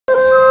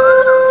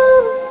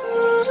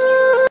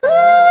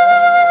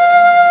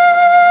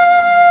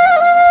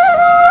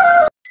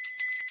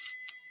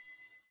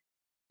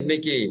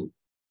இன்னைக்கு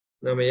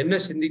நம்ம என்ன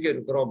சிந்திக்க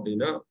இருக்கிறோம்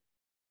அப்படின்னா,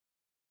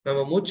 நம்ம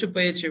மூச்சு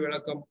பயிற்சி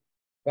விளக்கம்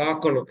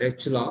பார்க்கணும்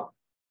ஆக்சுவலா.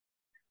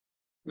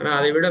 ஆனா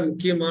அதை விட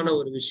முக்கியமான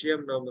ஒரு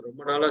விஷயம் நாம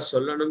ரொம்ப நாளா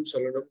சொல்லணும்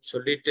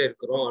சொல்லிட்டே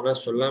இருக்கிறோம். ஆனா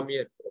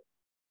சொல்லாமையே இருக்கிறோம்.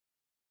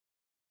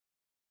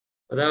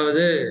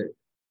 அதாவது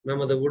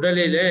நமது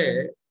உடலிலே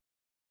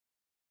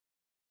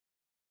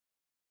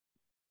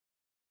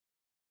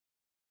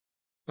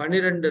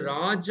 12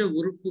 ராஜ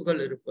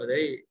உறுப்புகள்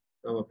இருப்பதை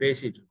நம்ம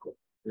பேசிட்டு இருக்கோம்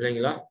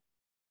இல்லைங்களா?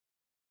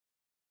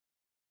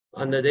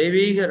 அந்த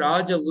தெய்வீக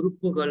ராஜ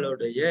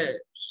உறுப்புகளுடைய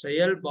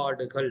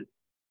செயல்பாடுகள்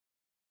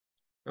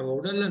நம்ம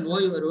உடல்ல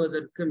நோய்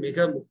வருவதற்கு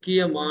மிக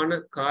முக்கியமான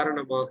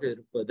காரணமாக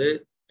இருப்பது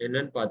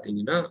என்னன்னு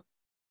பாத்தீங்கன்னா,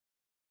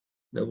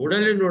 இந்த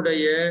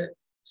உடலினுடைய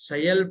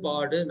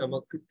செயல்பாடு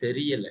நமக்கு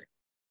தெரியல.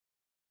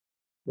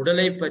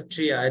 உடலை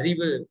பற்றிய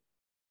அறிவு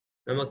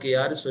நமக்கு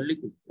யாரும் சொல்லி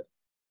கொடுக்கல.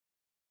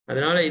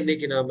 அதனால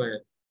இன்னைக்கு நாம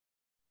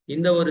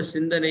இந்த ஒரு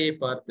சிந்தனையை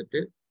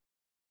பார்த்துட்டு,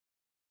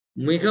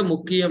 மிக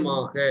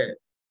முக்கியமாக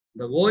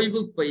இந்த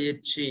ஓய்வு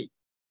பயிற்சி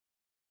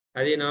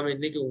அதை நாம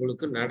இன்னைக்கு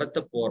உங்களுக்கு நடத்த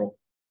போறோம்.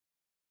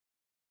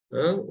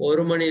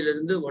 1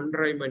 மணிலிருந்து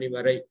 1:30 மணி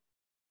வரை.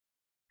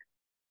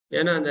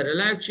 ஏன்னா அந்த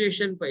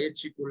ரிலாக்ஸேஷன்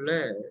பயிற்சிக்குள்ள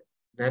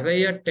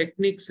நிறைய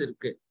டெக்னிக்ஸ்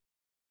இருக்கு.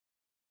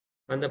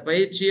 அந்த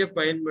பயிற்சியை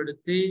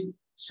பயன்படுத்தி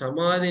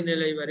சமாதி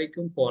நிலை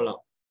வரைக்கும்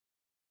போலாம்.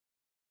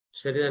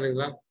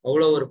 சரிதானுங்களா?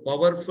 அவ்வளவு ஒரு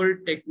பவர்ஃபுல்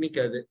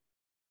டெக்னிக் அது.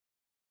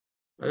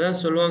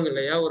 அதான் சொல்லுவாங்க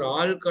இல்லையா, ஒரு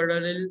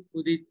ஆழ்கடலில்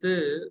குதித்து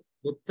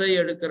முத்தை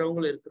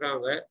எடுக்கிறவங்களும்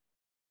இருக்கிறாங்க,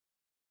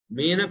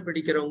 மீனை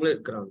பிடிக்கிறவங்களும்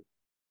இருக்கிறாங்க.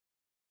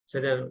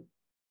 சரியா?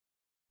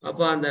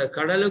 அப்ப அந்த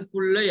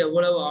கடலுக்குள்ள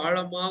எவ்வளவு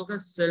ஆழமாக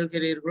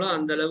செல்கிறீர்களோ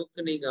அந்த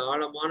அளவுக்கு நீங்க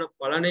ஆழமான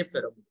பலனை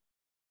பெற முடியும்.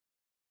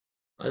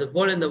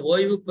 அதுபோல இந்த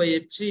ஓய்வு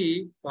பயிற்சி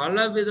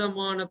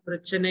பலவிதமான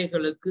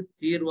பிரச்சனைகளுக்கு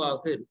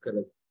தீர்வாக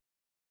இருக்கிறது.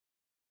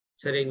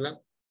 சரிங்களா?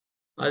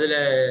 அதுல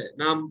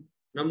நாம்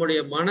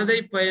நம்முடைய மனதை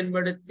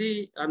பயன்படுத்தி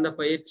அந்த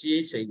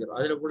பயிற்சியை செய்கிறோம்.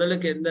 அதுல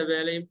உடலுக்கு எந்த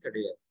வேலையும்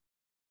கிடையாது.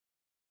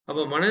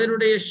 அப்ப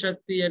மனதினுடைய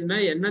சக்தி என்ன,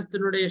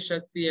 எண்ணத்தினுடைய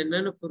சக்தி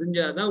என்னன்னு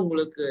புரிஞ்சாதான்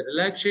உங்களுக்கு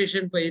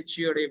ரிலாக்ஸேஷன்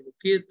பயிற்சியுடைய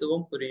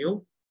முக்கியத்துவம் புரியும்.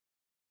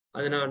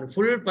 அது நான்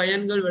ஃபுல்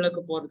பயன்கள் விளக்க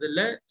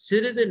போறதில்லை.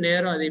 சிறிது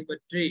நேரம் அதை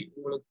பற்றி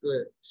உங்களுக்கு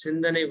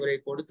சிந்தனை உரை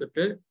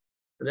கொடுத்துட்டு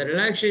அந்த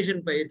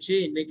ரிலாக்ஸேஷன் பயிற்சி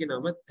இன்னைக்கு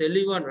நாம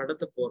தெளிவா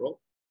நடத்த போறோம்.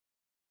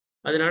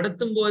 அது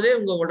நடத்தும் போதே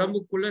உங்க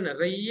உடம்புக்குள்ள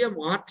நிறைய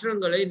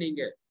மாற்றங்களை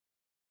நீங்க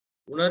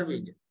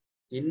உணர்வீங்க.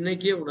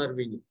 இன்னைக்கே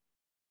உணர்வீங்க.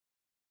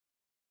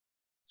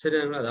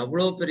 சரிங்களா? அது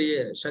அவ்வளவு பெரிய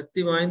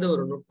சக்தி வாய்ந்த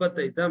ஒரு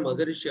நுட்பத்தை தான்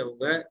மகரிஷி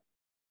அவங்க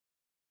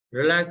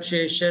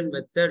ரிலாக்ஸேஷன்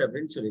மெத்தட்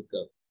அப்படின்னு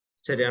சொல்லியிருக்காரு.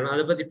 சரி, ஆனா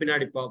அதை பத்தி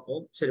பின்னாடி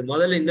பார்ப்போம். சரி,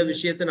 முதல்ல இந்த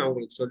விஷயத்த நான்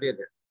உங்களுக்கு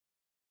சொல்லிடுறேன்.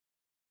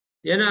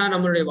 ஏன்னா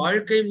நம்மளுடைய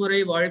வாழ்க்கை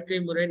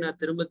முறை நான்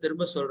திரும்ப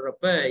திரும்ப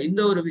சொல்றப்ப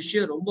இந்த ஒரு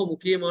விஷயம் ரொம்ப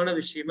முக்கியமான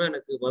விஷயமா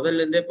எனக்கு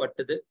முதல்ல இருந்தே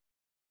பட்டுது.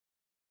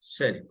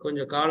 சரி,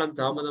 கொஞ்சம் காலம்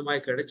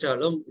தாமதமாய்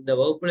கிடைச்சாலும் இந்த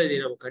வகுப்புல இதை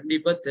நம்ம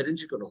கண்டிப்பா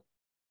தெரிஞ்சுக்கணும்.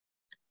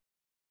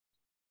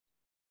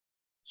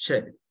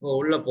 சரி, இப்போ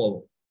உள்ள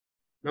போவோம்.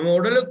 நம்ம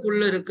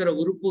உடலுக்குள்ள இருக்கிற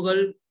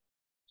உறுப்புகள்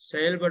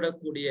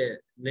செயல்படக்கூடிய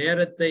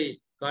நேரத்தை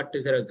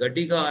காட்டுகிற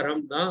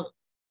கடிகாரம் தான்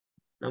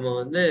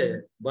நம்ம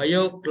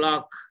பயோ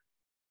கிளாக்.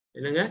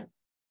 என்னங்க?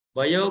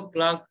 பயோ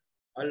கிளாக்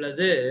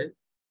அல்லது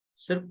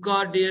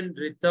சிர்காடியன்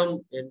ரிதம்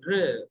என்று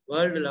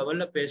வேர்ல்டு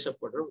லெவல்ல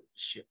பேசப்படுற ஒரு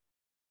விஷயம்.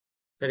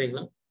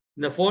 சரிங்களா?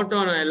 இந்த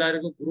போட்டோ நான்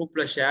எல்லாருக்கும்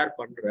குரூப்ல ஷேர்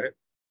பண்றேன்.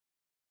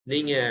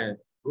 நீங்க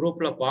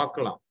குரூப்ல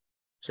பார்க்கலாம்.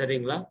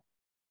 சரிங்களா?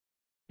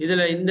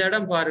 இதுல இந்த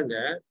இடம் பாருங்க,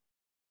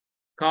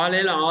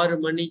 காலையில 6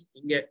 மணி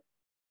இங்க.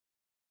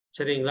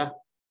 சரிங்களா?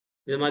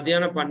 இது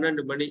மத்தியானம்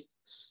 12 மணி.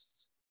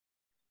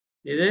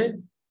 இது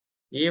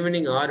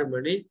ஈவினிங் 6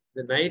 மணி.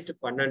 இது நைட்டு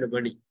 12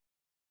 மணி.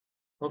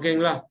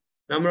 ஓகேங்களா?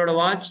 நம்மளோட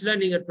வாட்ச்ல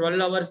நீங்க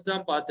 12 ஹவர்ஸ்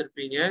தான்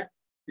பார்த்துருப்பீங்க.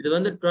 இது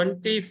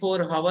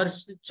 24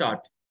 ஹவர்ஸ்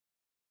சார்ட்.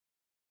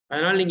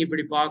 அதனால நீங்க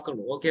இப்படி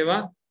பார்க்கணும். ஓகேவா?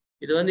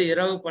 இது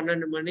இரவு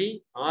 12 மணி,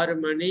 6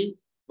 மணி,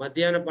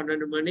 மத்தியானம்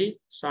 12 மணி,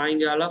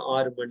 சாயங்காலம்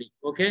 6 மணி.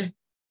 ஓகே?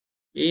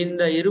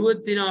 இந்த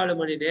 24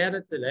 மணி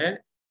நேரத்துல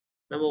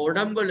நம்ம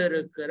உடம்புல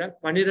இருக்கிற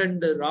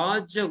 12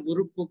 ராஜ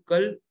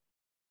உறுப்புகள்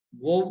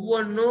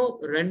ஒவ்வொன்றும்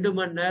 2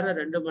 மணி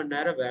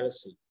நேரம் வேலை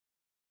செய்யும்.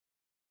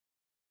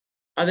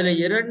 அதுல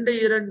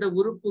 2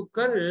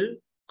 உறுப்புகள்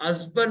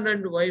ஹஸ்பண்ட்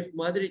அண்ட் ஒய்ஃப்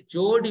மாதிரி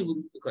ஜோடி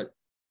உறுப்புகள்.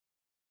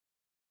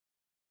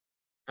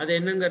 அது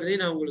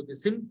என்னங்கிறதையும் நான்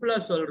உங்களுக்கு சிம்பிளா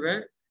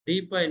சொல்றேன்.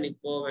 டீப்பா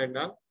இன்னைக்கு போக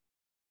வேண்டாம்.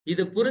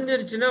 இது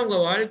புரிஞ்சிருச்சுன்னா உங்க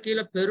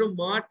வாழ்க்கையில பெரும்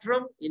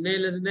மாற்றம்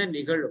இன்னையிலிருந்தே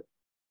நிகழும்.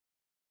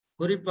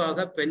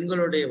 குறிப்பாக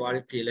பெண்களுடைய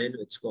வாழ்க்கையிலன்னு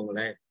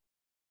வச்சுக்கோங்களேன்.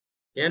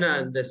 ஏன்னா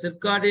இந்த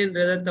சிர்காடியன்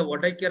ரிதத்தை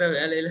உடைக்கிற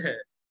வேலையில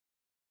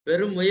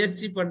பெரும்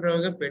முயற்சி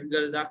பண்றவங்க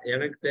பெண்கள் தான்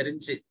எனக்கு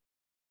தெரிஞ்சு.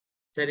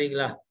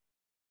 சரிங்களா?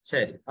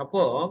 சரி,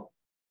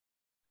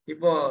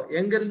 இப்போ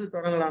எங்க இருந்து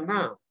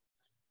தொடங்கலாம்னா,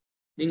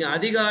 நீங்க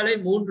அதிகாலை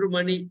 3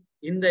 மணி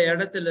இந்த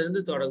இடத்துல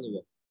இருந்து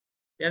தொடங்குவோம்.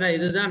 ஏன்னா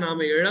இதுதான்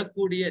நாம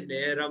எழக்கூடிய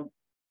நேரம்.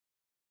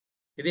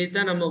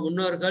 இதைத்தான் நம்ம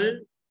முன்னோர்கள்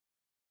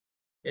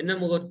என்ன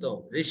முகூர்த்தம்,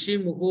 ரிஷி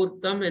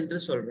முகூர்த்தம் என்று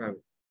சொல்றாங்க.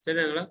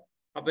 சரிங்களா?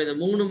 அப்ப இந்த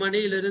 3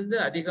 மணியிலிருந்து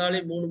அதிகாலை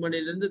 3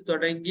 மணியிலிருந்து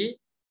தொடங்கி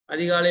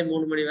அதிகாலை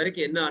 3 மணி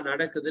வரைக்கும் என்ன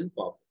நடக்குதுன்னு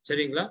பார்ப்போம்.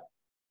 சரிங்களா?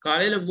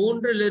 காலையில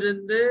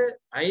 3லிருந்து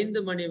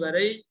 5 மணி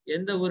வரை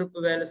எந்த உறுப்பு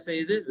வேலை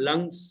செய்யுது?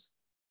 லங்ஸ்,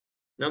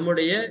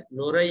 நம்முடைய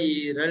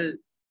நுரையீரல்.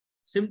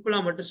 சிம்பிளா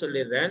மட்டும்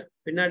சொல்லிடுறேன்,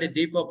 பின்னாடி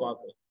டீப்பா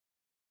பார்ப்போம்.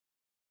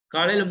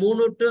 காலையில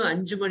 3 to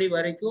 5 மணி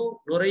வரைக்கும்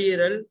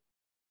நுரையீரல்,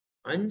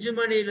 5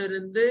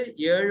 மணியிலிருந்து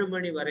 7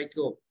 மணி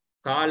வரைக்கும்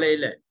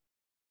காலையில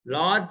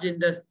லார்ஜ்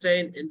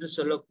இன்டெஸ்டைன் என்று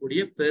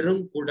சொல்லக்கூடிய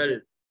பெருங்குடல்.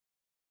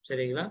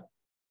 சரிங்களா?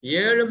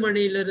 7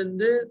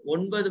 மணியிலிருந்து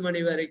 9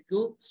 மணி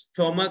வரைக்கும்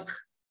ஸ்டொமக்,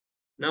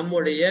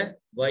 நம்முடைய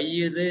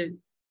வயிறு.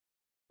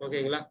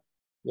 ஓகேங்களா?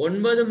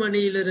 9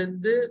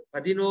 மணியிலிருந்து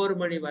 11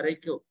 மணி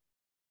வரைக்கும்,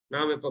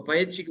 நாம் இப்ப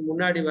பயிற்சிக்கு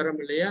முன்னாடி வரோம்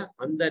இல்லையா,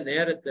 அந்த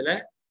நேரத்துல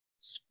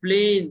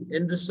ஸ்பிளீன்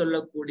என்று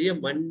சொல்லக்கூடிய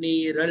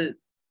மண்ணீரல்.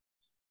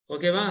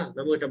 ஓகேவா?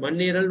 நம்ம கிட்ட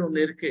மண்ணீரல்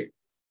ஒண்ணு இருக்கு.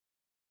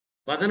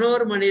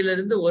 11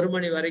 மணியிலிருந்து 1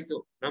 மணி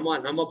வரைக்கும்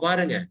நம்ம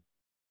பாருங்க,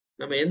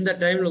 நம்ம எந்த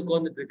டைம்ல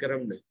உட்கார்ந்துட்டு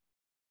இருக்கிறோம்னு,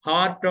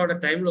 ஹார்ட்டோட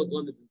டைம்ல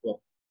உட்கார்ந்துட்டு இருப்போம்.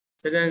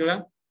 சரிங்களா?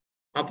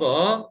 அப்போ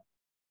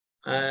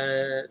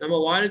நம்ம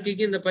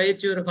வாழ்க்கைக்கு இந்த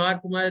பயிற்சி ஒரு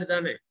ஹார்ட் மாதிரி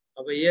தானே.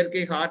 அப்ப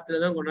இயற்கை ஹார்ட்ல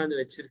தான் கொண்டாந்து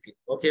வச்சிருக்கு.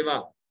 ஓகேவா?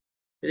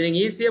 இது நீங்க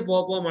ஈஸியா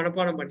போக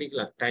மனப்பாடம்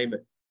பண்ணிக்கலாம் டைம்.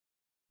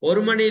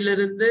 1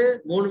 மணியிலிருந்து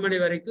 3 மணி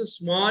வரைக்கும்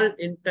ஸ்மால்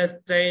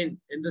இன்டெஸ்டைன்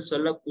என்று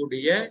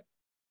சொல்லக்கூடிய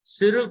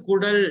சிறு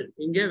குடல்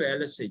இங்க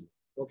வேலை செய்யும்.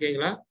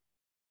 ஓகேங்களா?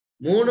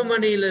 3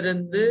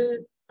 மணியிலிருந்து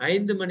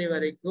 5 மணி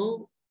வரைக்கும்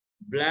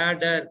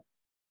பிளாடர்.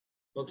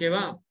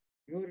 ஓகேவா?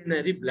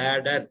 யூரினரி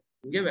பிளாடர்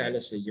இங்க வேலை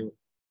செய்யும்.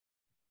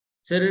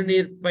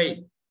 சிறுநீர்ப்பை.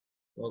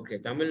 ஓகே,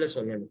 தமிழ்ல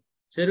சொல்லணும்.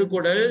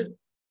 சிறுகுடல்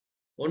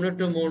 1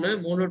 to 3,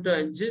 3 to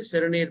 5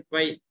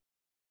 சிறுநீர்ப்பை.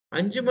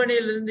 5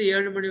 மணியிலிருந்து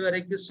 7 மணி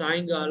வரைக்கும்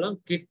சாயங்காலம்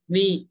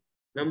கிட்னி,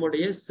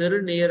 நம்முடைய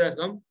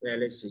சிறுநீரகம்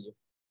வேலை செய்யும்.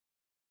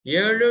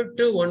 7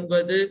 to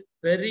 9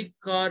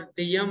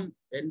 பெரிகார்டியம்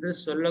என்று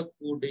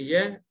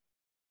சொல்லக்கூடிய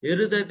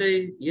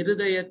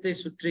இருதயத்தை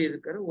சுற்றி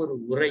இருக்கிற ஒரு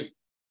உறை,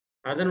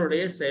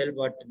 அதனுடைய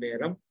செயல்பாட்டு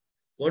நேரம்.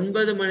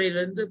 9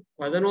 மணியிலிருந்து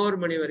 11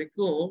 மணி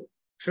வரைக்கும்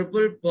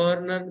ட்ரிபிள்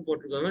பர்னர்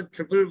போட்டிருக்காங்க.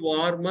 ட்ரிபிள்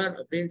வார்மர்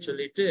அப்படின்னு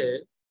சொல்லிட்டு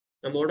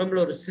நம்ம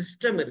உடம்புல ஒரு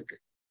சிஸ்டம் இருக்கு,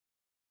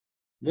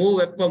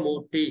 வெப்ப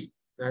மூட்டி.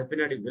 நான்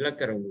பின்னாடி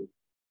விளக்குறேன்,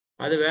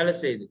 அது வேலை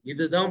செய்யுது.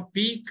 இதுதான்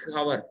பீக்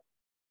ஹவர்.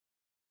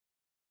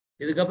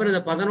 இதுக்கப்புறம்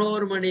இந்த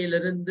 11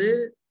 மணியிலிருந்து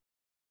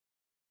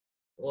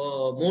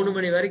 3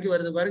 மணி வரைக்கும்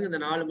வருது பாருங்க,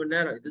 இந்த 4 மணி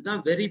நேரம்,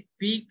 இதுதான் வெரி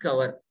பீக்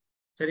ஹவர்.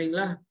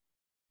 சரிங்களா?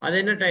 அது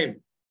என்ன டைம்?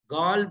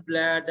 கால்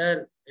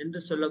பிளாடர் என்று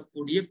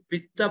சொல்லக்கூடிய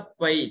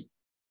பித்தப்பை.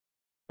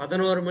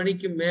 11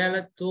 மணிக்கு மேல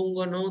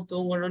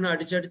தூங்கணும்னு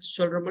அடிச்சு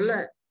சொல்றோம்ல,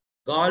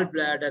 கால்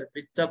பிளாடர்,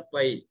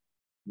 பித்தப்பை.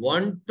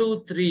 1 to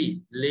 3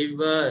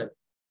 லிவர்.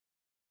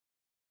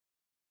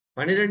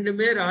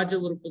 12மே ராஜ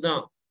உறுப்பு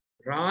தான்.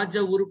 ராஜ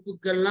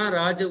உறுப்புக்கெல்லாம்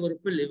ராஜ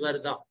உறுப்பு லிவர்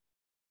தான்.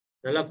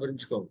 நல்லா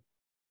புரிஞ்சுக்கோங்க.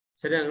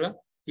 சரியாங்களா?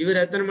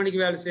 இவர் எத்தனை மணிக்கு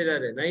வேலை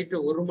செய்யறாரு? நைட்டு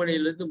 1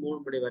 மணியிலிருந்து 3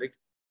 மணி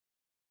வரைக்கும்.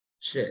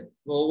 சரி,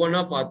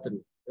 ஒவ்வொன்னா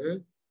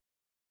பார்த்துருவோம்.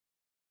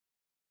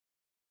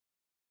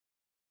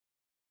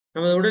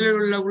 நமது உடலில்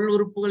உள்ள உள்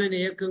உறுப்புகளின்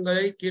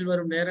இயக்கங்களை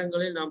கீழ்வரும்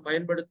நேரங்களில் நாம்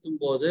பயன்படுத்தும்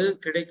போது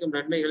கிடைக்கும்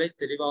நன்மைகளை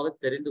தெளிவாக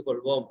தெரிந்து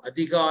கொள்வோம்.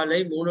 அதிகாலை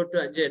 3 to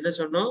 5 என்ன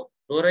சொன்னோம்?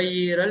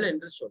 நுரையீரல்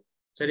என்று சொன்னோம்.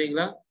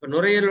 சரிங்களா? இப்ப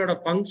நுரையீரலோட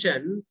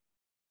ஃபங்க்ஷன்,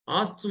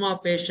 ஆஸ்துமா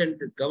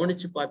பேஷண்ட்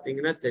கவனிச்சு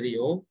பார்த்தீங்கன்னா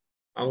தெரியும்,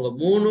 அவங்க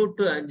 3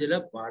 to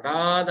 5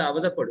 படாத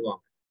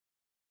அவதப்படுவாங்க.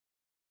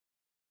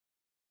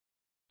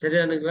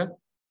 சரிதானுங்களா?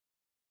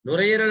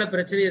 நுரையீரல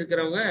பிரச்சனை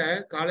இருக்கிறவங்க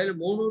காலையில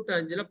 3 to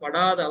 5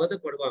 படாத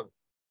அவதப்படுவாங்க.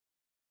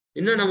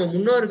 இன்னும் நம்ம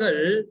முன்னோர்கள்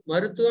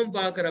மருத்துவம்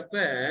பார்க்கறப்ப,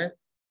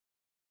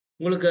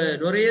 உங்களுக்கு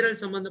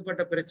நுரையீரல்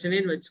சம்பந்தப்பட்ட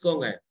பிரச்சனைன்னு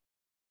வச்சுக்கோங்க,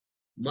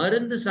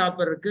 மருந்து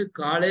சாப்பிட்றதுக்கு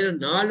காலையில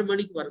 4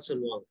 மணிக்கு வர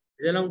சொல்லுவாங்க.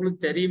 இதெல்லாம்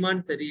உங்களுக்கு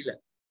தெரியுமான்னு தெரியல.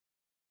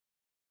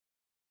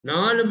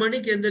 4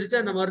 மணிக்கு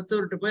எந்திரிச்சு அந்த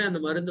மருத்துவர்கிட்ட போய் அந்த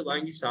மருந்து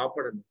வாங்கி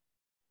சாப்பிடணும்.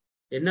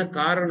 என்ன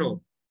காரணம்?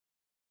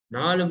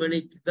 4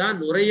 மணிக்கு தான்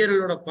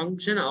நுரையீரலோட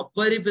ஃபங்க்ஷன்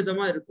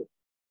அபரிமிதமா இருக்கும்.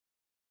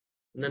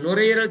 இந்த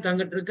நுரையீரல்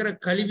தங்கிட்டு இருக்கிற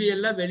கழிவு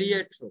எல்லாம்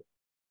வெளியேற்றும்,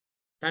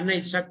 தன்னை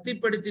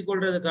சக்திப்படுத்திக்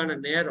கொள்றதுக்கான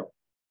நேரம்.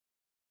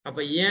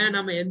 அப்ப ஏன்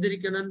நம்ம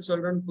எந்திரிக்கணும்னு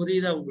சொல்றோம்னு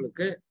புரியுதா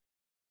உங்களுக்கு?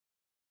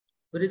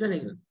 புரியுதா?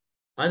 நீங்க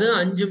அது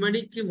 5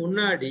 மணிக்கு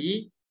முன்னாடி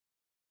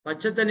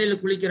பச்சை தண்ணியில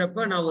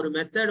குளிக்கிறப்ப நான் ஒரு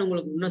மெத்தட்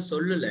உங்களுக்கு இன்னும்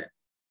சொல்லல.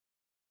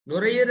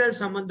 நுரையீரல்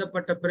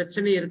சம்பந்தப்பட்ட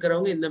பிரச்சனை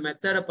இருக்கிறவங்க இந்த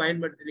மெத்தடை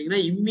பயன்படுத்தினீங்கன்னா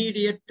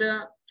இம்மீடியட்டா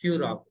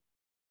கியூர் ஆகும்.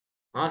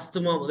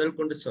 ஆஸ்துமா முதல்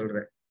கொண்டு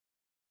சொல்றேன்.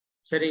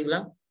 சரிங்களா?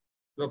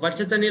 இப்ப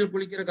பச்சை தண்ணியில்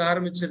குளிக்கிறதுக்கு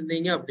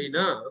ஆரம்பிச்சிருந்தீங்க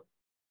அப்படின்னா,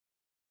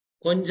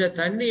 கொஞ்சம்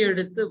தண்ணி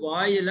எடுத்து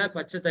வாயில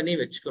பச்சை தண்ணி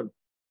வச்சுக்கணும்,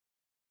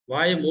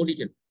 வாயை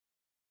மூடிக்கணும்.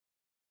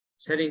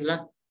 சரிங்களா?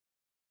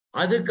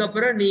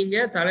 அதுக்கப்புறம் நீங்க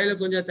தலையில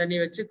கொஞ்சம் தண்ணி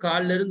வச்சு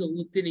காலில இருந்து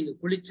ஊத்தி நீங்க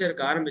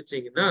குளிச்சறக்க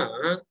ஆரம்பிச்சீங்கன்னா,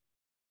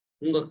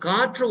 உங்க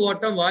காற்று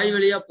ஓட்டம் வாய்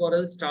வழியா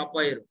போறது ஸ்டாப்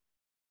ஆயிரும்.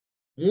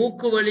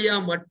 மூக்கு வழியா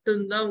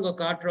மட்டும்தான் உங்க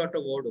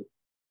காற்றோட்டம் ஓடும்.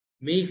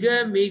 மிக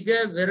மிக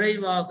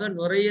விரைவாக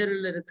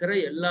நுரையீரலில் இருக்கிற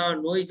எல்லா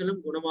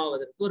நோய்களும்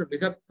குணமாவதற்கு ஒரு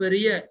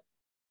மிகப்பெரிய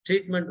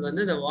ட்ரீட்மெண்ட்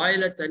வந்து இந்த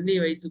வாயில தண்ணி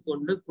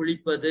வைத்துக்கொண்டு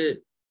குளிப்பது.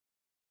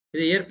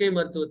 இது இயற்கை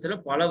மருத்துவத்துல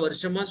பல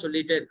வருஷமா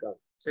சொல்லிட்டே இருக்காங்க.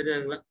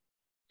 சரிங்களா?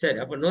 சரி,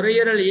 அப்ப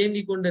நுரையீரல்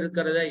இயங்கி கொண்டு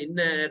இருக்கிறத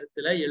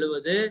இந்நேரத்துல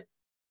 70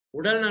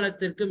 உடல்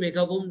நலத்திற்கு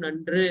மிகவும்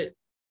நன்று.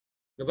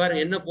 இங்க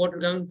பாருங்க என்ன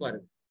போட்டிருக்காங்கன்னு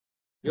பாருங்க.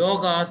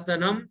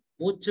 யோகாசனம்,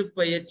 மூச்சு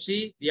பயிற்சி,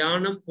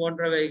 தியானம்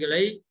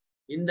போன்றவைகளை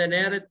இந்த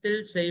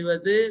நேரத்தில்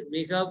செய்வது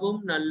மிகவும்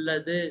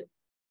நல்லது.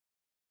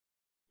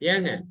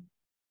 ஏங்க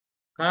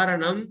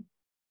காரணம்,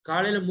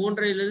 காலையில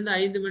 3:30 to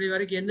 5 மணி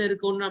வரைக்கும் என்ன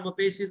இருக்கும்னு நம்ம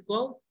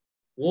பேசியிருக்கோம்.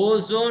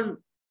 ஓசோன்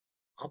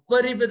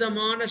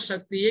அபரிமிதமான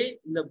சக்தியை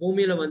இந்த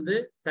பூமியில வந்து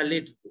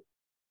தள்ளிட்டு இருக்கு.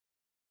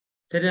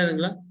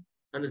 சரிதானுங்களா?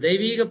 அந்த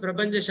தெய்வீக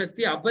பிரபஞ்ச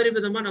சக்தி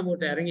அபரிமிதமா நம்ம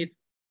கிட்ட இறங்கிட்டு.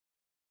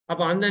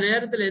 அப்ப அந்த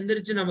நேரத்துல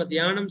எந்திரிச்சு நம்ம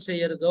தியானம்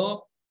செய்யறதோ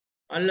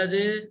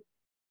அல்லது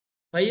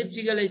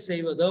பயிற்சிகளை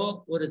செய்வதோ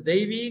ஒரு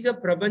தெய்வீக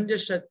பிரபஞ்ச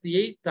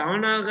சக்தியை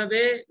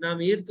தானாகவே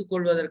நாம் ஈர்த்து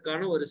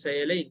கொள்வதற்கான ஒரு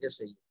செயலை இங்க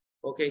செய்யும்.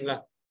 ஓகேங்களா?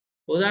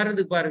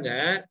 உதாரணத்துக்கு பாருங்க,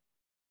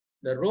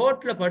 இந்த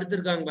ரோட்ல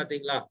படுத்திருக்காங்க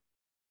பாத்தீங்களா?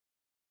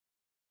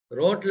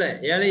 ரோட்ல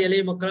ஏழை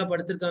எளிய மக்களா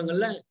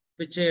படுத்திருக்காங்கல்ல,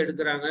 பிச்சை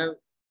எடுக்கிறாங்க,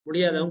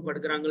 முடியாதவங்க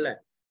படுக்கிறாங்கல்ல,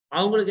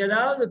 அவங்களுக்கு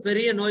ஏதாவது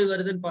பெரிய நோய்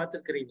வருதுன்னு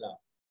பார்த்துருக்கிறீங்களா?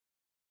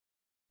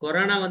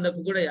 கொரோனா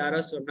வந்தப்ப கூட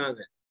யாரோ சொன்னாங்க,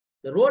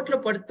 இந்த ரோட்ல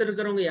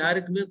படுத்திருக்கிறவங்க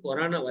யாருக்குமே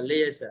கொரோனா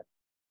வரலையே சார்.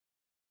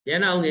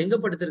 ஏன்னா அவங்க எங்க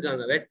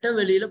படுத்திருக்காங்க? வெட்ட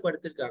வெளியில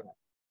படுத்திருக்காங்க.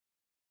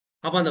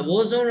 அப்ப அந்த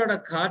ஓசோனோட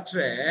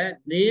காற்றை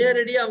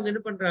நேரடியா அவங்க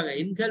என்ன பண்றாங்க?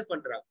 இன்ஹேல்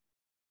பண்றாங்க.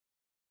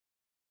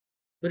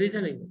 புரியுதா?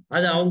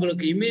 அது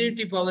அவங்களுக்கு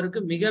இம்யூனிட்டி பவருக்கு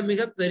மிக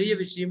மிக பெரிய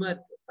விஷயமா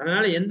இருக்கு.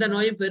 அதனால எந்த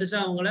நோயும் பெருசா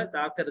அவங்கள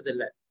தாக்குறது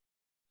இல்லை.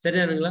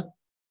 சரிதானுங்களா?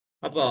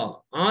 அப்போ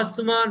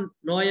ஆஸ்துமா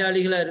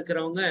நோயாளிகளா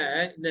இருக்கிறவங்க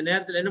இந்த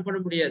நேரத்துல என்ன பண்ண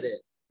முடியாது?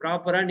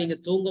 ப்ராப்பரா நீங்க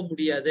தூங்க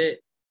முடியாது,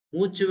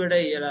 மூச்சு விட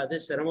இயலாது,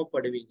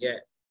 சிரமப்படுவீங்க.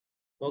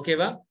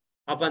 ஓகேவா?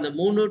 அப்ப அந்த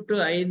 3 to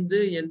 5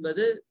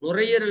 என்பது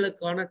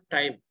நுரையீரலுக்கான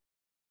டைம்.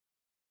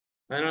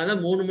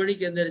 அதனாலதான் 3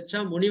 மணிக்கு எந்திரிச்சா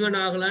முனிவன்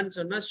ஆகலான்னு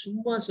சொன்னா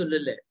சும்மா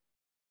சொல்லல.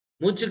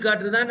 மூச்சு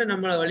காற்று தானே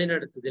நம்மளை வழி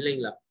நடத்துது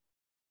இல்லைங்களா?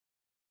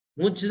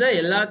 மூச்சுதான்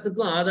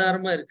எல்லாத்துக்கும்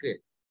ஆதாரமா இருக்கு.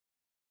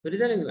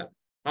 புரியுதுங்களா?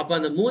 அப்ப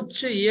அந்த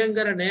மூச்சு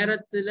இயங்குற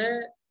நேரத்துல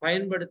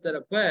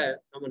பயன்படுத்துறப்ப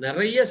நம்ம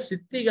நிறைய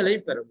சித்திகளை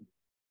பெற முடியும்.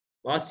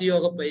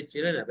 வாசியோக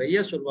பயிற்சியில நிறைய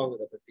சொல்லுவாங்க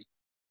இதை பத்தி.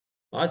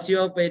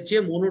 வாசியோக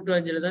பயிற்சியை 3 to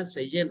 5 தான்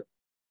செய்யணும்.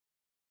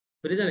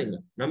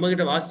 புரியுதுங்களா? நம்ம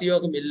கிட்ட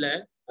வாசியோகம் இல்லை,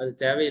 அது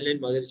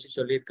தேவையில்லைன்னு மகிழ்ச்சி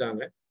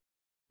சொல்லியிருக்காங்க.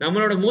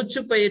 நம்மளோட மூச்சு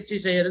பயிற்சி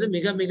செய்யறது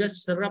மிக மிக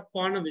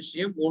சிறப்பான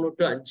விஷயம் 3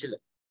 to 5.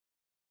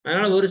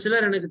 அதனால ஒரு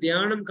சிலர் எனக்கு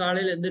தியானம்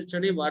காலையில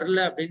எந்திரிச்சோடனே வரல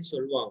அப்படின்னு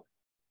சொல்லுவாங்க.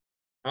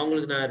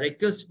 அவங்களுக்கு நான்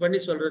ரெக்வெஸ்ட் பண்ணி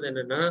சொல்றது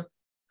என்னன்னா,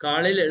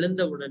 காலையில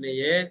எழுந்த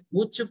உடனேயே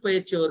மூச்சு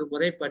பயிற்சி ஒரு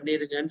முறை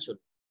பண்ணிருங்கன்னு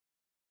சொல்லுவோம்.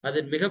 அது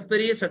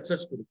மிகப்பெரிய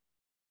சக்சஸ் கொடுக்கும்.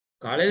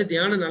 காலையில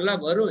தியானம் நல்லா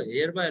வரும்,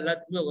 இயல்பா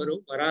எல்லாத்துக்குமே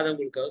வரும்,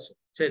 வராதவங்களுக்காக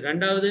சொல்லும். சரி,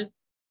 2வது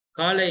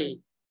காலை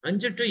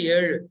 5 to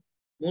 7,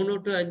 3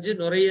 to 5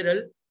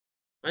 நுரையீரல்.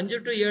 5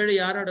 to 7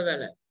 யாரோட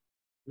வேலை?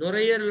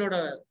 நுரையீரலோட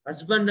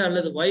ஹஸ்பண்ட்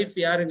அல்லது ஒய்ஃப்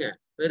யாருங்க?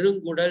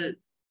 பெருங்குடல்.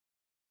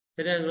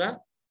 சரிங்களா?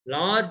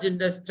 லார்ஜ்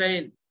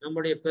இன்டெஸ்டைன்,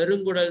 நம்முடைய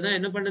பெருங்குடல் தான்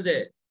என்ன பண்ணுது?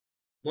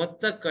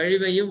 மொத்த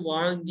கழிவையும்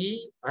வாங்கி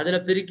அதுல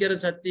பிரிக்கிற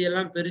சக்தி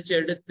எல்லாம் பிரிச்சு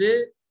எடுத்து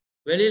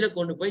வெளியில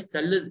கொண்டு போய்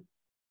தள்ளுது.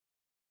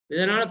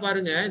 இதனால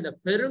பாருங்க, இந்த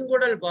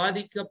பெருங்குடல்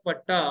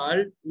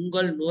பாதிக்கப்பட்டால்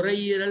உங்கள்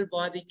நுரையீரல்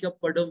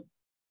பாதிக்கப்படும்.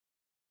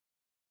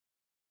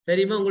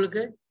 தெரியுமா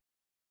உங்களுக்கு?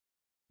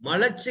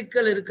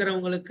 மலச்சிக்கல்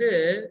இருக்கிறவங்களுக்கு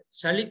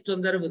சளி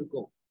தொந்தரவு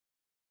இருக்கும்.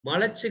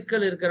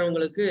 மலச்சிக்கல்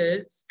இருக்கிறவங்களுக்கு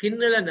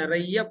ஸ்கின்ல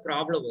நிறைய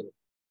ப்ராப்ளம் வரும்.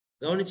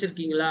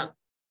 கவனிச்சிருக்கீங்களா?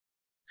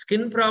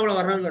 ஸ்கின் ப்ராப்ளம்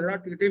வர்றவங்க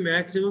எல்லாத்துக்கிட்டையும்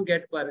மேக்சிமம்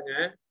கேட்டு பாருங்க.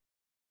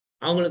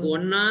 அவங்களுக்கு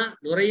ஒன்னா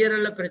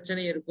நுரையீரல்ல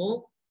பிரச்சனை இருக்கும்,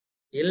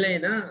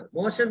 இல்லைன்னா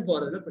மோஷன்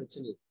போறதுல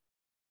பிரச்சனை இருக்கும்.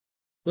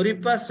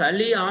 குறிப்பா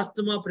சளி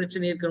ஆஸ்துமா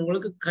பிரச்சனை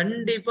இருக்கிறவங்களுக்கு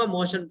கண்டிப்பா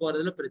மோஷன்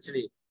போறதுல பிரச்சனை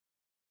இருக்கும்.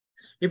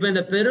 இப்ப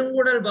இந்த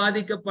பெருங்குடல்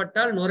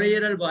பாதிக்கப்பட்டால்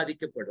நுரையீரல்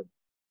பாதிக்கப்படும்,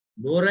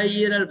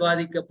 நுரையீரல்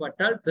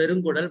பாதிக்கப்பட்டால்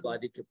பெருங்குடல்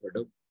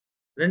பாதிக்கப்படும்.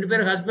 2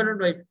 பேரும் ஹஸ்பண்ட்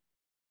அண்ட் ஒய்ஃப்.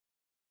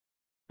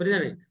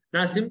 புரியுதானே?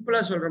 நான்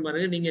சிம்பிளா சொல்ற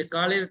மாதிரி, நீங்க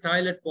காலையில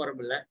டாய்லெட்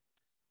போறோம்ல,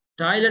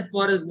 டாய்லெட்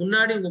போறதுக்கு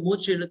முன்னாடி உங்க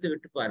மூச்சு இழுத்து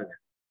விட்டு பாருங்க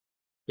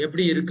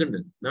எப்படி இருக்குன்னு.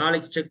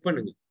 நாளைக்கு செக்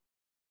பண்ணுங்க.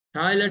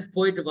 டாய்லெட்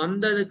போயிட்டு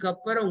வந்ததுக்கு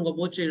அப்புறம் உங்க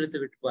மூச்சை இழுத்து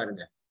விட்டு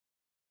பாருங்க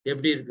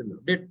எப்படி இருக்குன்னு.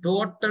 அப்படியே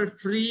டோட்டல்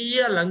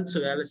ஃப்ரீயா லங்ஸ்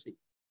வேலை செய்யும்.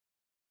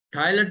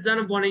 டாய்லெட்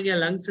தானே போனீங்க,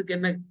 லங்ஸுக்கு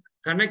என்ன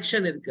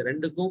கனெக்ஷன் இருக்கு?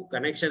 2க்கும்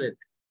கனெக்ஷன்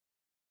இருக்கு.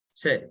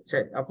 சரி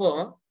சரி. அப்போ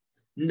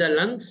இந்த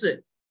லங்ஸ்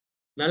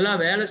நல்லா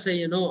வேலை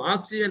செய்யணும்,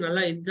 ஆக்சிஜன்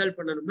நல்லா இன்ஹேல்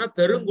பண்ணணும்னா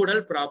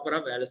பெருங்குடல் ப்ராப்பரா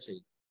வேலை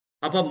செய்யும்.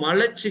 அப்ப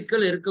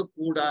மலச்சிக்கல்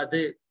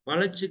இருக்கக்கூடாது.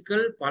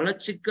 மலச்சிக்கல் பல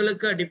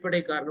சிக்கலுக்கு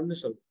அடிப்படை காரணம்னு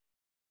சொல்லுவோம்.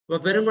 இப்ப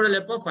பெருங்குடல்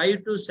எப்போ 5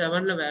 to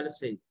 7 வேலை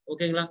செய்யும்.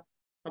 ஓகேங்களா?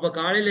 அப்ப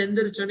காலையில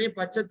எந்திரிச்சோடனே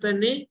பச்சை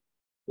தண்ணி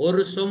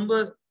 1 சொம்பு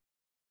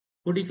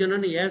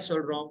குடிக்கணும்னு ஏன்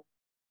சொல்றோம்?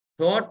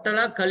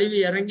 டோட்டலா கழுவி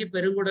இறங்கி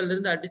பெருங்குடல்ல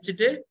இருந்து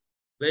அடிச்சுட்டு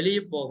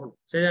வெளியே போகணும்.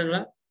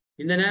 சரிங்களா?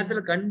 இந்த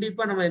நேரத்துல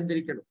கண்டிப்பா நம்ம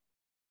எந்திரிக்கணும்.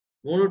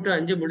 3 to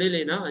 5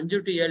 முடியலைன்னா 5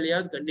 to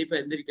 7 கண்டிப்பா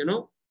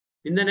எந்திரிக்கணும்.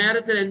 இந்த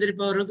நேரத்துல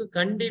எந்திரிப்பவர்களுக்கு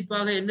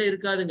கண்டிப்பாக என்ன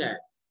இருக்காதுங்க?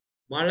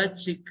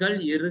 மலச்சிக்கல்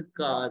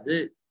இருக்காது.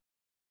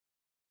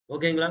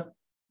 ஓகேங்களா?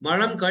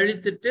 மலம்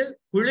கழித்துட்டு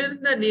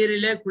குளிர்ந்த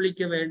நீரிலே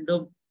குளிக்க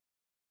வேண்டும்.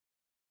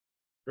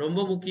 ரொம்ப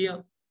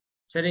முக்கியம்.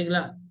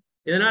 சரிங்களா?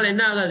 இதனால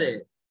என்ன ஆகாது?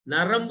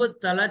 நரம்பு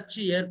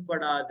தளர்ச்சி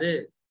ஏற்படாது.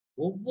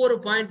 ஒவ்வொரு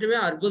பாயிண்ட்டுமே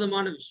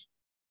அற்புதமான விஷயம்.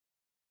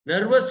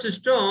 நர்வஸ்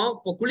சிஸ்டம்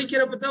இப்போ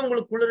குளிக்கிறப்ப தான்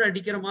உங்களுக்கு குளிர்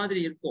அடிக்கிற மாதிரி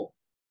இருக்கும்.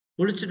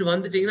 குளிச்சுட்டு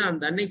வந்துட்டீங்கன்னா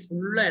அந்த அன்னைக்கு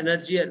ஃபுல்லா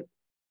எனர்ஜியா இருக்கும்.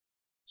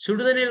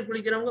 சுடுதண்ணியில்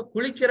குளிக்கிறவங்க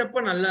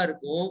குளிக்கிறப்ப நல்லா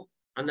இருக்கும்.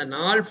 அந்த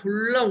நாள்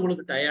ஃபுல்லா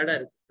உங்களுக்கு டயர்டா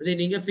இருக்கும். இதை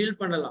நீங்க ஃபீல்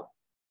பண்ணலாம்.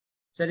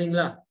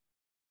 சரிங்களா?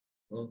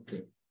 ஓகே.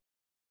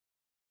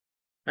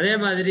 அதே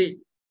மாதிரி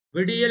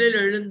விடியலில்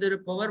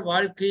எழுந்திருப்பவர்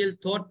வாழ்க்கையில்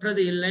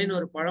தோற்றது இல்லைன்னு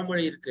ஒரு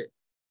பழமொழி இருக்கு.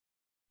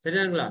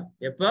 சரிங்களா?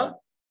 எப்ப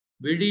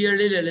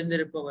விடியலில்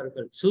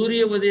எழுந்திருப்பவர்கள்,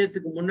 சூரிய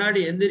உதயத்துக்கு முன்னாடி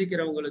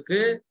எந்திரிக்கிறவங்களுக்கு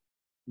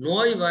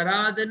நோய்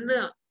வராதுன்னு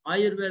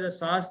ஆயுர்வேத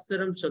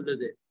சாஸ்திரம்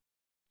சொல்லுது.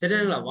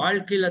 சரிங்களா?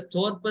 வாழ்க்கையில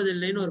தோற்பது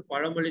இல்லைன்னு ஒரு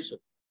பழமொழி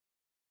சொல்லு.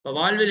 இப்ப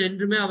வாழ்வில்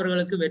என்றுமே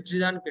அவர்களுக்கு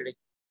வெற்றிதான்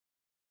கிடைக்கும்.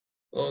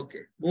 ஓகே.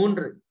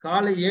 3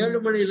 காலை 7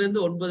 மணிலிருந்து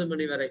 9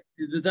 மணி வரை.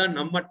 இதுதான்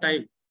நம்ம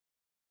டைம்.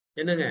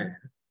 என்னங்க?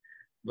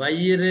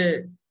 வயிறு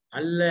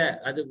அல்ல,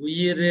 அது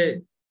உயிரு.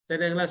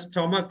 சரிங்களா?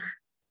 ஸ்டொமக்.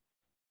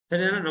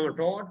 சரிங்களா? நம்ம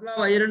டோட்டலா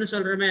வயிறுன்னு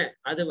சொல்றோமே,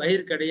 அது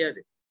வயிறு கிடையாது.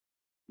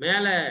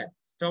 மேல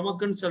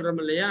ஸ்டொமக்குன்னு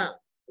சொல்றோம் இல்லையா?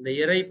 இந்த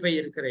இரைப்பை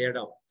இருக்கிற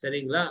இடம்.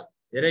 சரிங்களா?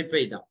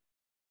 இரைப்பை தான்.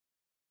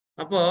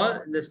 அப்போ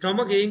இந்த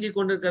ஸ்டொமக் இயங்கி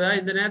கொண்டிருக்கிறதா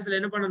இந்த நேரத்துல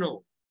என்ன பண்ணணும்?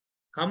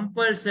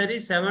 கம்பல்சரி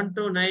 7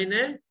 to 9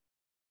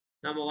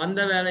 நம்ம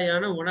வந்த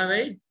வேலையான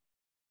உணவை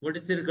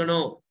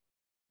முடித்திருக்கணும்.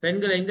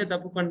 பெண்கள் எங்க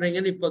தப்பு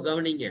பண்றீங்கன்னு இப்ப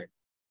கவனிங்க.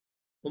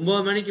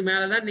 9 மணிக்கு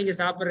மேலதான் நீங்க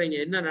சாப்பிடுறீங்க.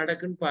 என்ன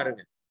நடக்குன்னு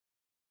பாருங்க.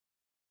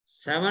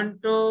 7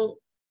 to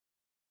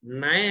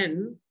 9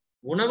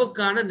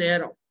 உணவுக்கான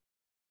நேரம்.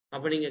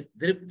 அப்ப நீங்க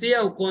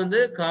திருப்தியா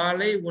உட்கார்ந்து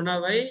காலை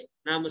உணவை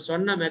நாம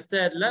சொன்ன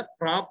மெத்தட்ல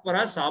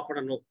ப்ராப்பரா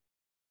சாப்பிடணும்.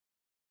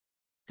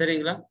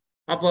 சரிங்களா?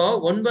 அப்போ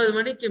 9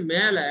 மணிக்கு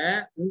மேல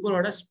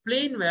உங்களோட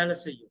ஸ்பிளீன் வேலை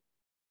செய்யும்.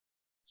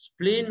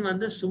 ஸ்பிளீன்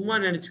வந்து சும்மா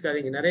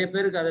நினைச்சுக்காதீங்க. நிறைய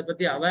பேருக்கு அதை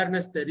பத்தி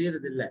அவேர்னஸ்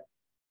தெரியறது இல்ல.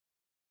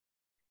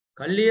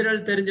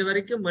 கல்லீரல் தெரிஞ்ச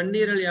வரைக்கும்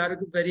மண்ணீரல்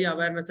யாருக்கும் பெரிய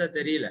அவேர்னஸா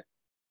தெரியல.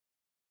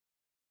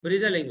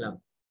 புரியுதா இல்லைங்களா?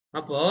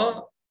 அப்போ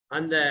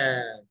அந்த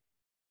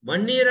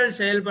மண்ணீரல்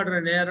செயல்படுற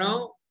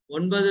நேரம்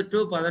 9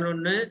 to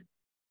 11.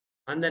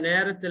 அந்த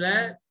நேரத்துல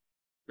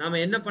நாம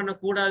என்ன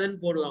பண்ணக்கூடாதுன்னு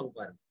போடுவாங்க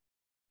பாருங்க.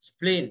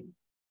 ஸ்பிளீன்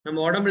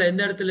நம்ம உடம்புல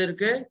எந்த இடத்துல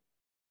இருக்கு?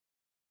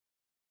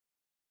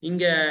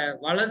 இங்க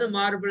வலது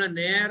மார்புல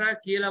நேரா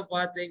கீழே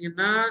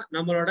பார்த்தீங்கன்னா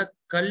நம்மளோட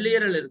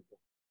கல்லீரல் இருக்கும்.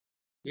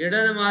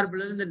 இடது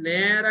மார்புல இருந்து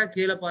நேரா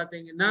கீழே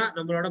பார்த்தீங்கன்னா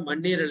நம்மளோட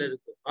மண்ணீரல்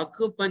இருக்கும்.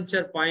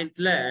 அக்குபஞ்சர்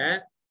பாயிண்ட்ல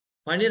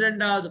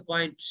 12வது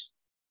பாயிண்ட்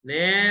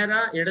நேரா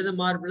இடது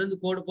மார்புல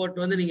இருந்து கோடு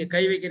போட்டு வந்து நீங்க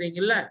கை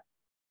வைக்கிறீங்கல்ல,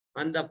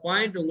 அந்த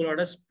பாயிண்ட்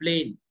உங்களோட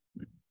ஸ்பிளீன்.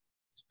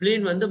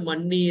 ஸ்பிளீன் வந்து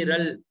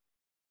மண்ணீரல்.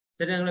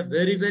 சரிங்களா?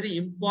 Very very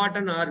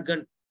important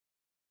organ.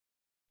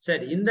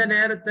 சரி, இந்த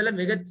நேரத்துல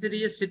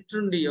மிகச்சிறிய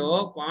சிற்றுண்டியோ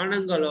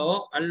பானங்களோ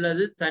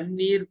அல்லது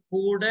தண்ணீர்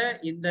கூட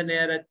இந்த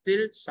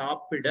நேரத்தில்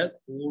சாப்பிடக்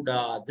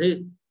கூடாது.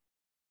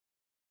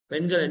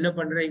 பெண்கள் என்ன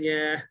பண்றீங்க?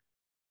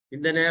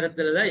 இந்த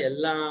நேரத்துலதான்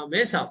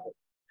எல்லாமே சாப்பிடும்.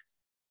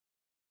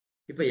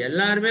 இப்ப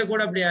எல்லாருமே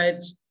கூட அப்படி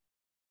ஆயிடுச்சு.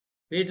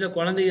 வீட்டுல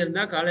குழந்தைங்க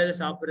இருந்தா காலையில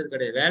சாப்பிடுறது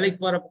கிடையாது. வேலைக்கு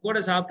போறப்ப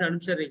கூட சாப்பிட்டு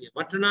அனுப்பிச்சிடுறீங்க.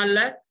 மற்ற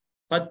நாள்ல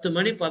 10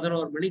 மணி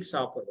 11 மணிக்கு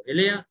சாப்பிடுறோம்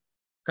இல்லையா?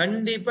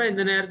 கண்டிப்பா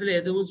இந்த நேரத்துல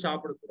எதுவும்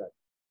சாப்பிடக்கூடாது.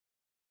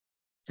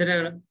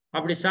 சரிங்களா?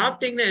 அப்படி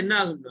சாப்பிட்டீங்கன்னா என்ன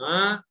ஆகும்னா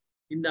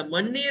இந்த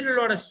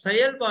மண்ணீரலோட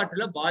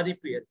செயல்பாட்டுல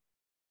பாதிப்பு ஏற்படும்.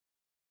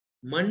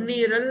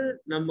 மண்ணீரல்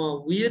நம்ம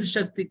உயிர்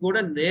சக்தி கூட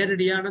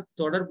நேரடியான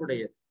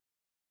தொடர்புடையது.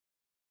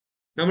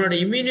 நம்மளோட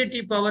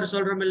இம்யூனிட்டி பவர்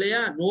சொல்றோம்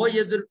இல்லையா? நோய்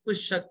எதிர்ப்பு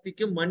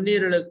சக்திக்கும்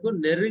மண்ணீரலுக்கும்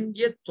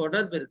நெருங்கிய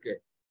தொடர்பு இருக்கு.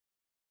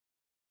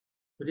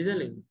 புரியுதா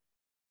இல்லைங்க?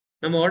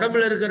 நம்ம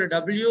உடம்புல இருக்கிற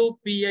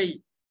WPI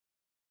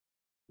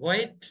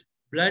white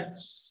blood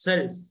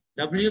cells,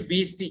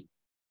 WBC.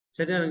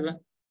 சரியானுங்களா?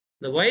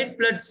 இந்த ஒயிட்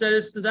பிளட்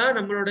செல்ஸ் தான்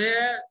நம்மளுடைய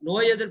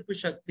நோய் எதிர்ப்பு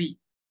சக்தி.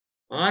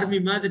 ஆர்மி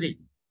மாதிரி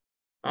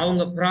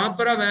அவங்க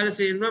ப்ராப்பரா வேலை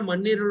செய்யணும்னா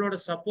மண்ணீரலோட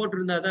சப்போர்ட்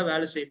இருந்தா தான்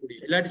வேலை செய்ய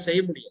முடியும், இல்லாட்டி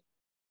செய்ய முடியும்.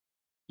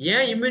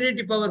 ஏன்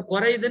இம்யூனிட்டி பவர்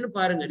குறையுதுன்னு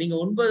பாருங்க. நீங்க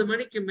 9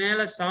 மணிக்கு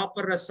மேல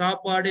சாப்பிடுற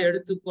சாப்பாடு,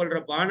 எடுத்துக்கொள்ற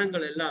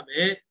பானங்கள்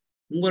எல்லாமே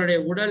உங்களுடைய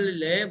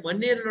உடலிலே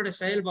மண்ணீரலோட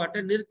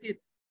செயல்பாட்டை நிறுத்தி.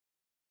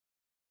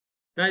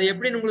 நான்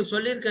எப்படின்னு உங்களுக்கு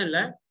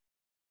சொல்லியிருக்கேன்ல.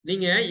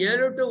 நீங்க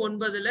 7 to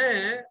 9ல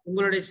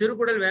உங்களுடைய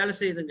சிறுகுடல் வேலை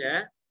செய்யுதுங்க.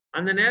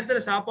 அந்த நேரத்துல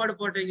சாப்பாடு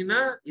போட்டீங்கன்னா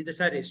இது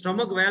சரி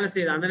ஸ்டொமக் வேலை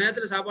செய்யுது. அந்த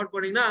நேரத்துல சாப்பாடு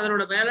போட்டீங்கன்னா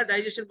அதனோட வேலை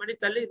டைஜஷன் பண்ணி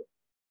தள்ளிடும்.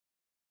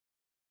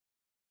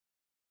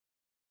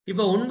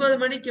 இப்ப 9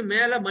 மணிக்கு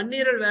மேல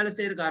மண்ணீரல் வேலை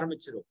செய்யறதுக்கு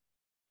ஆரம்பிச்சிடும்.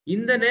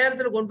 இந்த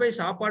நேரத்துல கொண்டு போய்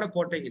சாப்பாடை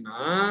போட்டீங்கன்னா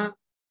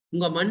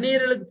உங்க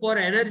மண்ணீரலுக்கு போற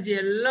எனர்ஜி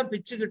எல்லாம்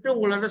பிச்சுக்கிட்டு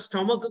உங்களோட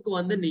ஸ்டொமக்குக்கு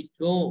வந்து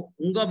நிற்கும்.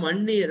 உங்க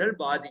மண்ணீரல்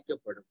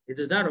பாதிக்கப்படும்.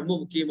 இதுதான் ரொம்ப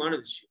முக்கியமான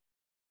விஷயம்.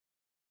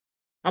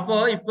 அப்போ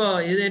இப்போ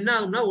இது என்ன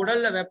ஆகும்னா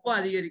உடல்ல வெப்பம்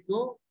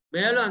அதிகரிக்கும்.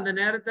 மேலும் அந்த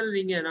நேரத்துல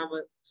நீங்க நாம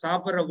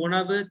சாப்பிடுற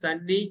உணவு,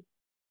 தண்ணி,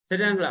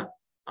 சரியாங்களா,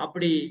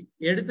 அப்படி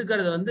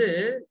எடுத்துக்கிறது வந்து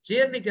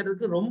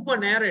ஜீரணிக்கிறதுக்கு ரொம்ப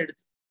நேரம்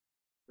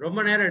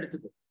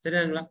எடுத்துக்கும்.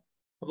 சரியாங்களா?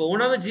 அப்ப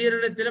உணவு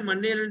ஜீரணத்துல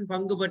மண்ணீரலின்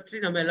பங்கு பற்றி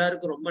நம்ம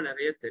எல்லாருக்கும் ரொம்ப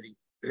நிறைய தெரியும்.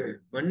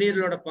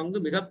 மண்ணீரலோட பங்கு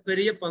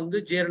மிகப்பெரிய பங்கு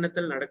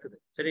ஜீரணத்தில் நடக்குது.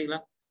 சரிங்களா?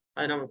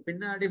 அது நம்ம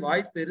பின்னாடி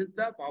வாய்ப்பு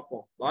இருந்தா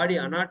பார்ப்போம். பாடி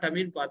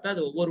அனாட்டமின்னு பார்த்தா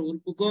அது ஒவ்வொரு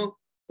உறுப்புக்கும்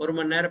 1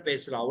 மணி நேரம்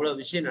பேசலாம். அவ்வளவு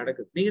விஷயம்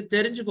நடக்குது. நீங்க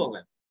தெரிஞ்சுக்கோங்க.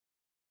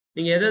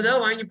 நீங்க எதை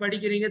வாங்கி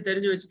படிக்கிறீங்க,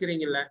 தெரிஞ்சு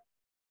வச்சுக்கிறீங்கல்ல.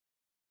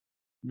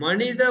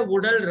 மனித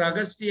உடல்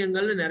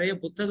ரகசியங்கள்னு நிறைய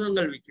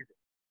புத்தகங்கள் விக்குது.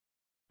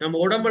 நம்ம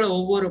உடம்புல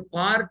ஒவ்வொரு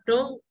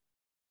பார்ட்டும்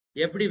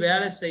எப்படி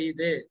வேலை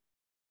செய்யுது,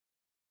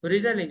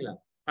 புரியுதா இல்லைங்களா?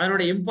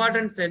 அதனோட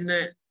இம்பார்ட்டன்ஸ் என்ன?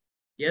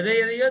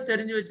 எதையோ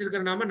தெரிஞ்சு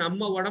வச்சிருக்கிற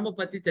நம்ம உடம்ப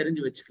பத்தி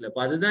தெரிஞ்சு வச்சுக்கல.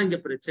 அப்ப அதுதான் இங்க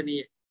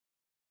பிரச்சனையே.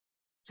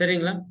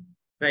 சரிங்களா?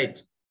 ரைட்.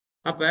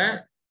 அப்ப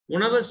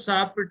உணவு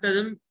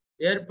சாப்பிட்டதும்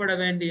ஏற்பட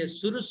வேண்டிய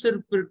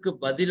சுறுசுறுப்பிற்கு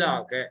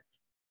பதிலாக,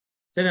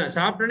 சரி,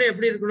 சாப்பிட்டோன்னே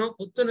எப்படி இருக்கணும்?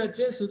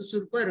 புத்துணர்ச்சி,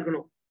 சுறுசுறுப்பா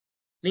இருக்கணும்.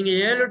 நீங்க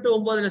 7 to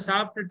 9ல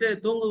சாப்பிட்டுட்டு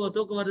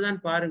தூக்கம்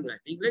வருதான்னு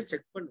பாருங்களேன். நீங்களே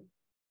செக் பண்ணுங்க.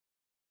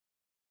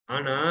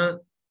 ஆனா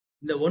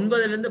இந்த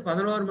 9ல இருந்து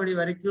 11 மணி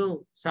வரைக்கும்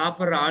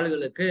சாப்பிடுற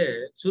ஆளுகளுக்கு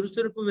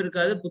சுறுசுறுப்பும்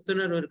இருக்காது,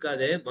 புத்துணர்வு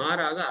இருக்காது.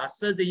 மாறாக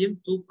அசதியும்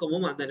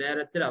தூக்கமும் அந்த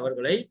நேரத்தில்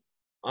அவர்களை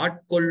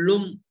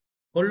ஆட்கொள்ளும்.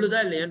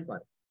 கொள்ளுதா இல்லையான்னு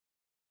பாருங்க.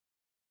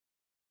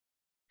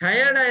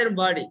 டயர்ட் ஆயிரும்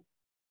பாடி.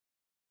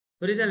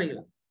 புரியுதா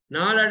இல்லைங்களா?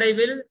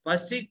 நாளடைவில்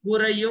பசி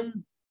குறையும்.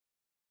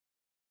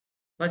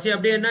 பசி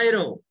அப்படியே என்ன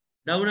ஆயிரும்?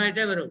 டவுன்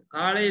ஆயிட்டே வரும்.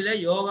 காலையில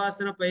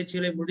யோகாசன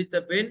பயிற்சிகளை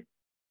முடித்த பின்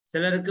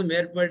சிலருக்கு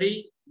மேற்படி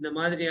இந்த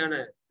மாதிரியான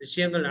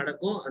விஷயங்கள்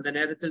நடக்கும். அந்த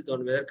நேரத்தில்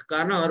தோன்றும். இதற்கு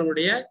காரணம்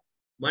அவர்களுடைய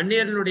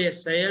மன்னியர்களுடைய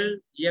செயல்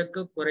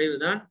இயக்க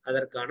குறைவுதான்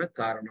அதற்கான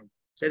காரணம்.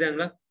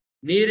 சரிங்களா?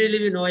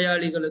 நீரிழிவு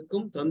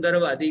நோயாளிகளுக்கும்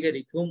தொந்தரவு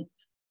அதிகரிக்கும்.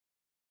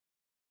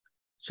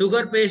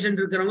 சுகர்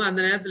பேஷண்ட் இருக்கிறவங்க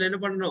அந்த நேரத்துல என்ன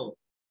பண்ணணும்?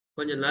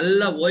 கொஞ்சம்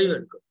நல்ல ஓய்வு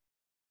இருக்கும்.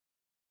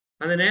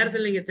 அந்த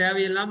நேரத்தில் நீங்க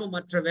தேவையில்லாம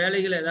மற்ற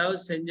வேலைகள் ஏதாவது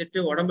செஞ்சுட்டு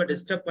உடம்ப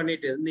டிஸ்டர்ப்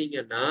பண்ணிட்டு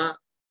இருந்தீங்கன்னா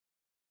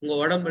உங்க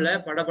உடம்புல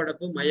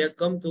படபடப்பு,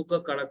 மயக்கம், தூக்க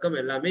கலக்கம்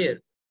எல்லாமே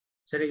இருக்கும்.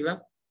 சரிங்களா?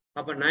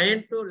 அப்ப 9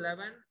 to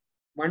 11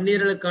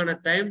 மண்ணீரலுக்கான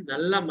டைம்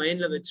நல்லா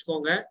மைண்ட்ல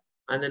வச்சுக்கோங்க.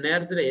 அந்த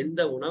நேரத்துல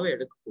எந்த உணவை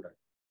எடுக்கக்கூடாது.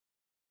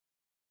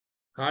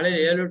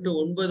 காலையில 7 to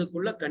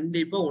 9க்குள்ள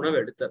கண்டிப்பா உணவு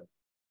எடுத்துடணும்.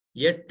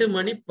 8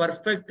 மணி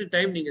பர்ஃபெக்ட்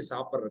டைம் நீங்க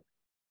சாப்பிடுறது.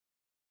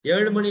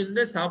 7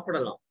 மணிலிருந்தே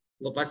சாப்பிடலாம்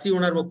உங்க பசி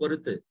உணர்வை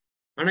பொறுத்து.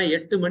 ஆனா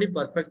 8 மணி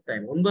பர்ஃபெக்ட்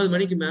டைம். 9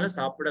 மணிக்கு மேல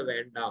சாப்பிட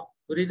வேண்டாம்.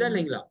 புரியுதா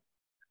இல்லைங்களா?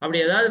 அப்படி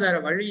ஏதாவது வேற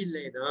வழி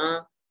இல்லைன்னா,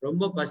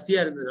 ரொம்ப பசியா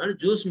இருந்ததுனால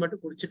ஜூஸ்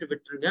மட்டும் குடிச்சிட்டு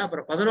விட்டுருங்க.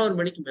 அப்புறம் 11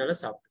 மணிக்கு மேல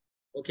சாப்பிடுங்க.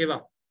 ஓகேவா?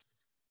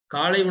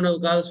 காலை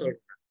உணவுக்காக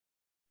சொல்றேன்.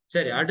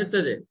 சரி,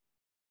 அடுத்தது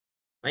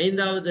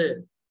 5வது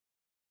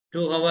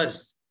 2 hours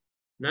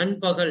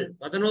நண்பகல்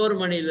 11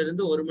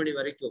 மணிலிருந்து 1 மணி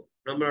வரைக்கும்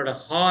நம்மளோட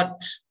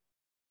ஹார்ட்,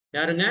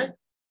 யாருங்க?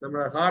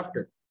 நம்மளோட ஹார்ட்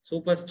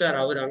சூப்பர் ஸ்டார்.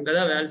 அவர்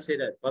அங்கதான் வேலை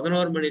செய்யறாரு.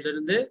 11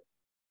 மணிலிருந்து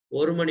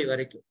 1 மணி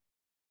வரைக்கும்.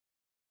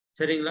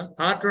 சரிங்களா?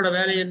 ஹார்ட்டோட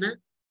வேலை என்ன?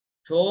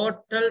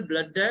 டோட்டல்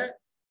பிளட்ட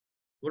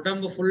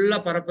உடம்பு ஃபுல்லா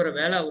பரப்புற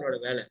வேலை அவரோட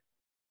வேலை.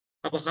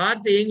 அப்ப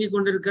ஹார்ட் இயங்கி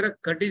கொண்டிருக்கிற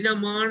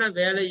கடினமான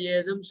வேலை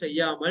ஏதும்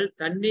செய்யாமல்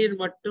தண்ணீர்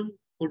மட்டும்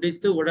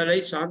குடித்து உடலை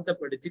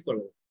சாந்தப்படுத்தி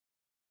கொள்ளலாம்.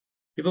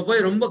 இப்ப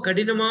போய் ரொம்ப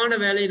கடினமான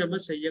வேலையை நம்ம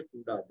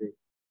செய்யக்கூடாது.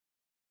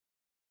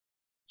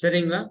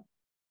 சரிங்களா?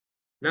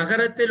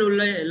 நகரத்தில்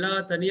உள்ள எல்லா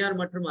தனியார்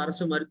மற்றும்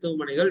அரசு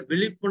மருத்துவமனைகள்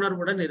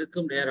விழிப்புணர்வுடன்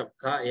இருக்கும் நேரம்.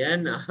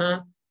 ஏன்னா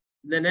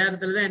இந்த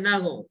நேரத்துலதான் என்ன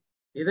ஆகும்?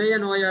 இதய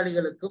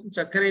நோயாளிகளுக்கும்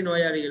சர்க்கரை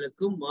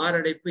நோயாளிகளுக்கும்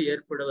மாரடைப்பு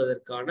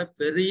ஏற்படுவதற்கான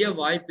பெரிய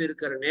வாய்ப்பு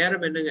இருக்கிற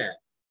நேரம் என்னங்க?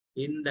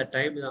 இந்த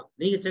டைம் தான்.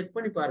 நீங்க செக்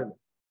பண்ணி பாருங்க.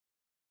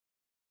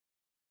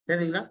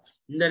 சரிங்களா?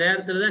 இந்த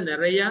நேரத்துலதான்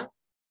நிறைய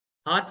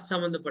ஹார்ட்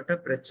சம்பந்தப்பட்ட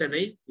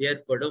பிரச்சனை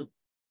ஏற்படும்.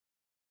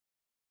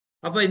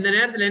 அப்ப இந்த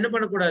நேரத்துல என்ன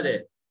பண்ணக்கூடாது?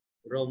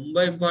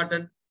 ரொம்ப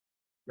இம்பார்ட்டன்ட்.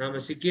 நாம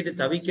சிக்கிட்டு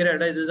தவிக்கிற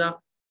இடம் இதுதான்.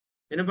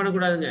 என்ன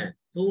பண்ணக்கூடாதுங்க?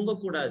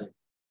 தூங்கக்கூடாது.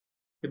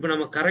 இப்ப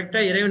நம்ம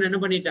கரெக்டா இறைவன் என்ன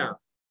பண்ணிட்டான்?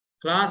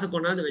 கிளாஸ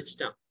கொண்டாந்து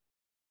வச்சுட்டான்.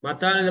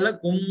 மத்த ஆளுகளை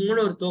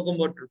கும்முன்னு ஒரு தூக்கம்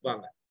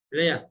போட்டிருப்பாங்க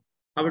இல்லையா?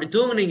 அப்படி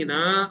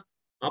தூங்குனீங்கன்னா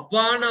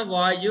அபான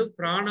வாயு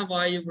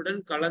பிராணவாயுவுடன்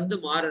கலந்து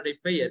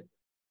மாரடைப்பை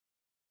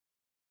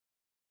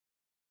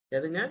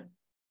எதுங்க?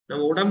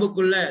 நம்ம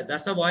உடம்புக்குள்ள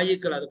தச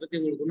வாயுக்கள், அதை பத்தி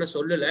உங்களுக்கு இன்னும்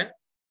சொல்லல.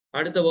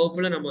 அடுத்த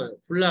வகுப்புல நம்ம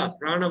ஃபுல்லா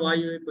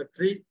பிராணவாயுவை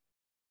பற்றி,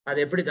 அது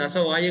எப்படி தச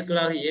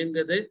வாயுக்களாக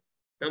இயங்குது,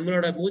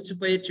 நம்மளோட மூச்சு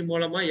பயிற்சி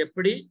மூலமா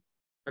எப்படி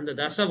அந்த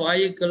தச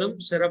வாயுக்களும்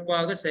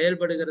சிறப்பாக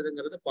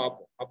செயல்படுகிறதுங்கிறத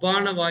பார்ப்போம்.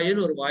 அபான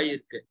வாயுன்னு ஒரு வாயு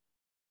இருக்கு.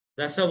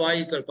 தச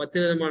வாயுக்கள் 10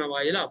 விதமான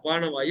வாயுல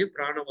அபான வாயு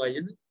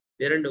பிராணவாயுன்னு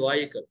 2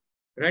 வாயுக்கள்.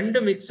 2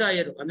 மிக்ஸ்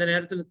ஆயிரும் அந்த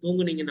நேரத்துல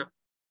தூங்குனீங்கன்னா.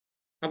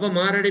 அப்ப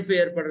மாரடைப்பு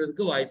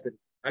ஏற்படுறதுக்கு வாய்ப்பு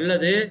இருக்கு.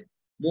 அல்லது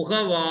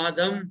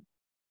முகவாதம்,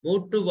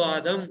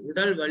 மூட்டுவாதம்,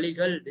 உடல்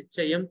வலிகள்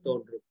நிச்சயம்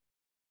தோன்றும்.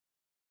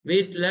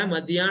 வீட்டுல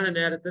மத்தியான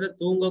நேரத்துல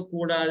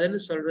தூங்கக்கூடாதுன்னு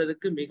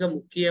சொல்றதுக்கு மிக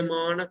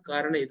முக்கியமான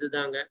காரணம்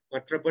இதுதாங்க.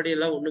 மற்றபடி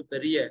எல்லாம் ஒண்ணும்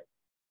பெரிய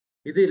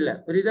இது இல்ல.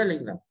 புரியுதா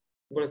இல்லைங்களா?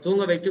 உங்களை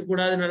தூங்க வைக்க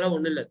கூடாதுன்னு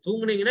ஒண்ணு இல்ல.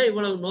 தூங்குனீங்கன்னா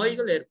இவ்வளவு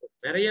நோய்கள் ஏற்படும்.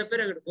 நிறைய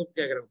பேர் எங்கிட்ட கூப்பிட்டு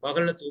கேட்கறாங்க,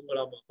 பகல்ல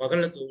தூங்கலாமா?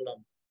 பகல்ல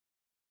தூங்கலாமா?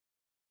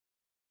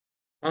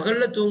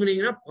 பகல்ல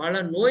தூங்குனீங்கன்னா பல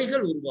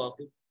நோய்கள்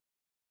உருவாகும்.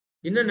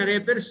 இன்னும் நிறைய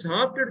பேர்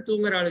சாப்பிட்டுட்டு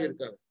தூங்குற ஆளுங்க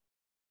இருக்காங்க.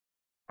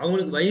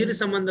 அவங்களுக்கு வயிறு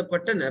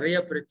சம்பந்தப்பட்ட நிறைய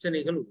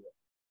பிரச்சனைகள் உருவாகும்.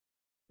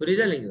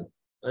 புரியுதா இல்லைங்களா?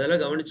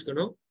 அதெல்லாம்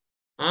கவனிச்சுக்கணும்.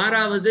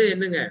 6வது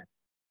என்னங்க?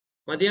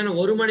 மதியானம்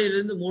 1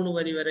 மணிலிருந்து 3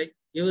 மணி வரை.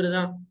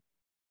 இவருதான்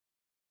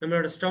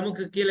நம்மளோட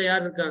ஸ்டொமக்கு கீழே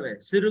யார் இருக்காங்க?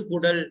 சிறு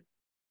குடல்.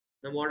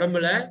 நம்ம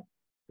உடம்புல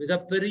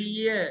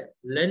மிகப்பெரிய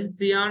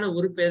லென்த்தியான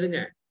உறுப்பு எதுங்க?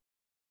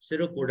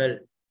 சிறு குடல்.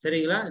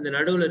 சரிங்களா? இந்த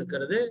நடுவுல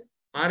இருக்கிறது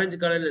ஆரஞ்சு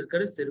கலர்ல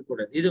இருக்கிறது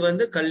சிறுகுடல். இது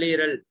வந்து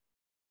கல்லீரல்.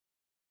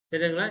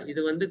 சரிங்களா?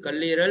 இது வந்து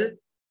கல்லீரல்.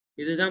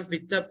 இதுதான்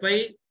பித்தப்பை.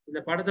 இந்த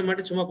படத்தை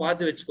மட்டும் சும்மா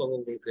பார்த்து வச்சுக்கோங்க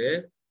உங்களுக்கு.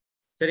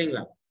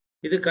 சரிங்களா?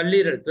 இது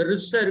கல்லீரல்.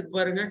 பெருசா இருக்கு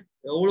பாருங்க.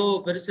 எவ்வளவு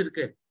பெருசு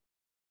இருக்கு.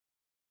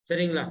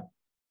 சரிங்களா?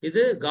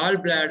 இது கால்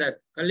பிளாடர்.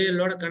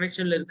 கல்லீரலோட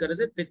கனெக்ஷன்ல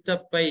இருக்கிறது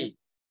பித்தப்பை.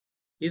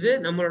 இது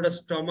நம்மளோட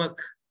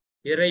ஸ்டொமக்,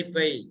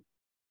 இரைப்பை.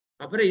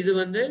 அப்புறம் இது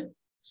வந்து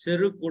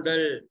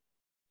சிறுகுடல்.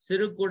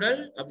 சிறுகுடல்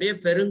அப்படியே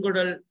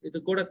பெருங்குடல் இது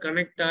கூட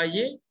கனெக்ட்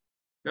ஆகி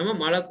நம்ம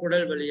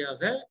மலக்குடல்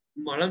வழியாக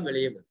மலம்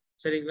வெளியே வரும்.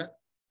 சரிங்களா?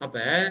 அப்ப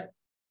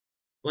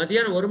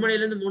மதியானம் 1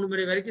 மணில இருந்து 3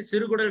 மணி வரைக்கும்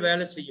சிறுகுடல்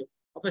வேலை செய்யும்.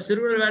 அப்ப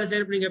சிறுகுடல் வேலை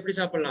செய்யறப்ப நீங்க எப்படி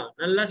சாப்பிடலாம்?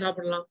 நல்லா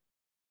சாப்பிடலாம்,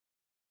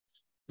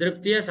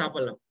 திருப்தியா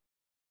சாப்பிடலாம்.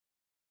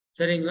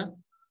 சரிங்களா?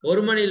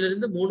 1 மணில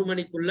இருந்து 3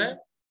 மணிக்குள்ள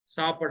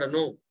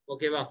சாப்பிடணும்.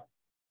 ஓகேவா?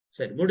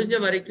 சரி, முடிஞ்ச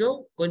வரைக்கும்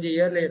கொஞ்சம்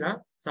ஏர்லியரா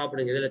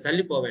சாப்பிடுங்க. இதுல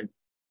தள்ளி போக வேண்டாம்.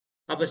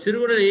 அப்ப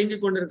சிறுகுடல் இயங்கி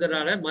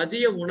கொண்டிருக்கிறதுனால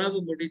மதிய உணவு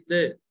முடித்து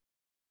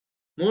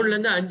 3ல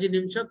இருந்து 5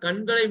 நிமிஷம்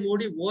கண்களை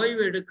மூடி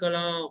ஓய்வு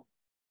எடுக்கலாம்.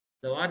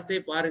 இந்த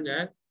வார்த்தையை பாருங்க.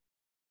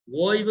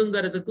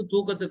 ஓய்வுங்கிறதுக்கு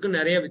தூக்கத்துக்கு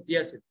நிறைய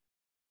வித்தியாசம்.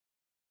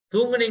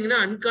 தூங்குனீங்கன்னா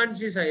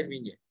அன்கான்சியஸ்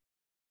ஆயிருவீங்க.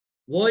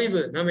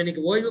 ஓய்வு, நம்ம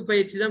இன்னைக்கு ஓய்வு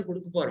பயிற்சி தான்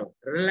கொடுக்க போறோம்.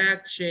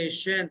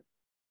 ரிலாக்ஸேஷன்.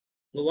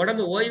 உங்க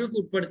உடம்பு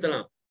ஓய்வுக்கு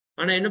உட்படுத்தலாம்.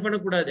 ஆனா என்ன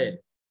பண்ணக்கூடாது?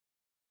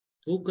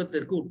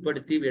 தூக்கத்திற்கு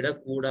உட்படுத்தி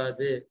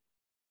விடக்கூடாது.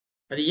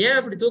 அது ஏன்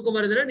அப்படி தூக்கம்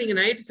வருதுன்னா நீங்க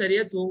நைட்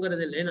சரியா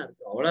தூங்குறது இல்லைன்னு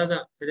அர்த்தம்.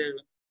 அவ்வளவுதான்.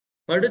 சரிங்களா?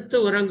 படுத்து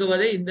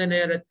உறங்குவதை இந்த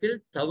நேரத்தில்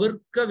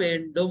தவிர்க்க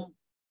வேண்டும்.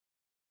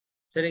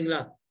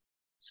 சரிங்களா?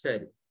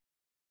 சரி.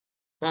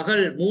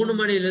 பகல் 3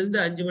 மணில இருந்து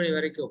 5 மணி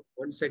வரைக்கும்.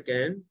 1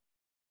 செகண்ட்.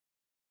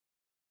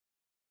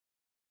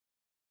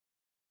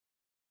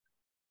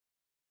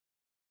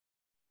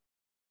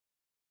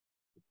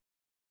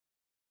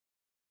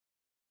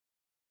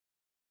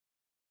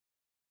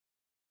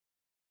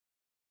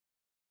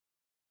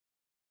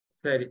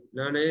 சரி,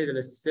 நானு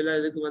இதுல சில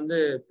இதுக்கு வந்து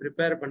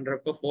ப்ரிப்பேர்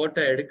பண்றப்ப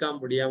போட்டோ எடுக்காம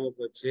முடியாம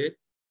போச்சு.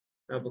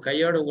 நான் இப்ப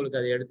கையோட உங்களுக்கு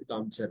அதை எடுத்து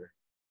காமிச்சிடுறேன்.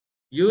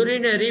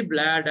 Urinary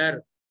bladder.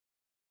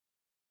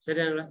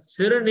 சரிங்களா?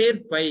 சிறுநீர்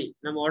பை.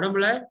 நம்ம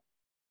உடம்புல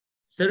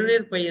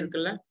சிறுநீர் பை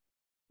இருக்குல்ல,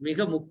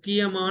 மிக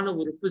முக்கியமான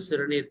உறுப்பு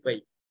சிறுநீர் பை.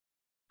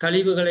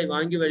 கழிவுகளை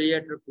வாங்கி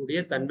வெளியேற்றக்கூடிய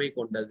தன்மை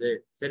கொண்டது.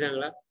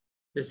 சரிங்களா?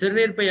 இந்த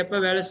சிறுநீர் பை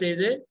எப்ப வேலை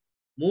செய்யுது?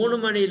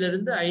 3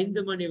 மணியிலிருந்து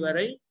 5 மணி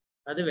வரை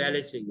அது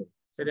வேலை செய்யும்.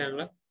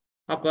 சரிங்களா?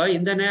 அப்ப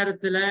இந்த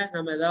நேரத்துல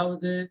நம்ம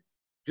ஏதாவது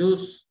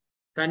ஜூஸ்,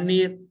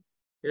 தண்ணீர்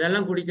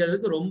இதெல்லாம்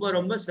குடிக்கிறதுக்கு ரொம்ப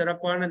ரொம்ப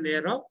சிறப்பான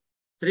நேரம்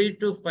 3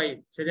 to 5.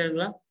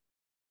 சரிங்களா?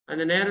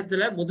 அந்த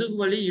நேரத்துல முதுகு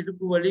வலி,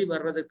 இடுப்பு வலி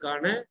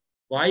வர்றதுக்கான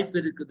வாய்ப்பு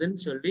இருக்குதுன்னு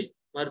சொல்லி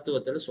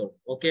மருத்துவத்துல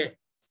சொல்றோம். ஓகே.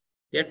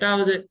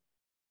 8வது,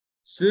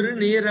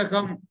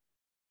 சிறுநீரகம்.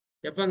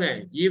 எப்பங்க?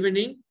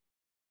 Evening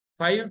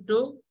 5 to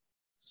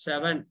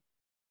 7.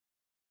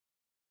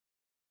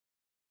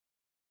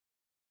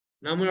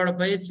 நம்மளோட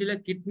பயிற்சியில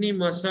கிட்னி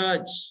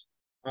மசாஜ்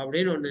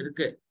அப்படின்னு ஒண்ணு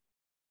இருக்கு.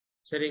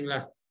 சரிங்களா?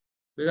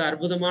 மிக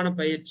அற்புதமான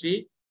பயிற்சி.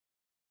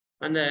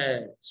 அந்த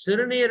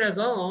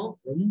சிறுநீரகம்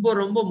ரொம்ப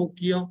ரொம்ப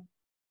முக்கியம்.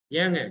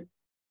 ஏங்க?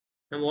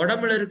 நம்ம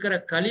உடம்புல இருக்கிற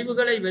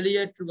கழிவுகளை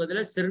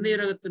வெளியேற்றுவதில்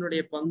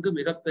சிறுநீரகத்தினுடைய பங்கு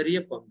மிகப்பெரிய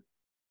பங்கு.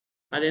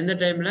 அது எந்த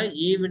டைம்ல?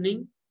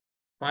 Evening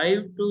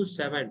 5 to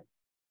 7.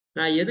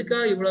 நான்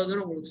எதுக்காக இவ்வளவு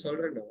தூரம் உங்களுக்கு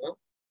சொல்றேன்னா,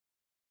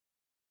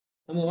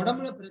 நம்ம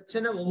உடம்புல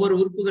பிரச்சனை ஒவ்வொரு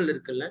உறுப்புகள்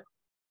இருக்குல்ல,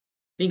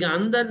 நீங்க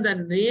அந்தந்த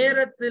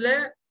நேரத்துல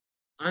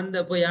அந்த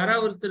இப்போ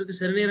யாராவது ஒருத்தருக்கு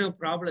சிறுநீரக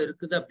ப்ராப்ளம்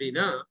இருக்குது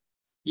அப்படின்னா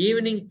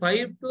ஈவினிங்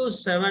 5 to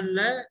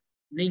 7ல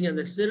நீங்க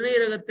அந்த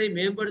சிறுநீரகத்தை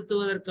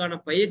மேம்படுத்துவதற்கான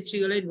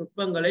பயிற்சிகளை,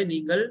 நுட்பங்களை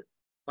நீங்கள்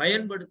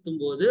பயன்படுத்தும்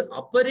போது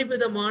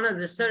அபரிமிதமான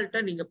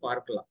ரிசல்ட்டை நீங்க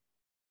பார்க்கலாம்.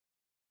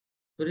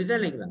 புரியுதா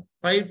இல்லைங்களா?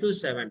 5 to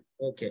 7.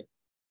 ஓகே.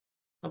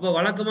 அப்ப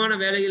வழக்கமான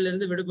வேலைகளில்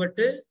இருந்து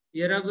விடுபட்டு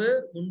இரவு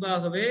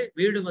முன்பாகவே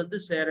வீடு வந்து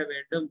சேர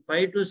வேண்டும்.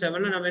 5 to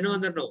 7ல நம்ம என்ன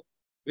வந்துடணும்?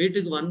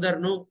 வீட்டுக்கு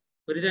வந்துடணும்.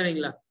 புரியுதா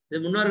இல்லைங்களா?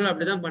 இது முன்னோர்கள்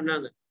அப்படிதான்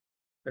பண்ணாங்க.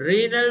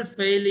 ரீனல்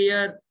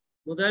ஃபெயிலியர்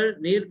முதல்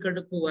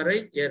நீர்க்கடுப்பு வரை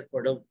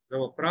ஏற்படும்.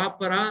 நம்ம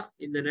ப்ராப்பரா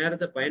இந்த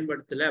நேரத்தை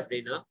பயன்படுத்தல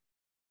அப்படின்னா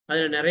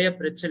அதுல நிறைய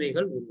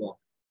பிரச்சனைகள் உருவாகும்.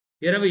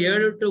 இரவு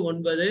 7 to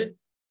 9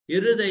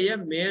 இருதய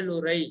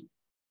மேலுறை.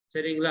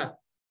 சரிங்களா?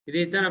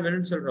 இதைத்தான் நம்ம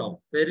என்னன்னு சொல்றோம்?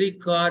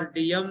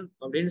 பெரிகார்டியம்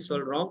அப்படின்னு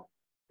சொல்றோம்.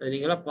 அது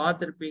நீங்களா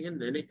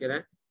பார்த்திருப்பீங்கன்னு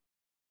நினைக்கிறேன்.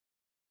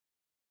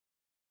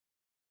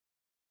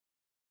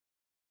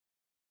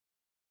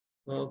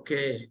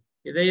 ஓகே.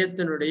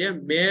 இதயத்தினுடைய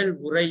மேல்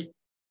உறை.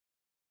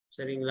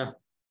 சரிங்களா?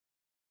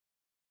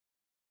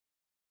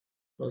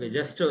 ஓகே.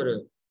 ஜஸ்ட் ஒரு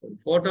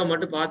போட்டோ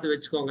மட்டும் பார்த்து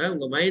வச்சுக்கோங்க.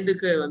 உங்க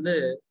மைண்டுக்கு வந்து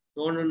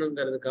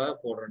தோணணுங்கிறதுக்காக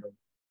போடுறோம்.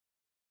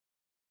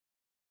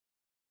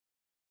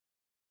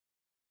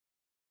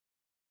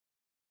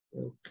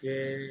 ஓகே.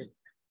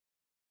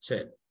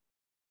 சரி.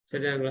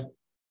 சரியாங்களா?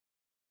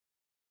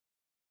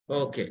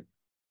 ஓகே.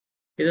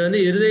 இது வந்து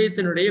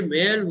இருதயத்தினுடைய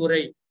மேல்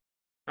உறை.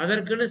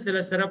 அதற்குன்னு சில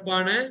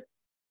சிறப்பான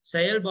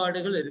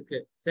செயல்பாடுகள் இருக்கு.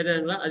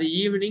 சரியாங்களா? அது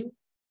ஈவினிங்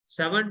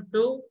 7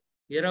 to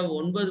இரவு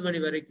 9 மணி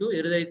வரைக்கும்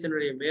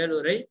இருதயத்தினுடைய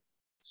மேலுறை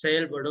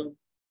செயல்படும்.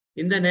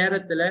 இந்த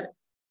நேரத்துல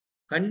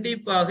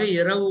கண்டிப்பாக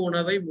இரவு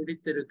உணவை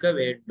முடித்திருக்க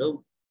வேண்டும்.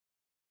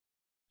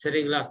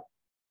 சரிங்களா?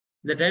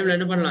 இந்த டைம்ல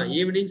என்ன பண்ணலாம்?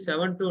 ஈவினிங்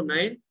 7 to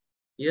 9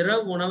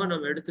 இரவு உணவை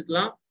நம்ம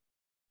எடுத்துக்கலாம்.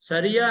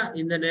 சரியா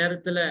இந்த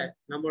நேரத்துல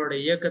நம்மளோட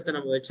இயக்கத்தை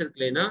நம்ம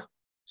வச்சிருக்கலைன்னா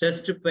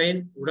செஸ்ட் பெயின்,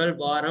 உடல்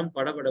பாரம்,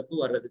 படபடப்பு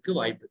வர்றதுக்கு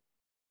வாய்ப்பு.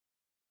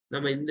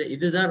 நம்ம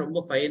இதுதான் ரொம்ப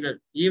ஃபைனல்.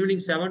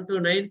 ஈவினிங் 7 to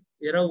 9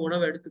 இரவு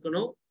உணவு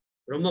எடுத்துக்கணும்.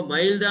 ரொம்ப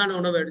மைல்டான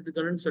உணவை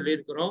எடுத்துக்கணும்னு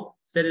சொல்லியிருக்கிறோம்.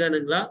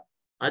 சரிதானுங்களா?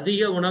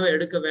 அதிக உணவை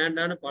எடுக்க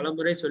வேண்டாம்னு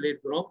பலமுறை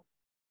சொல்லியிருக்கிறோம்.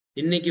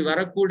 இன்னைக்கு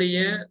வரக்கூடிய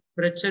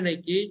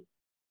பிரச்சனைக்கு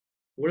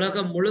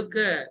உலகம்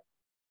முழுக்க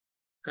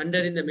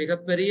கண்டறிந்த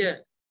மிகப்பெரிய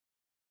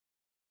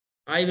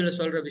ஆய்வுல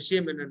சொல்ற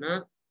விஷயம் என்னன்னா,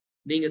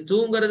 நீங்க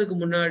தூங்குறதுக்கு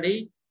முன்னாடி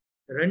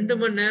 2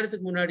 மணி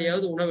நேரத்துக்கு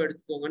முன்னாடியாவது உணவு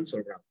எடுத்துக்கோங்கன்னு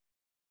சொல்றாங்க.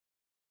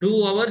 2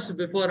 hours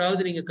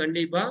பிஃபோராவது நீங்க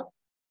கண்டிப்பா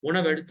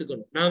உணவு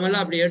எடுத்துக்கணும்.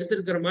 நாமெல்லாம் அப்படி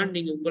எடுத்திருக்கிறோமான்னு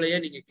நீங்க உங்களையே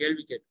நீங்க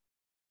கேள்வி கேட்கணும்.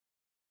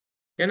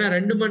 ஏன்னா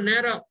 2 மணி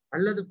நேரம்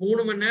அல்லது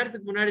 3 மணி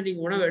நேரத்துக்கு முன்னாடி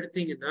நீங்க உணவு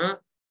எடுத்தீங்கன்னா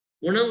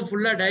உணவு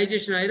ஃபுல்லா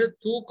டைஜஷன் ஆயிரும்,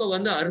 தூக்கம்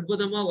வந்து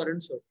அற்புதமா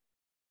வரும்னு சொல்றோம்.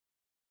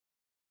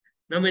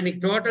 நம்ம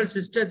இன்னைக்கு டோட்டல்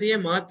சிஸ்டத்தையே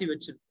மாத்தி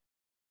வச்சிருக்கோம்.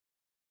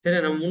 சரி,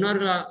 நம்ம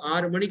முன்னோர்கள்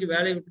 6 மணிக்கு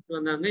வேலையை விட்டுட்டு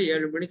வந்தாங்க,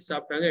 7 மணிக்கு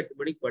சாப்பிட்டாங்க, 8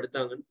 மணிக்கு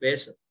படுத்தாங்கன்னு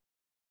பேசும்.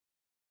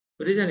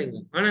 புரியுதா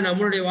இல்லைங்களா? ஆனா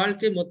நம்மளுடைய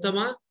வாழ்க்கை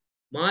மொத்தமா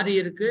மாறி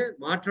இருக்கு.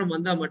 மாற்றம்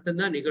வந்தா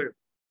மட்டும்தான் நிகழும்.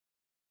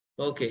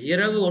 ஓகே,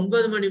 இரவு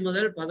 9 மணி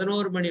முதல்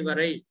 11 மணி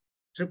வரை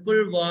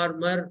ட்ரிபிள்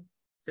வார்மர்,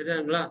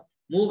 சரிங்களா?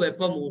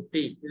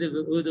 வெப்பமூட்டி.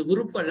 இது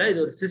உறுப்பல்ல, இது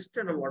ஒரு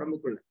சிஸ்டம் நம்ம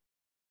உடம்புக்குள்ள.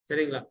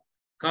 சரிங்களா?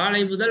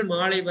 காலை முதல்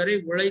மாலை வரை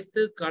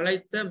உழைத்து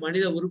களைத்த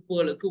மனித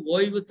உறுப்புகளுக்கு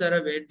ஓய்வு தர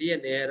வேண்டிய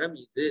நேரம்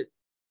இது.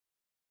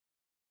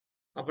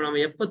 அப்ப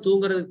நம்ம எப்ப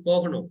தூங்குறதுக்கு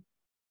போகணும்?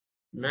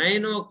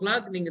 9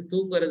 o'clock நீங்க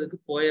தூங்குறதுக்கு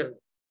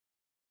போயிடணும்.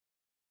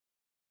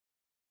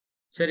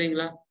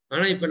 சரிங்களா?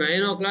 ஆனா இப்ப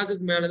 9 o'clock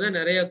மேலதான்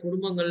நிறைய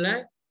குடும்பங்கள்ல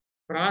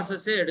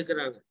ப்ராசஸே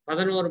எடுக்கிறாங்க.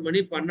 11 மணி,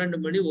 12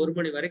 மணி, 1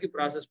 மணி வரைக்கும்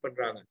ப்ராசஸ்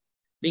பண்றாங்க.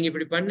 நீங்க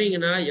இப்படி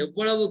பண்ணீங்கன்னா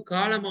எவ்வளவு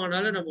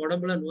காலமானாலும் நம்ம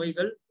உடம்புல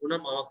நோய்கள்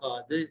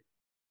குணமாகாது.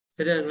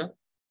 சரியாங்களா?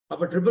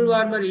 அப்ப ட்ரிபிள்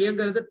வார்மர்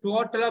இயங்குறது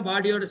டோட்டலா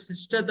பாடியோட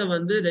சிஸ்டத்தை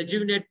வந்து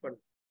ரெஜுவினேட்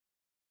பண்ணும்.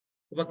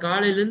 இப்ப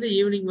காலையில இருந்து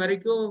ஈவினிங்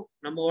வரைக்கும்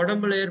நம்ம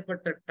உடம்புல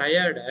ஏற்பட்ட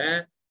டயர்ட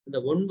இந்த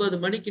 9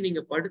 மணிக்கு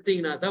நீங்க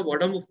படுத்தீங்கன்னா தான்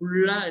உடம்பு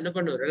ஃபுல்லா என்ன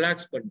பண்ணும்?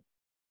 ரிலாக்ஸ் பண்ணும்.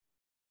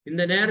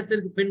 இந்த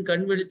நேரத்திற்கு பின்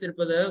கண்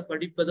விழித்திருப்பதோ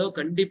படிப்பதோ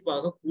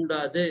கண்டிப்பாக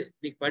கூடாது.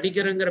 இன்னைக்கு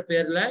படிக்கிறங்கிற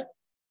பேர்ல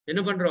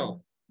என்ன பண்றோம்?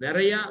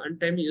 நிறைய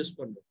அன்டைம் யூஸ்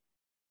பண்றோம்.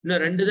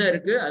 இன்னும் 2 தான்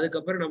இருக்கு.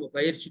 அதுக்கப்புறம் நம்ம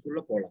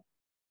பயிற்சிக்குள்ள போலாம்.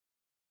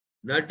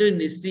 நடு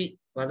நிசி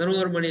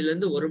 11 மணில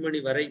இருந்து 1 மணி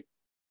வரை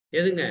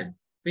எதுங்க?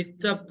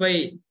 பித்தப்பை.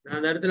 நான்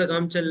அந்த இடத்துல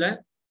காமிச்சேன்ல,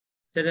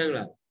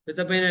 சரிங்களா?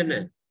 பித்தப்பைனா என்ன?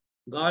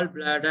 Gall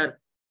bladder.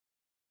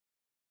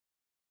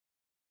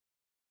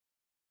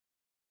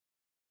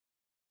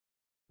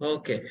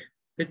 ஓகே,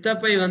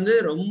 பித்தப்பை வந்து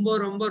ரொம்ப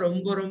ரொம்ப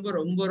ரொம்ப ரொம்ப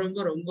ரொம்ப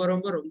ரொம்ப ரொம்ப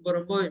ரொம்ப ரொம்ப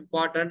ரொம்ப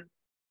இம்பார்ட்டன்ட்.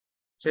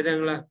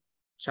 சரிங்களா?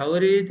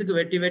 சௌரியத்துக்கு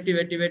வெட்டி வெட்டி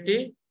வெட்டி வெட்டி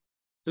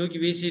தூக்கி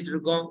வீசிட்டு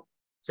இருக்கோம்.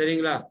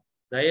 சரிங்களா?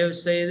 தயவு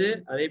செய்து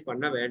அதை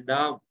பண்ண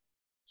வேண்டாம்.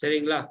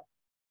 சரிங்களா?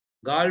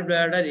 கால்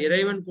பிளாடர்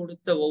இறைவன்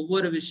கொடுத்த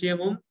ஒவ்வொரு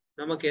விஷயமும்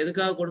நமக்கு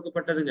எதுக்காக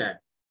கொடுக்கப்பட்டதுங்க?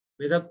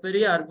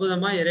 மிகப்பெரிய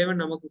அற்புதமா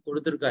இறைவன் நமக்கு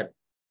கொடுத்திருக்காரு.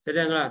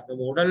 சரிங்களா?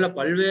 நம்ம உடல்ல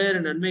பல்வேறு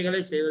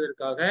நன்மைகளை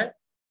செய்வதற்காக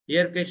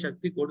இயற்கை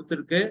சக்தி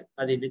கொடுத்திருக்கு.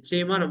 அதை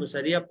நிச்சயமா நம்ம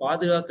சரியா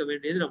பாதுகாக்க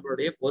வேண்டியது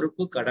நம்மளுடைய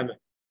பொறுப்பு, கடமை.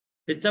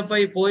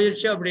 பித்தப்பை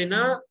போயிடுச்சு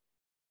அப்படின்னா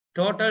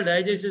டோட்டல்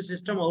டைஜஸ்டிவ்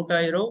சிஸ்டம் அவுட்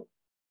ஆயிரும்.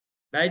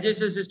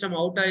 டைஜஸ்டிவ் சிஸ்டம்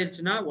அவுட்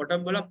ஆயிடுச்சுன்னா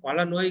உடம்புல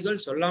பல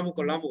நோய்கள் சொல்லாம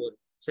கொள்ளாம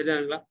வரும்.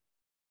 சரிதாங்களா?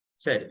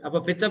 சரி,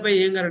 அப்ப பித்தப்பை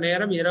இயங்குற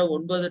நேரம் இரவு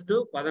 9 to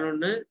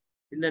 11.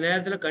 இந்த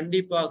நேரத்துல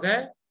கண்டிப்பாக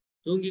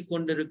தூங்கி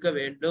கொண்டிருக்க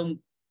வேண்டும்.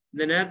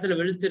 இந்த நேரத்துல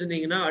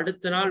விழித்திருந்தீங்கன்னா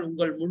அடுத்த நாள்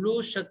உங்கள் முழு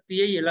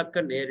சக்தியை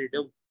இழக்க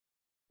நேரிடும்.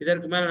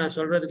 இதற்கு மேல நான்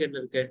சொல்றதுக்கு என்ன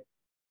இருக்கு?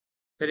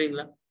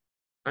 சரிங்களா?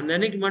 அந்த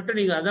அன்னைக்கு மட்டும்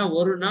நீங்க அதான்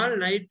ஒரு நாள்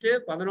நைட்டு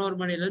 11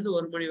 மணில இருந்து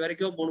 1 மணி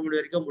வரைக்கும் 3 மணி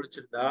வரைக்கும்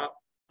முடிச்சிருந்தா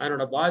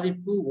அதனோட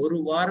பாதிப்பு 1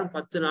 வாரம்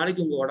 10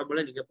 நாளைக்கு உங்க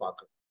உடம்புல நீங்க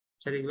பார்க்கணும்.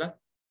 சரிங்களா?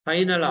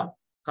 ஃபைனலா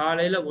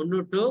காலையில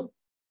 1 to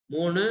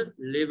 3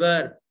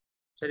 லிவர்.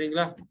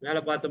 சரிங்களா? மேல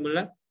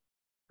பார்த்தோம்ல,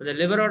 அந்த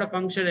லிவரோட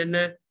ஃபங்க்ஷன் என்ன?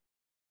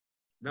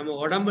 நம்ம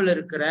உடம்புல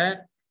இருக்கிற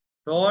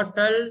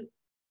டோட்டல்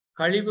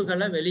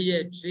கழிவுகளை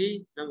வெளியேற்றி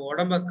நம்ம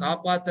உடம்ப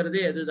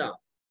காப்பாத்துறதே எதுதான்?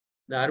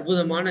 இந்த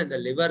அற்புதமான இந்த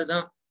லிவர்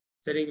தான்.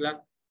 சரிங்களா?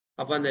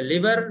 அப்ப அந்த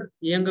லிவர்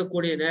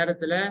இயங்கக்கூடிய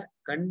நேரத்துல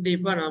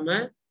கண்டிப்பா நாம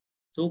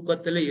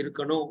தூக்கத்துல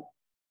இருக்கணும்.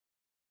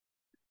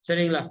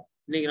 சரிங்களா?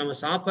 இன்னைக்கு நம்ம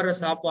சாப்பிட்ற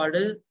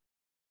சாப்பாடு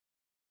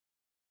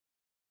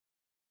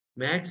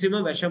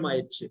மேக்சிமம் விஷம்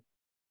ஆயிடுச்சு.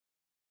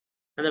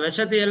 அந்த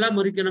விஷத்தை எல்லாம்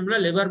முறிக்கணும்னா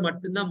லிவர்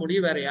மட்டும்தான்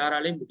முடியும், வேற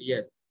யாராலையும்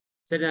முடியாது.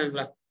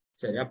 சரிங்களா?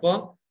 சரி, அப்போ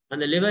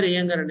அந்த லிவர்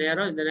இயங்குற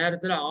நேரம், இந்த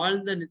நேரத்துல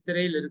ஆழ்ந்த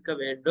நித்திரையில் இருக்க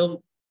வேண்டும்.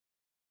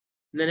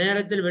 இந்த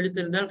நேரத்தில்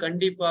விழித்திருந்தால்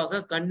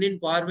கண்டிப்பாக கண்ணின்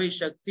பார்வை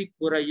சக்தி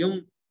குறையும்.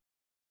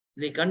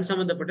 இன்னைக்கு கண்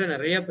சம்பந்தப்பட்ட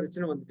நிறைய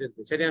பிரச்சனை வந்துட்டு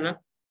இருக்கு. சரியானா?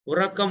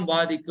 உறக்கம்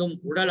பாதிக்கும்,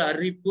 உடல்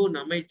அரிப்பு,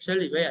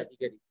 நமைச்சல் இவை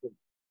அதிகரிக்கும்.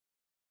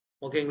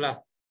 ஓகேங்களா?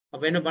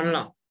 அப்ப என்ன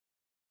பண்ணலாம்?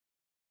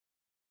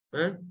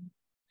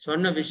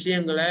 சொன்ன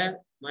விஷயங்களை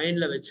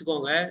மைண்ட்ல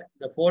வச்சுக்கோங்க.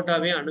 இந்த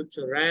போட்டோவையும்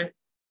அனுப்பிச்சுடுறேன்.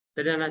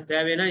 சரியானா?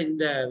 தேவைன்னா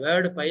இந்த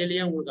வேர்டு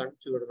ஃபைலையும் உங்களுக்கு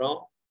அனுப்பிச்சு விடுறோம்.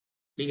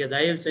 நீங்க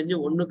தயவு செஞ்சு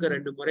 1க்கு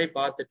 2 முறை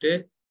பார்த்துட்டு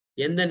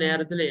எந்த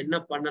நேரத்துல என்ன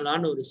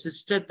பண்ணலாம்னு ஒரு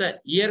சிஸ்டத்தை,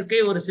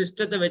 இயற்கை ஒரு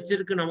சிஸ்டத்தை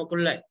வச்சிருக்கு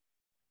நமக்குள்ள.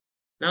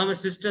 நாம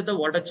சிஸ்டத்தை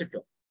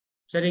உடைச்சிட்டோம்.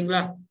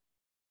 சரிங்களா?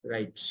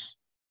 ரைட்.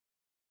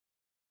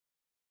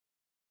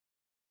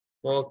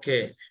 ஓகே.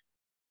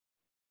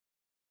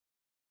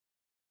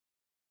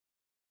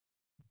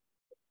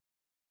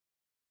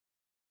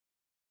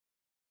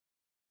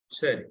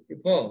 சரி,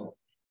 இப்போ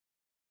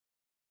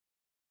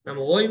நம்ம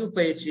ஓய்வு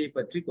பயிற்சியை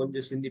பற்றி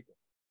கொஞ்சம் சிந்திப்போம்.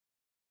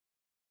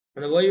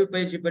 அந்த ஓய்வு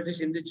பயிற்சி பற்றி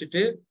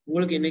சிந்திச்சுட்டு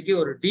உங்களுக்கு இன்னைக்கு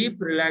ஒரு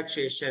டீப்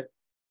ரிலாக்ஸேஷன்,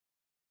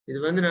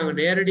 இது நாங்க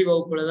நேரடி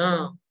வகுப்புல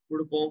தான்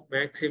கொடுப்போம்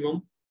மேக்சிமம்.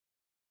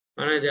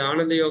 ஆனா இது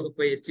ஆனந்த யோக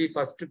பயிற்சி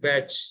ஃபர்ஸ்ட்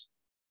பேட்ச்.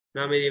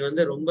 நாம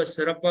இதை ரொம்ப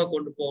சிறப்பா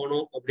கொண்டு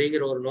போகணும்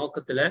அப்படிங்கிற ஒரு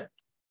நோக்கத்துல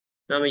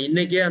நாம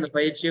இன்னைக்கே அந்த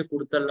பயிற்சியை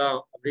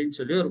கொடுத்துடலாம் அப்படின்னு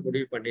சொல்லி ஒரு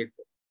முடிவு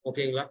பண்ணியிருக்கோம்.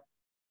 ஓகேங்களா?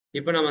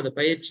 இப்ப நம்ம அந்த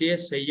பயிற்சியை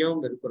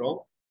செய்யவும் இருக்கிறோம்.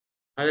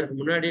 அதற்கு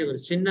முன்னாடி ஒரு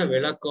சின்ன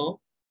விளக்கம்.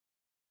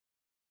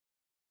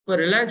 இப்போ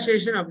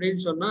ரிலாக்ஸேஷன்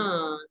அப்படின்னு சொன்னா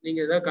நீங்க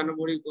ஏதாவது கண்ணை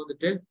மூடி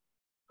உட்காந்துட்டு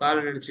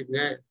காலை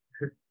நினைச்சுக்கங்க,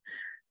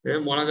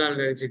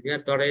 முழங்கால் நினைச்சுக்கங்க,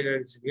 தொடையில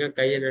நினைச்சுக்கங்க,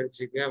 கையை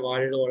நினைச்சுக்கங்க,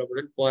 வாழில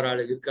உடம்புடன் போற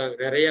ஆளு இருக்காங்க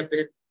நிறைய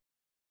பேர்.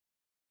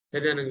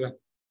 சரிதானுங்களா?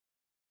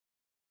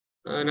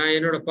 நான்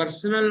என்னோட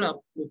பர்சனல்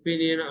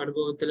ஒப்பீனியன்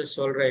அனுபவத்துல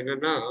சொல்றேன்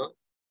என்னன்னா,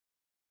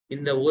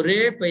 இந்த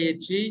ஒரே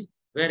பயிற்சி,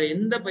 வேற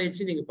எந்த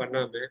பயிற்சி நீங்க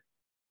பண்ணாம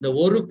இந்த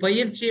ஒரு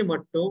பயிற்சியை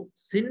மட்டும்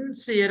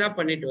சின்சியரா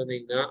பண்ணிட்டு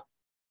வந்தீங்கன்னா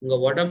உங்க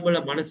உடம்புல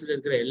மனசுல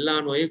இருக்கிற எல்லா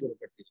நோயும்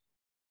குணப்படுத்திடும்.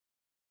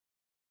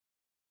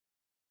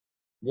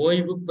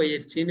 ஓய்வு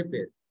பயிற்சின்னு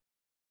பேர்.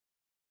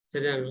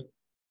 சரியாங்க?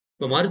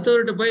 இப்ப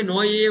மருத்துவர்கிட்ட போய்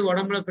நோயே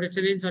உடம்புல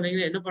பிரச்சனைன்னு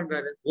சொன்னீங்கன்னா என்ன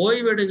பண்றாரு?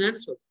 ஓய்வு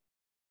எடுங்கன்னு சொல்ற.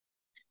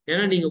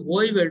 ஏன்னா நீங்க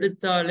ஓய்வு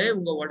எடுத்தாலே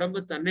உங்க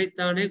உடம்பு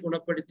தன்னைத்தானே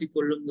குணப்படுத்தி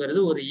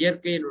கொள்ளுங்கிறது ஒரு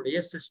இயற்கையினுடைய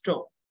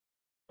சிஸ்டம்.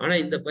 ஆனா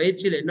இந்த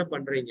பயிற்சியில என்ன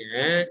பண்றீங்க?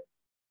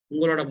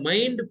 உங்களோட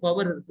மைண்ட்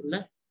பவர் இருக்குல்ல,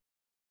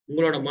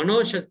 உங்களோட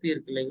மனோசக்தி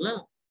இருக்கு இல்லைங்களா,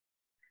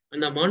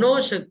 அந்த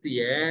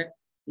மனோசக்திய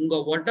உங்க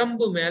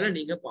உடம்பு மேல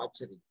நீங்க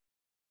பாய்ச்சுறீங்க.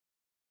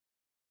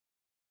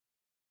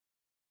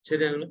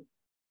 சரிங்களா?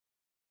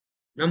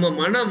 நம்ம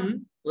மனம்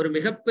ஒரு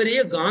மிகப்பெரிய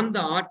காந்த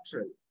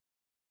ஆற்றல்.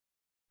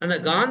 அந்த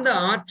காந்த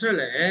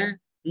ஆற்றலை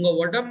உங்க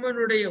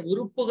உடம்பினுடைய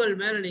உறுப்புகள்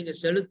மேல நீங்க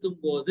செலுத்தும்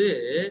போது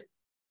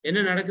என்ன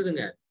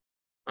நடக்குதுங்க?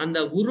 அந்த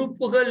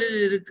உறுப்புகளில்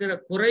இருக்கிற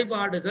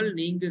குறைபாடுகள்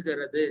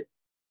நீங்குகிறது.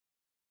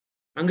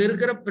 அங்க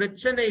இருக்கிற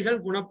பிரச்சனைகள்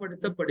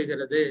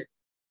குணப்படுத்தப்படுகிறது.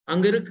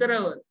 அங்க இருக்கிற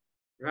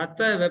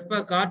ரத்த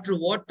வெப்ப காற்று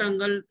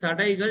ஓட்டங்கள்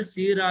தடைகள்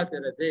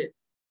சீராகிறது.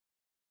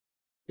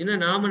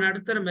 இன்னும் நாம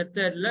நடத்துற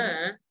மெத்தட்ல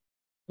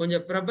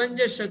கொஞ்சம்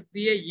பிரபஞ்ச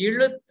சக்தியை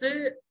இழுத்து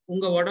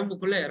உங்க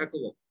உடம்புக்குள்ள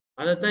இறக்குவோம்.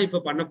 அதைத்தான்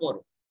இப்ப பண்ண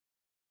போறோம்.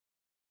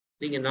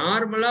 நீங்க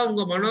நார்மலா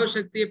உங்க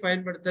மனோசக்தியை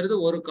பயன்படுத்துறது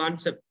ஒரு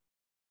கான்செப்ட்.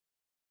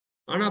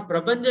 ஆனா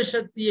பிரபஞ்ச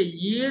சக்தியை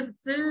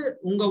ஈர்த்து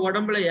உங்க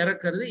உடம்புல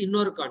இறக்குறது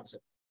இன்னொரு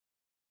கான்செப்ட்.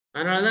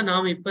 அதனாலதான்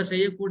நாம இப்ப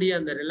செய்யக்கூடிய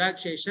அந்த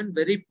ரிலாக்ஸேஷன்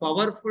வெரி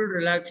பவர்ஃபுல்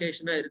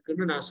ரிலாக்ஸேஷனா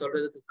இருக்குன்னு நான்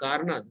சொல்றதுக்கு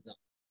காரணம் அதுதான்.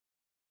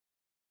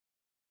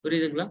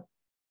 புரியுதுங்களா?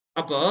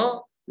 அப்போ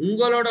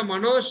உங்களோட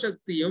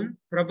மனோசக்தியும்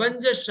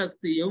பிரபஞ்ச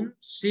சக்தியும்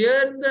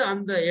சேர்ந்து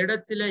அந்த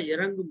இடத்துல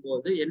இறங்கும்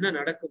போது என்ன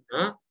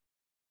நடக்கும்னா,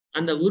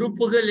 அந்த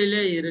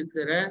உறுப்புகளிலே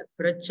இருக்கிற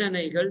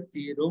பிரச்சனைகள்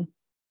தீரும்,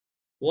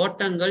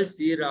 ஓட்டங்கள்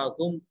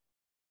சீராகும்,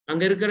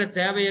 அங்க இருக்கிற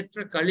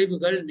தேவையற்ற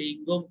கழிவுகள்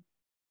நீங்கும்.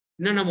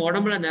 இன்னும் நம்ம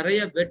உடம்புல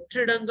நிறைய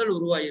வெற்றிடங்கள்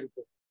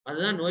உருவாயிருக்கும்.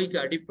 அதுதான் நோய்க்கு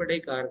அடிப்படை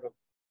காரணம்.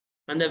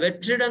 அந்த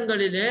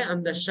வெற்றிடங்களிலே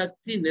அந்த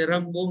சக்தி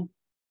நிரம்பும்.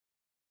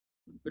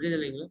 புரியுது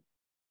இல்லைங்களா?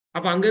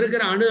 அப்ப அங்க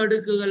இருக்கிற அணு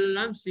அடுக்குகள்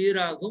எல்லாம்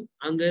சீராகும்,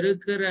 அங்க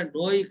இருக்கிற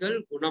நோய்கள்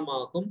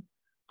குணமாகும்,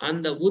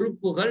 அந்த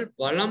உறுப்புகள்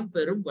பலம்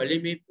பெறும்,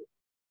 வலிமை பெறும்.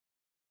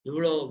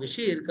 இவ்வளவு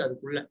விஷயம் இருக்கு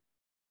அதுக்குள்ள.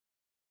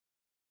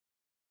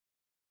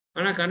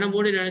 ஆனா கண்ணை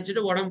மூடி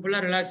நினைச்சிட்டு உடம்பு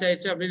ஃபுல்லா ரிலாக்ஸ்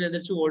ஆயிடுச்சு அப்படின்னு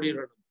எந்திரிச்சு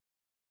ஓடிடணும்.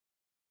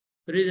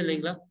 புரியுது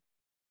இல்லைங்களா?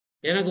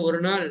 எனக்கு ஒரு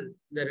நாள்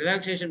இந்த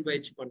ரிலாக்ஸேஷன்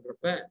பயிற்சி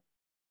பண்றப்ப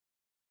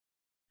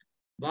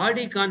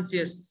பாடி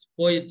கான்சியஸ்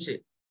போயிடுச்சு.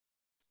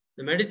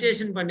 இந்த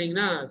மெடிடேஷன்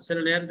பண்ணீங்கன்னா சில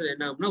நேரத்துல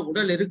என்ன ஆகும்னா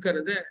உடல்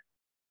இருக்கிறத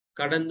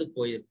கடந்து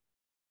போயிடும்.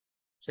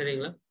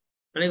 சரிங்களா?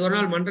 அன்னைக்கு ஒரு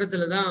நாள்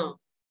மன்றத்துல தான்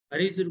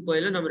அரியத்தூர்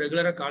கோயில நம்ம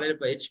ரெகுலரா காலையில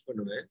பயிற்சி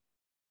பண்ணுவேன்.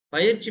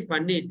 பயிற்சி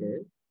பண்ணிட்டு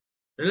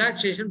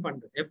ரிலாக்ஸேஷன்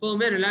பண்றேன்.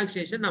 எப்பவுமே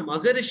ரிலாக்ஸேஷன் நான்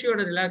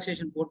மகரிஷியோட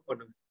ரிலாக்ஸேஷன் போட்டு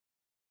பண்ணுவேன்.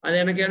 அது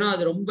எனக்கு ஏன்னா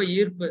அது ரொம்ப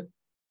ஈர்ப்பு.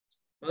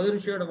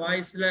 மகரிஷியோட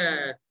வாய்ஸ்ல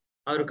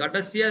அவர்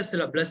கடைசியா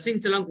சில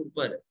பிளஸ்ஸிங்ஸ் எல்லாம்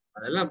கொடுப்பாரு.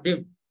 அதெல்லாம் அப்படியே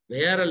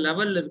வேற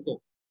லெவல்ல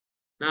இருக்கும்.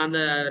 நான் அந்த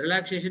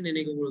ரிலாக்ஸேஷன்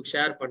இன்னைக்கு உங்களுக்கு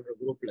ஷேர் பண்றேன்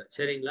குரூப்ல.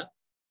 சரிங்களா?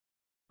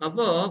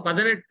 அப்போ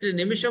 18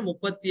 நிமிஷம்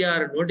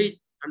 36 நொடி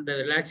அந்த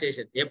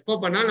ரிலாக்ஸேஷன். எப்போ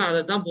பண்ணாலும் நான்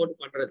அதை தான் போட்டு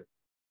பண்றது.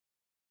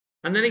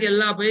 அந்த அன்னைக்கு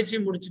எல்லா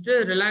பயிற்சியும் முடிச்சுட்டு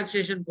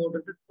ரிலாக்ஸேஷன்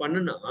போட்டுட்டு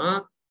பண்ணுனா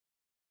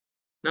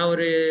நான்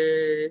ஒரு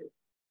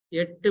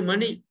 8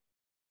 மணி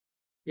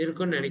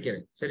இருக்குன்னு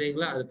நினைக்கிறேன்.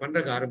 சரிங்களா? அது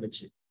பண்றதுக்கு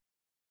ஆரம்பிச்சு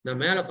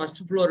நான் மேல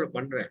ஃபர்ஸ்ட் ஃப்ளோர்ல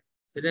பண்றேன்.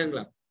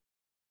 சரிங்களா?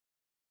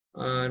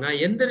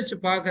 நான் எந்திரிச்சு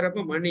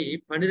பாக்குறப்ப மணி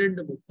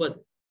 12:30.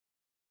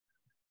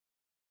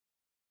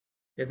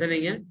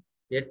 எத்தனைங்க?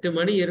 8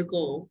 மணி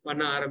இருக்கும்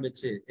பண்ண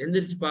ஆரம்பிச்சு.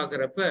 எந்திரிச்சு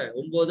பாக்குறப்ப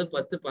 9,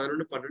 10,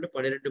 11, 12,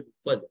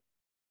 12:30.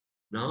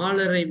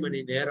 4:30 மணி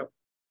நேரம்.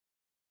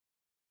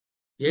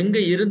 எங்க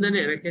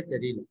இருந்தேன்னு எனக்கே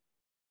தெரியல.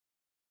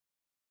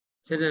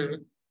 சரி,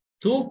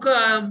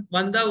 தூக்கம்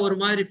வந்தா ஒரு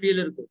மாதிரி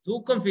ஃபீல் இருக்கும்,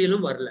 தூக்கம்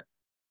ஃபீலும் வரல.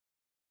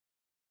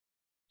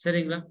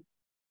 சரிங்களா?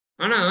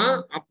 ஆனா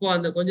அப்போ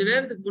அந்த கொஞ்ச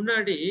நேரத்துக்கு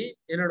முன்னாடி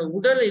என்னோட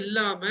உடல்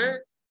இல்லாம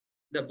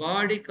இந்த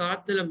பாடி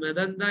காத்துல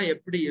மிதந்தா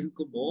எப்படி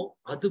இருக்குமோ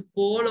அது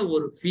போல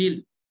ஒரு ஃபீல்.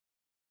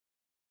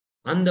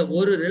 அந்த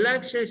ஒரு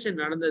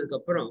ரிலாக்ஸேஷன் நடந்ததுக்கு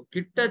அப்புறம்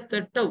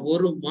கிட்டத்தட்ட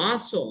 1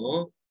 மாசம்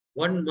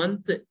 1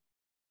 மந்த்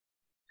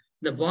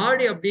இந்த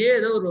பாடி அப்படியே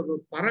ஏதோ ஒரு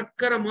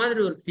பறக்கிற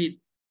மாதிரி ஒரு ஃபீல்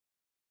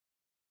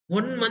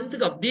 1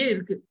 மந்த்துக்கு அப்படியே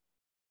இருக்கு.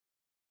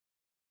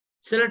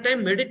 சில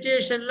டைம்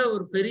மெடிடேஷன்ல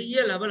ஒரு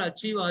பெரிய லெவல்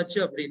அச்சீவ் ஆச்சு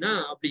அப்படின்னா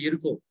அப்படி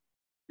இருக்கும்.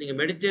 நீங்க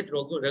மெடிடேட்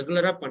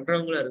ரெகுலரா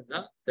பண்றவங்களா இருந்தா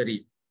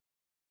தெரியும்.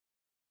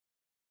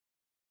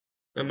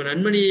 நம்ம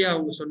நண்பனியா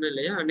அவங்க சொன்ன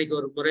இல்லையா, அன்னைக்கு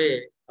ஒரு முறை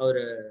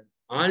அவரு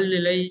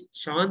ஆழ்நிலை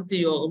சாந்தி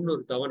யோகம்னு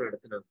ஒரு தவம்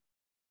நடத்தினாங்க.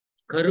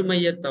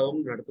 கருமைய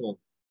தவம் நடத்துவாங்க.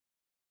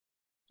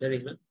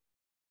 சரிங்களா?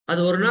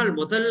 அது ஒரு நாள்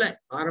முதல்ல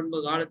ஆரம்ப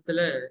காலத்துல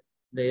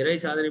இந்த இறை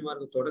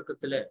சாதனைமார்கள்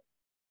தொடக்கத்துல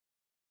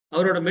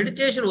அவரோட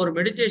ஒரு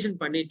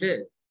மெடிடேஷன் பண்ணிட்டு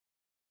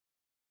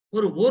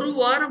ஒரு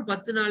வாரம்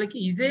 10 நாளைக்கு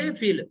இதே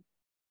ஃபீல்.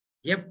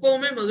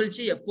 எப்பவுமே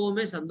மகிழ்ச்சி,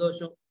 எப்பவுமே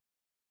சந்தோஷம்.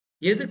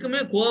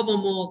 எதுக்குமே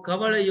கோபமோ,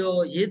 கவலையோ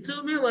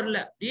எதுவுமே வரல.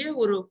 அப்படியே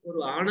ஒரு ஒரு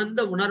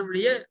ஆனந்த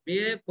உணர்வுலயே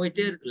அப்படியே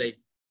போயிட்டே இருக்கு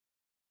லைஃப்.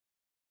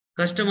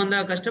 கஷ்டம் வந்தா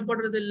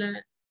கஷ்டப்படுறது இல்ல.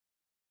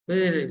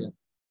 புரியுதுங்களா?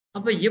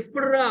 அப்ப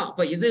எப்புட்றா?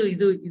 அப்ப இது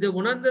இது இத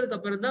உணர்ந்ததுக்கு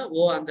அப்புறம் தான்,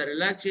 ஓ! அந்த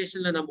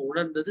ரிலாக்சேஷன்ல நம்ம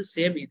உணர்ந்தது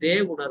சேம் இதே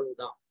உணர்வு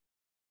தான்.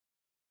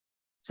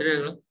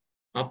 சரிங்களா?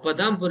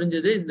 அப்பதான்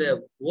புரிஞ்சது இந்த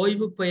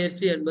ஓய்வு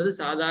பயிற்சி என்பது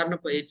சாதாரண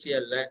பயிற்சி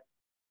அல்ல.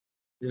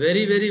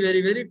 Very, very,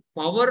 very, very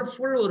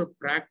powerful ஒரு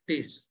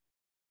பிராக்டிஸ்.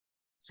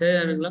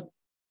 சரிதானுங்களா?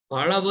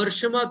 பல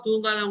வருஷமா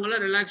தூங்காதவங்க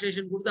எல்லாம்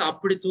ரிலாக்சேஷன் குடுத்து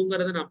அப்படி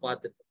தூங்குறத நான்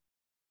பார்த்துருக்கேன்.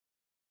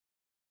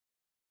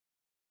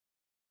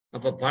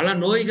 அப்ப பல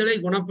நோய்களை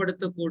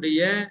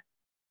குணப்படுத்தக்கூடிய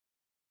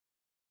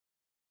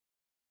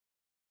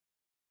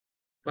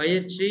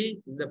பயிற்சி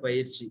இந்த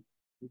பயிற்சி.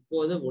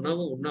 இப்போது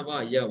உணவு உண்ணவா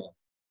ஐயாவா?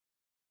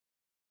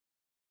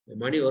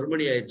 மணி 1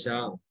 மணி ஆயிடுச்சா?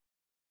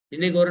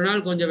 இன்னைக்கு ஒரு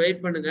நாள் கொஞ்சம்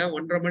வெயிட் பண்ணுங்க.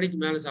 1:30 மணிக்கு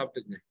மேல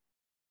சாப்பிட்டுக்குங்க.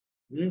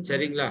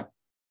 சரிங்களா?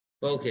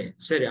 ஓகே.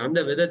 சரி. அந்த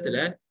விதத்துல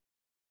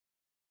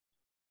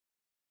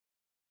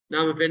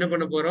நாம இப்ப என்ன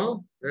பண்ண போறோம்?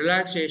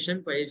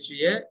 ரிலாக்சேஷன்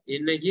பயிற்சிய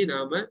இன்னைக்கு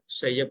நாம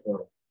செய்ய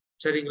போறோம்.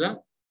 சரிங்களா?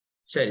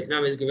 சரி.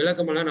 நான் இதுக்கு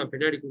விளக்கமெல்லாம் நான்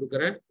பின்னாடி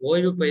குடுக்குறேன்.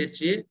 ஓய்வு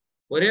பயிற்சி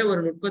ஒரே ஒரு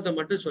நுட்பத்த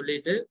மட்டும்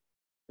சொல்லிட்டு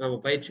நாம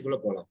பயிற்சிக்குள்ள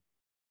போலாம்.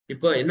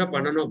 இப்போ என்ன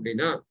பண்ணணும்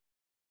அப்படின்னா,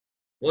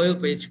 ஓய்வு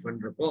பயிற்சி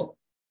பண்றப்போ,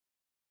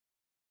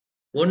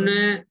 ஒண்ணு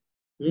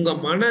உங்க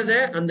மனத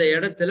அந்த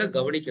இடத்துல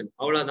கவனிக்கணும்.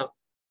 அவ்வளவுதான்.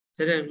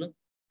 சரிங்களா?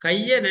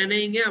 கைய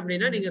நினைங்க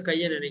அப்படின்னா நீங்க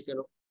கைய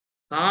நினைக்கணும்.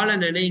 கால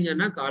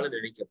நினைங்கன்னா கால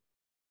நினைக்கணும்.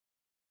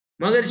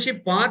 மகரிஷி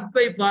பார்ட்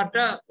பை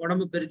பார்ட்டா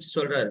உடம்பு பிரிச்சு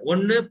சொல்றாரு.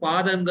 ஒண்ணு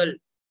பாதங்கள்.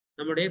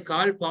 நம்முடைய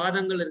கால்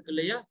பாதங்கள் இருக்கு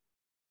இல்லையா?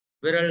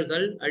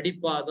 விரல்கள்,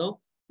 அடிப்பாதம்,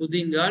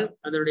 குதிங்கால்,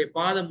 அதனுடைய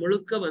பாதம்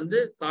முழுக்க வந்து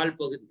கால்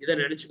பகுதி. இதை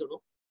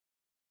நினைச்சுக்கணும்.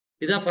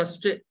 இதான்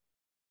ஃபர்ஸ்ட்.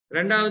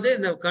 2வது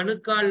இந்த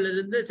கணுக்கால்ல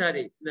இருந்து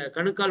இந்த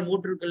கணுக்கால்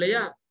மூட்டு இருக்கு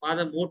இல்லையா?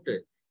 பாதம் மூட்டு.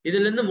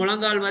 இதுல இருந்து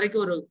முழங்கால்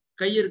வரைக்கும் ஒரு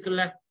கை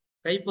இருக்குல்ல?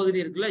 கைப்பகுதி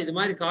இருக்குல்ல? இது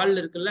மாதிரி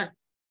கால்ல இருக்குல்ல?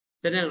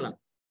 சரிங்களா?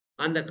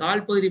 அந்த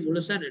கால் பகுதி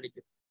முழுசா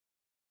நினைக்கணும்.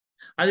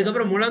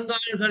 அதுக்கப்புறம்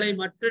முழங்கால்களை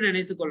மட்டும்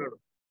நினைத்துக்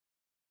கொள்ளணும்.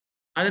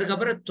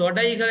 அதற்கப்புறம்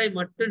தொடைகளை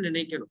மட்டும்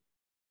நினைக்கணும்.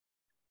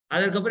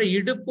 அதற்கப்புறம்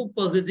இடுப்பு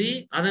பகுதி,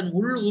 அதன்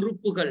உள்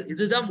உறுப்புகள்.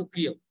 இதுதான்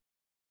முக்கியம்.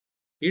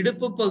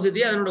 இடுப்பு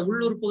பகுதி, அதனோட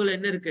உள் உறுப்புகள்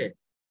என்ன இருக்கு?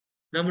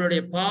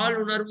 நம்மளுடைய பால்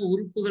உணர்வு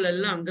உறுப்புகள்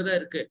எல்லாம் அங்கதான்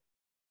இருக்கு.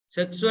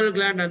 செக்சுவல்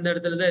கிளாண்ட் அந்த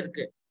இடத்துலதான்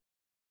இருக்கு.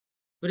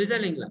 புரியுதா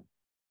இல்லைங்களா?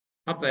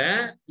 அப்ப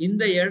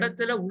இந்த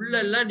இடத்துல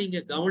உள்ளெல்லாம் நீங்க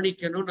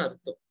கவனிக்கணும்னு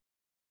அர்த்தம்.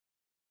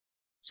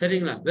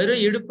 சரிங்களா?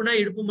 வெறும் இடுப்புனா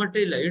இடுப்பு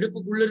மட்டும் இல்ல.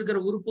 இடுப்புக்குள்ள இருக்கிற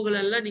உறுப்புகள்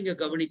எல்லாம் நீங்க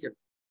கவனிக்கணும்.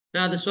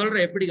 நான் அதை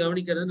சொல்றேன், எப்படி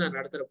கவனிக்கிறது நான்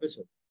நடத்துறப்ப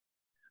சொல்றேன்.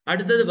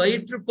 அடுத்தது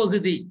வயிற்று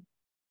பகுதி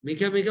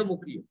மிக மிக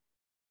முக்கியம்.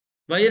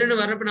 வயிறுன்னு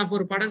வர்றப்ப நான்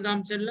ஒரு படம்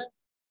காமிச்சேன்ல,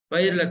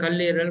 வயிறுல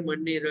கல்லீரல்,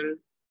 மண்ணீரல்,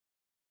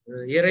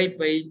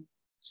 இரைப்பை,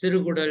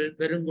 சிறுகுடல்,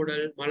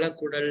 பெருங்குடல்,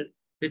 மலக்குடல்,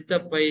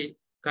 பித்தப்பை,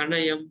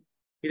 கணையம்,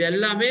 இது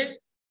எல்லாமே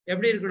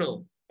எப்படி இருக்கணும்?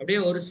 அப்படியே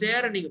ஒரு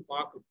சேர நீங்க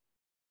பார்க்கணும்.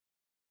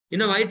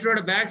 இன்னும் வயிற்றோட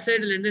பேக்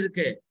சைடுல என்ன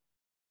இருக்கு?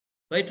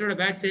 வயிற்றோட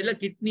பேக் சைடுல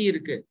கிட்னி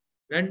இருக்கு.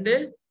 2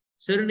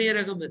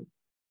 சிறுநீரகம் இருக்கு.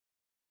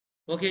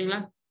 ஓகேங்களா?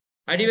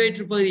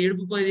 அடிவயிற்று பகுதி,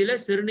 இடுப்பு பகுதியில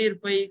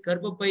சிறுநீர் பை,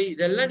 கர்ப்பப்பை,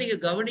 இதெல்லாம் நீங்க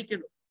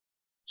கவனிக்கணும்.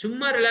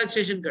 சும்மா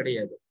ரிலாக்சேஷன்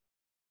கிடையாது.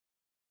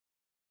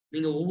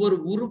 நீங்க ஒவ்வொரு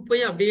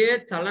உறுப்பையும் அப்படியே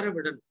தளர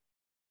விடணும்.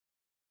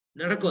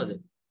 நடக்கும் அது.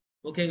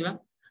 ஓகேங்களா?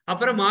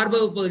 அப்புறம்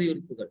மார்பக பகுதி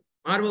உறுப்புகள்.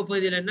 மார்பக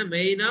பகுதியில என்ன?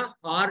 மெயினா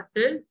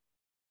ஹார்ட்,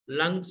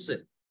 லங்ஸ்,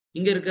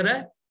 இங்க இருக்கிற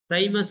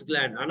தைமஸ்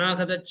கிளாண்ட்,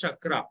 அநாகத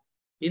சக்ரா,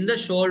 இந்த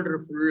ஷோல்டர்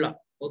ஃபுல்லா.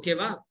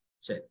 ஓகேவா?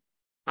 சரி.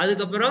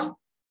 அதுக்கப்புறம்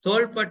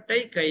தோள்பட்டை,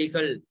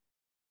 கைகள்.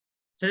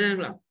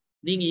 சரிங்களா?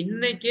 நீங்க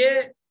இன்னைக்கே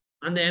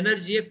அந்த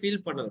எனர்ஜியை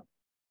ஃபீல் பண்ணலாம்.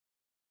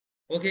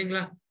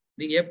 ஓகேங்களா?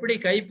 நீங்க எப்படி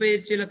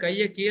கைப்பயிற்சியில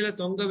கையை கீழே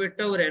தொங்க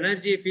விட்ட ஒரு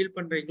எனர்ஜியை ஃபீல்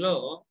பண்றீங்களோ,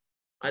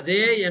 அதே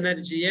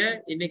எனர்ஜியை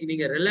இன்னைக்கு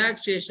நீங்க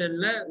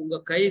ரிலாக்சேஷன்ல உங்க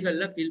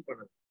கைகள்ல ஃபீல்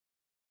பண்ணலாம்.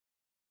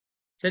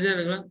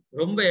 சரிதானுங்களா?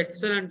 ரொம்ப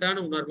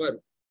எக்ஸலண்டான உணர்வா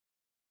இருக்கும்.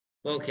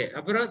 ஓகே.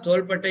 அப்புறம்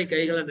தோள்பட்டை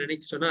கைகளை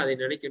நினைக்க சொன்னா அதை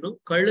நினைக்கணும்.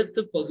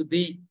 கழுத்து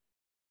பகுதி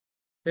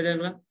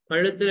சரிங்களா?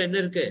 கழுத்துல என்ன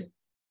இருக்கு?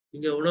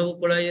 இங்க உணவு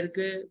குழாய்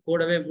இருக்கு,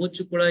 கூடவே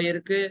மூச்சு குழாய்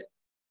இருக்கு.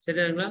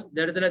 சரிங்களா? இந்த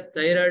இடத்துல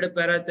தைராய்டு,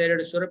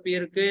 பேராதைராய்டு சுரப்பி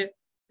இருக்கு.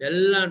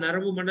 எல்லா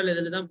நரம்பு மண்டலம்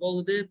இதுல தான்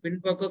போகுது.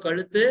 பின்பக்கம்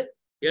கழுத்து,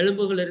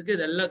 எலும்புகள் இருக்கு.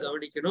 இதெல்லாம்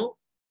கவனிக்கணும்.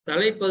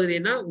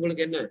 தலைப்பகுதினா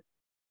உங்களுக்கு என்ன?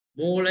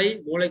 மூளை,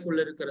 மூளைக்குள்ள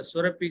இருக்கிற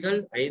சுரப்பிகள்,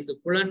 5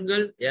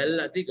 புலன்கள்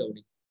எல்லாத்தையும்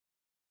கவனிக்கணும்.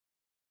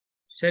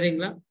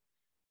 சரிங்களா?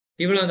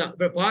 இவ்வளவுதான்.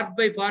 இப்ப பார்ட்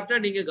பை பார்ட்டா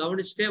நீங்க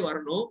கவனிச்சுட்டே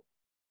வரணும்.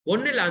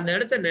 ஒண்ணு இல்ல, அந்த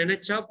இடத்த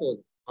நினைச்சா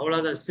போதும்.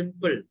 அவ்வளவுதான்,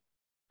 சிம்பிள்.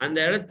 அந்த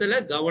இடத்துல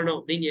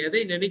கவனம். நீங்க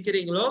எதை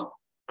நினைக்கிறீங்களோ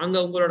அங்க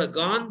உங்களோட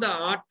காந்த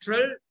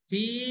ஆற்றல்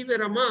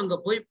தீவிரமா அங்க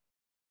போய்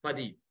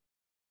பதியும்.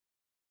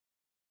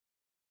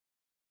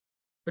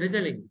 புரியுதா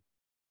இல்லைங்க?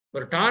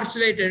 ஒரு டார்ச்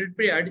லைட்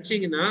எடுத்து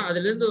அடிச்சீங்கன்னா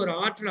அதுல இருந்து ஒரு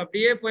ஆற்றல்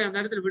அப்படியே போய்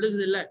அந்த இடத்துல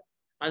விழுகுது இல்ல?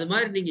 அது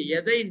மாதிரி நீங்க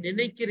எதை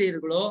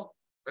நினைக்கிறீர்களோ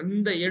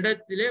அந்த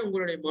இடத்திலே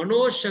உங்களுடைய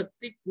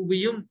மனோசக்தி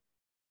குவியும்.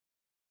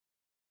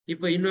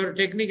 இப்ப இன்னொரு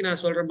டெக்னிக்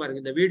நான் சொல்றேன்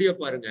பாருங்க. இந்த வீடியோ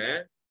பாருங்க.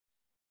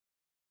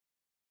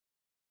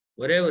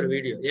 ஒரே ஒரு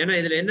வீடியோ. ஏன்னா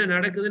இதுல என்ன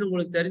நடக்குதுன்னு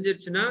உங்களுக்கு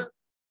தெரிஞ்சிருச்சுன்னா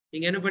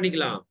நீங்க என்ன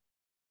பண்ணிக்கலாம்?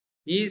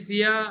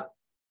 ஈஸியா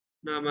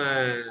நாம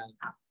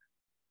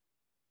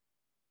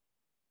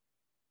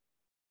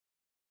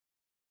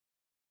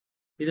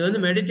இது வந்து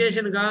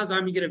மெடிடேஷனுக்காக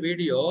காமிக்கிற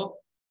வீடியோ.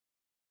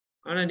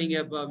 ஆனா நீங்க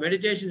இப்ப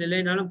மெடிடேஷன்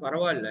இல்லைனாலும்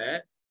பரவாயில்ல.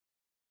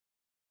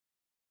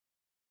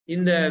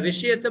 இந்த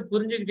விஷயத்தை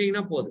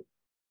புரிஞ்சுக்கிட்டீங்கன்னா போதும்.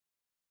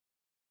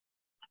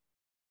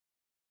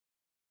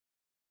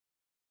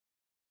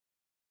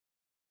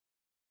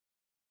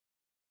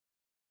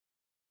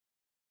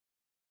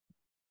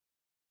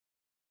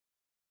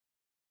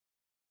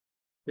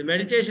 இந்த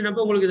மெடிடேஷன்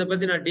அப்ப உங்களுக்கு இதை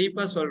பத்தி நான்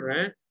டீப்பா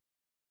சொல்றேன்.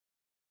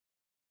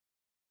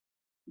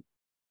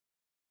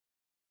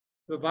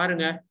 இப்ப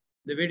பாருங்க,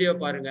 இந்த வீடியோ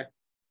பாருங்க.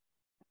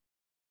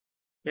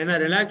 ஏன்னா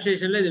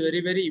ரிலாக்ஸேஷன்ல இது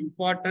வெரி வெரி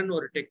இம்பார்ட்டன்ட்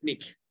ஒரு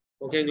டெக்னிக்.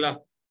 ஓகேங்களா?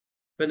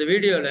 இப்ப இந்த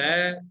வீடியோல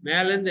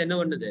மேல இருந்து என்ன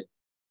பண்ணுது?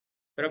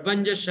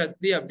 பிரபஞ்ச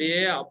சக்தி அப்படியே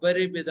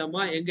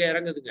அபரிமிதமா எங்க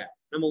இறங்குதுங்க?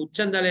 நம்ம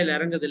உச்சந்தலையில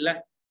இறங்குது இல்ல?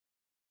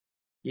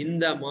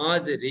 இந்த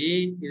மாதிரி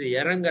இது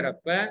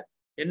இறங்குறப்ப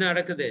என்ன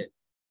நடக்குது?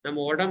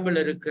 நம்ம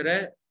உடம்புல இருக்கிற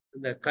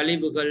இந்த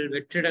கழிவுகள்,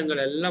 வெற்றிடங்கள்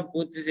எல்லாம்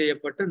பூர்த்தி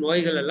செய்யப்பட்டு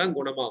நோய்கள் எல்லாம்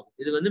குணமாகும்.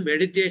 இது வந்து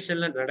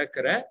மெடிடேஷன்ல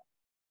நடக்கிற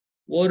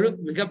ஒரு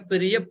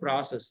மிகப்பெரிய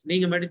ப்ராசஸ்.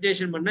 நீங்க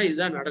மெடிடேஷன் பண்ணா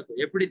இதுதான் நடக்கும்.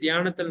 எப்படி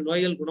தியானத்துல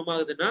நோய்கள்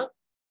குணமாகுதுன்னா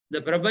இந்த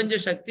பிரபஞ்ச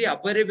சக்தி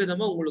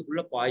அபரிமிதமா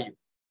உங்களுக்குள்ள பாயும்.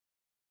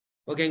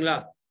 ஓகேங்களா?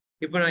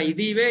 இப்ப நான்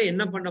இதையவே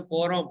என்ன பண்ண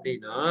போறோம்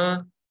அப்படின்னா,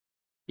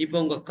 இப்ப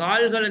உங்க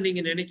கால்களை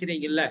நீங்க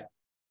நினைக்கிறீங்கல்ல,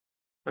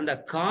 அந்த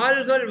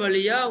கால்கள்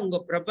வழியா உங்க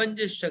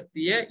பிரபஞ்ச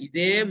சக்திய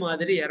இதே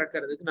மாதிரி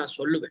இறக்குறதுக்கு நான்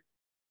சொல்லுவேன்.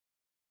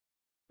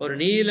 ஒரு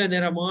நீல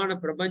நிறமான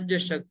பிரபஞ்ச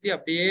சக்தி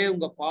அப்படியே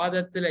உங்க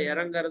பாதத்துல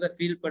இறங்குறத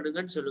ஃபீல்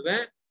பண்ணுங்கன்னு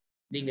சொல்லுவேன்.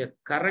 நீங்க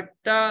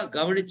கரெக்டா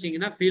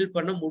கவனிச்சீங்கன்னா ஃபீல்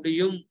பண்ண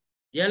முடியும்.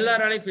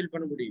 எல்லாராலையும் ஃபீல்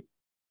பண்ண முடியும்.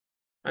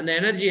 அந்த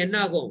எனர்ஜி என்ன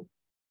ஆகும்?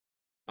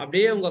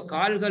 அப்படியே உங்க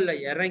கால்கள்ல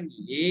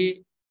இறங்கி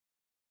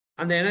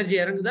அந்த எனர்ஜி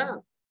இறங்குதா?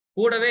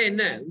 கூடவே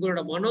என்ன?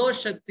 உங்களோட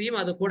மனோசக்தியும்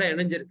அது கூட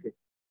இணைஞ்சிருக்கு.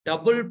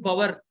 Double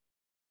power.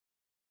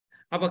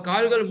 அப்ப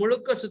கால்கள்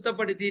முழுக்க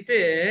சுத்தப்படுத்திட்டு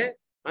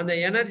அந்த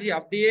எனர்ஜி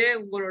அப்படியே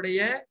உங்களுடைய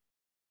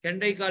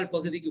கெண்டைக்கால்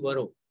பகுதிக்கு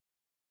வரும்.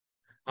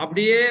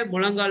 அப்படியே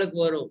முழங்காலுக்கு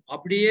வரும்.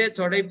 அப்படியே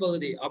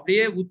தொடைப்பகுதி,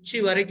 அப்படியே உச்சி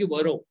வரைக்கும்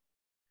வரும்.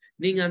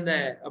 நீங்க அந்த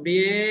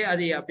அப்படியே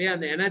அது அப்படியே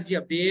அந்த எனர்ஜி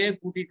அப்படியே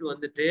கூட்டிட்டு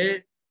வந்துட்டு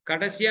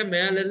கடைசியா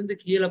மேல இருந்து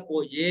கீழே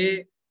போய்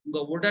உங்க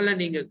உடலை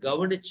நீங்க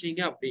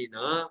கவனிச்சீங்க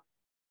அப்படின்னா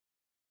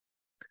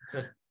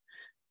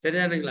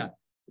சரிதானுங்களா?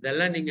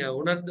 இதெல்லாம் நீங்க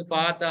உணர்ந்து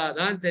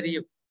பார்த்தாதான்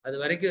தெரியும். அது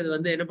வரைக்கும் இது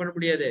வந்து என்ன பண்ண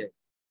முடியாது?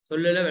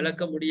 சொல்லல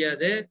விளக்க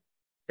முடியாது.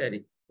 சரி,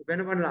 இப்ப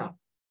என்ன பண்ணலாம்?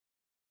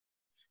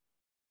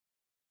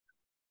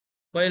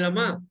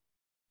 போயிடலாமா?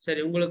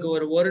 சரி, உங்களுக்கு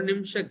ஒரு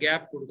நிமிஷம்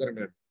கேப் கொடுக்குறேன்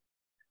நான்.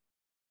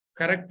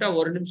 கரெக்டா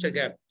 1 நிமிஷம்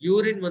கேப்.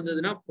 யூரின்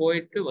வந்ததுன்னா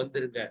போயிட்டு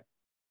வந்துருங்க.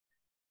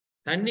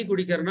 தண்ணி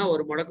குடிக்கிறேன்னா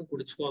 1 மடக்கு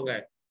குடிச்சுக்கோங்க.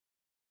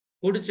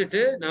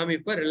 குடிச்சிட்டு நாம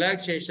இப்ப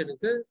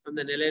ரிலாக்ஸேஷனுக்கு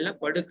அந்த நிலையில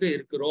படுக்க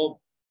இருக்கிறோம்.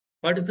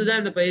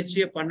 படுத்துதான் இந்த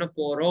பயிற்சியை பண்ண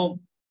போறோம்.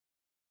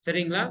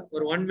 சரிங்களா?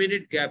 ஒரு 1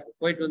 மினிட் கேப்.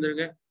 போயிட்டு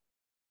வந்துருங்க.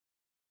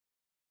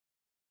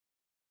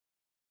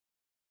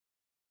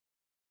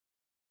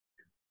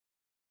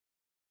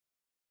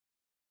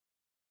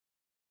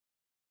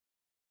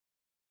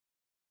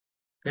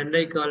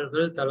 கெண்டை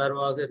கால்கள்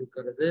தளர்வாக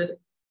இருக்கிறது.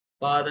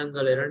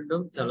 பாதங்கள்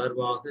 2ம்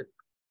தளர்வாக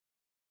இருக்கு.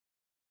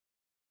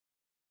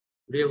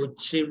 அப்படியே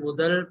உச்சி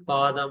முதல்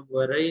பாதம்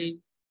வரை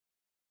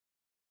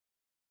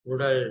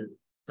உடல்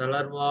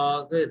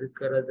தளர்வாக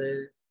இருக்கிறது.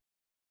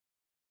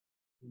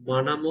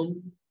 மனமும்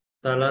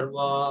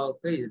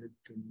தளர்வாக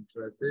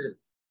இருக்கின்றது.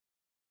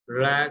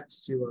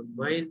 Relax your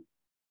mind,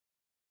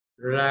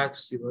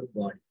 relax your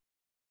body.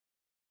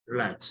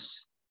 Relax.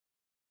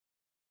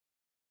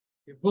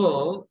 இப்போ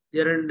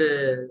 2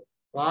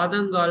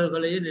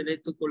 பாதங்கால்களையும்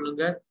நினைத்துக்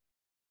கொள்ளுங்க.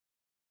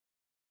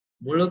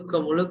 முழுக்க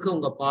முழுக்க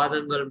உங்க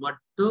பாதங்கள்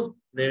மட்டும்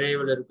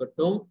நினைவில்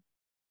இருக்கட்டும்.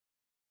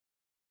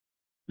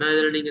 நான்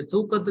இதுல நீங்க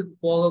தூக்கத்துக்கு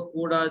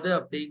போகக்கூடாது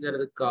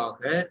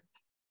அப்படிங்கிறதுக்காக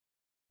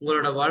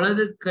உங்களோட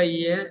வலது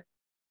கைய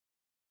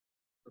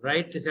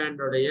ரைட்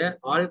ஹேண்டோடைய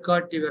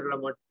ஆள்காட்டி விரலை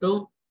மட்டும்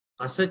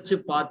அசைச்சு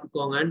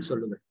பார்த்துக்கோங்கன்னு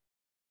சொல்லுவேன்.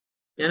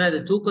 ஏன்னா இது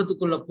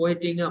தூக்கத்துக்குள்ள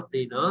போயிட்டீங்க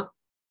அப்படின்னா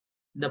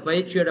இந்த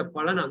பயிற்சியோட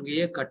பலன்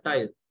அங்கேயே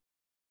கட்டாயிரும்.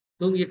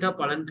 தூங்கிட்டா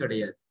பலன்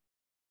கிடையாது.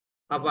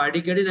 அப்ப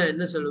அடிக்கடி நான்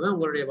என்ன சொல்லுவேன்,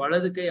 உங்களுடைய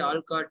வலது கை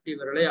ஆள்காட்டி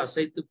விரலை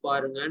அசைத்து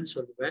பாருங்கன்னு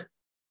சொல்லுவேன்.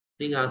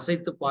 நீங்க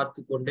அசைத்து பார்த்து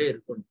கொண்டே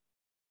இருக்கணும்.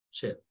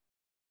 சரி,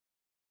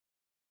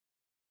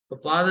 இப்ப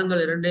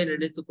பாதங்கள் இரண்டையும்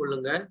நினைத்துக்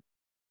கொள்ளுங்க.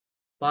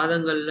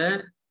 பாதங்கள்ல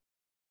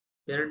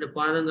 2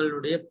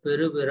 பாதங்களுடைய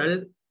பெருவிரல்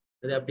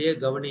அதை அப்படியே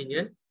கவனிங்க.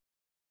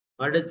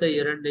 அடுத்த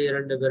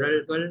 2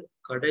 விரல்கள்,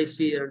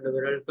 கடைசி 2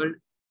 விரல்கள்,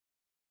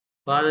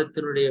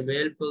 பாதத்தினுடைய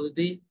மேல்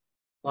பகுதி,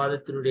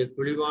 பாதத்தினுடைய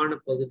குழிவான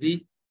பகுதி,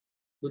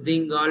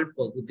 குதிங்கால்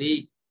பகுதி,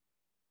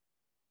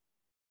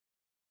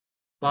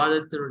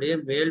 பாதத்தினுடைய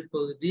மேல்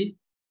பகுதி,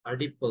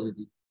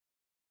 அடிப்பகுதி.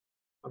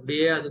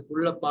 அப்படியே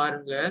அதுக்குள்ள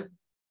பாருங்க,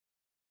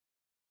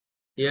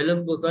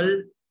 எலும்புகள்,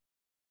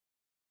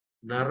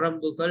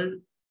 நரம்புகள்,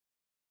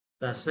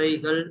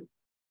 தசைகள்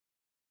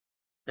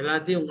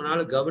எல்லாத்தையும்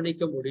உங்களால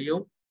கவனிக்க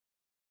முடியும்.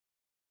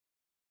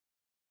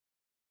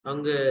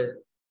 அங்கு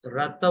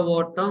இரத்த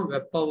ஓட்டம்,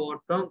 வெப்ப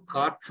ஓட்டம்,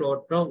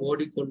 காற்றோட்டம்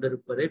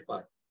ஓடிக்கொண்டிருப்பதை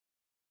பாரு.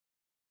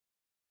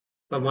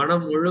 இப்ப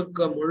மனம் முழுக்க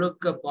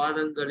முழுக்க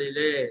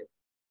பாதங்களிலே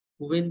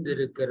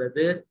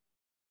குவிந்திருக்கிறது.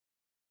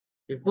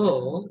 இப்போ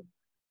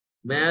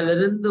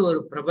மேலிருந்து ஒரு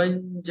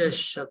பிரபஞ்ச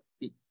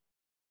சக்தி,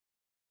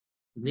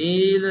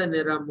 நீல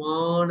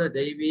நிறமான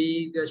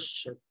தெய்வீக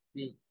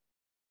சக்தி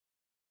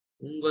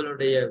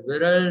உங்களுடைய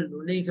விரல்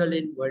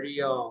நுனிகளின்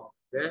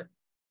வழியாக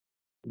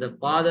இந்த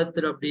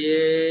பாதத்தில்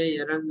அப்படியே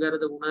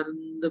இறங்கிறத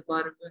உணர்ந்து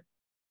பாருங்க.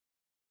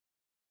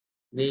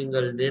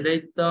 நீங்கள்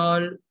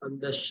நினைத்தால்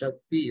அந்த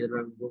சக்தி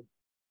இறங்கும்.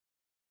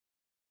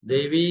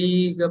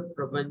 தெய்வீக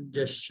பிரபஞ்ச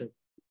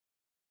சக்தி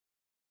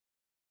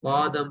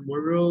பாதம்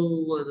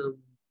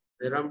முழுவதும்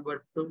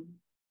நிரம்பட்டும்.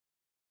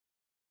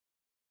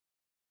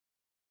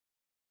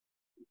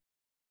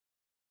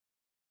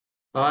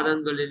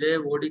 பாதங்களிலே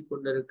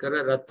ஓடிக்கொண்டிருக்கிற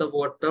இரத்த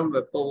ஓட்டம்,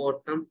 வெப்ப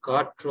ஓட்டம்,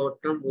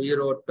 காற்றோட்டம்,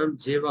 உயிரோட்டம்,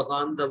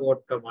 ஜீவகாந்த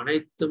ஓட்டம்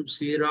அனைத்தும்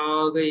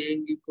சீராக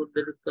இயங்கிக்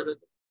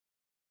கொண்டிருக்கிறது.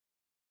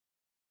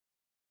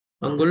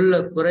 அங்குள்ள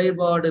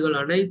குறைபாடுகள்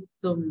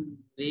அனைத்தும்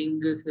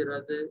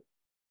நீங்குகிறது.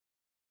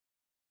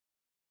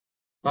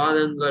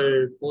 பாதங்கள்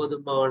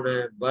போதுமான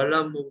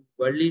பலமும்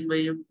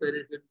வலிமையும்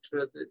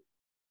பெறுகின்றது.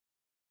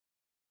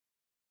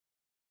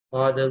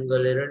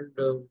 பாதங்கள்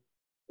இரண்டும்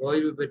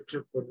ஓய்வு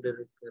பெற்றுக்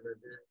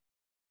கொண்டிருக்கிறது.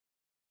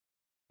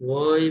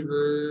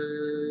 ஓய்வு,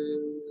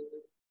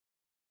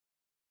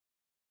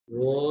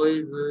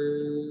 ஓய்வு,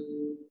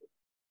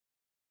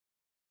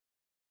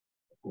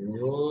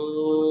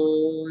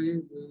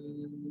 ஓய்வு.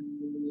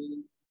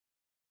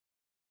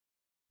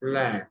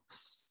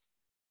 ரிலாக்ஸ்.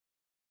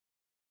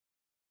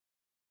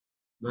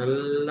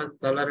 நல்லா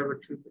தளர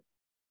விட்டு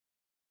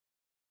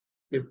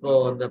இப்போ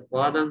அந்த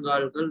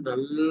பாதங்கால்கள்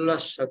நல்ல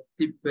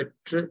சக்தி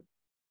பெற்று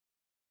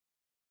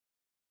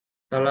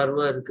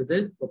தளர்வா இருக்குது.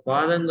 இப்போ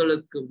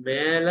பாதங்களுக்கு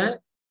மேல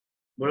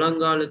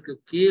முழங்காலுக்கு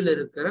கீழ்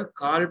இருக்கிற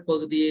கால்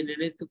பகுதியை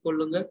நினைத்து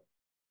கொள்ளுங்க.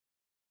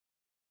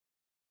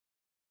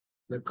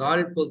 இந்த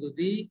கால்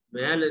பகுதி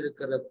மேல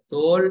இருக்கிற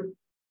தோல்,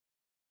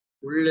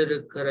 உள்ள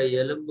இருக்கிற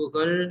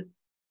எலும்புகள்,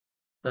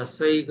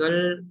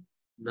 தசைகள்,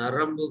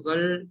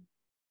 நரம்புகள்,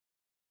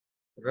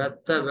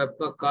 இரத்த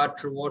வெப்ப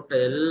காற்று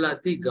ஓட்டம்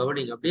எல்லாத்தையும்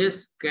கவனிங்க. அப்படியே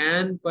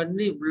ஸ்கேன்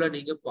பண்ணி உள்ள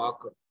நீங்க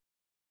பார்க்கணும்.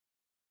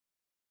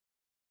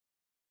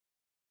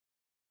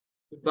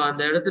 இப்ப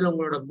அந்த இடத்துல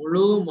உங்களோட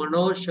முழு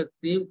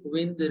மனோசக்தியும்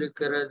குவிந்து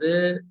இருக்கிறது.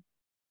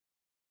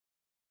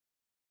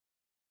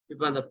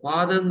 இப்ப அந்த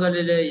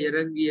பாதங்களிலே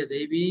இறங்கிய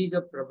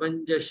தெய்வீக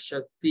பிரபஞ்ச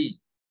சக்தி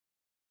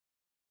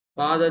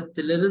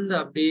பாதத்திலிருந்து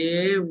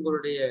அப்படியே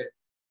உங்களுடைய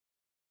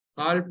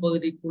கால்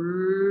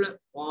பகுதிக்குள்ள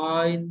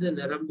பாய்ந்து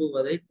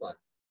நிரம்புவதை பார்.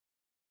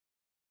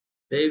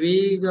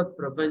 தெய்வீக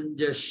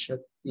பிரபஞ்ச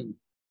சக்தி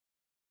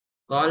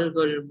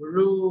கால்கள்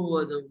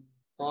முழுவதும்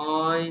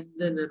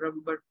பாய்ந்து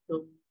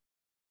நிரம்பட்டும்.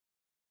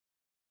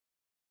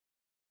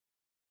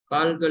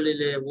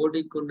 கால்களிலே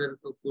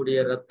ஓடிக்கொண்டிருக்கக்கூடிய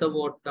இரத்த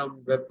ஓட்டம்,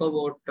 வெப்ப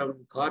ஓட்டம்,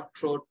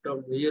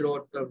 காற்றோட்டம்,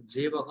 உயிரோட்டம்,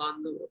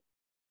 ஜீவகாந்த ஓட்டம்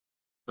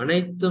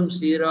அனைத்தும்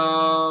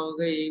சீராக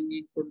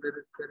இயங்கிக்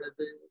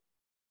கொண்டிருக்கிறது.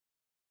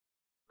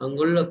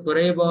 அங்குள்ள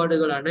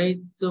குறைபாடுகள்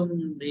அனைத்தும்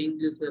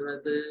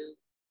நீங்குகிறது.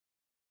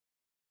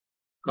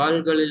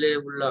 கால்களிலே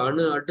உள்ள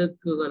அணு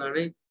அடுக்குகள்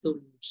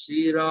அனைத்தும்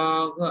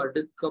சீராக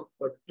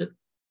அடுக்கப்பட்டு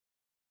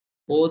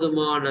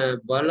போதுமான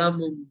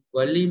பலமும்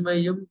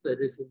வலிமையும்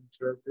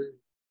பெறுகின்றது.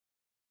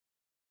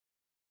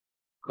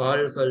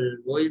 கால்கள்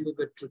ஓய்வு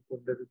பெற்றுக்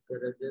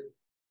கொண்டிருக்கிறது.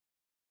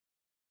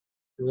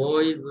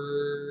 ஓய்வு,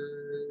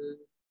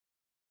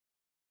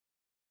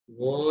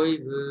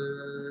 ஓய்வு,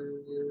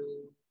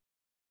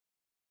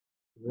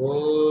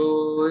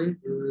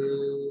 ஓய்வு.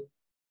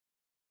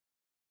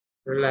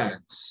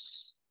 ரிலாக்ஸ்.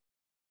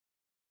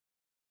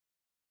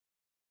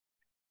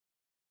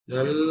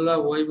 நல்லா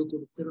ஓய்வு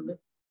கொடுத்துருங்க.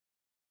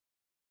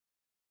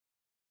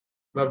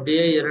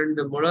 அப்படியே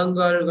 2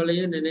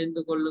 முழங்கால்களையும்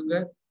நினைந்து கொள்ளுங்க.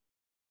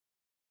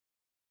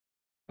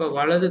 இப்ப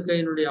வலது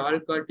கையினுடைய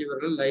ஆள்காட்டி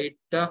விரல்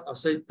லைட்டா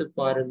அசைத்து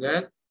பாருங்க.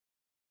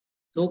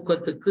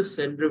 தூக்கத்துக்கு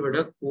சென்று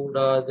விடக்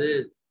கூடாது.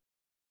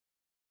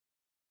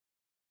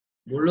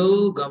 முழு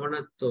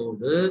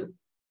கவனத்தோடு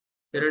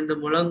 2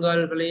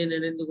 முழங்கால்களையும்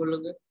நினைந்து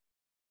கொள்ளுங்க.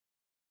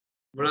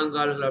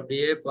 முழங்கால்கள்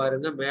அப்படியே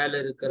பாருங்க. மேல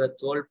இருக்கிற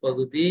தோல்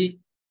பகுதி,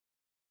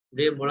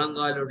 அப்படியே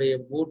முழங்காலுடைய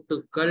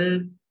மூட்டுக்கள்,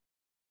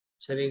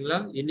 சரிங்களா?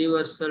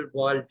 யுனிவர்சல்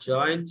பால்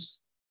ஜாயின்ட்ஸ்,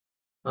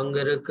 அங்க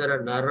இருக்கிற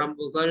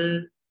நரம்புகள்,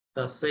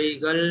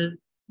 தசைகள்,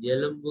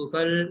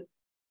 எலும்புகள்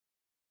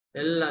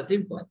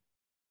எல்லாத்தையும் பாருங்க.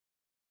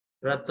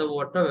 ரத்த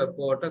ஓட்டம், வெப்ப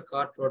ஓட்டம்,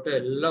 காற்றோட்டம்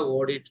எல்லாம்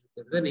ஓடிட்டு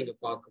இருக்கிறத நீங்க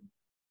பார்க்கணும்.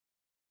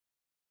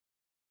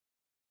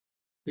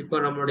 இப்ப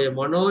நம்முடைய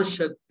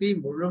மனோசக்தி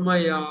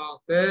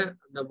முழுமையாக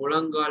அந்த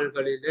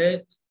முழங்கால்களிலே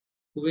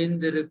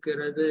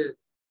குவிந்திருக்கிறது.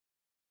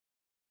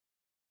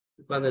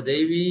 இப்ப அந்த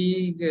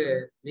தெய்வீக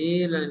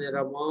நீல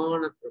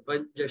நிறமான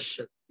பிரபஞ்ச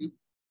சக்தி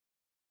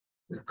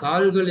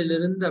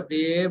கால்களிலிருந்து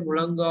அப்படியே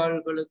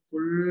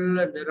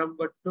முழங்கால்களுக்குள்ள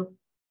நிரம்பட்டும்.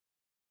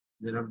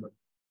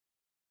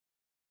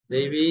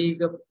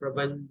 தெய்வீக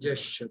பிரபஞ்ச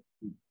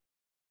சக்தி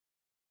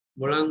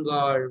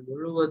முழங்கால்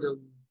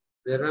முழுவதும்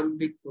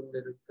நிரம்பிக்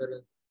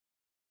கொண்டிருக்கிறது.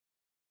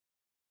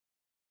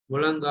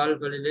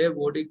 முழங்கால்களிலே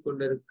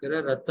ஓடிக்கொண்டிருக்கிற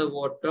இரத்த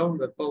ஓட்டம்,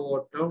 வெப்ப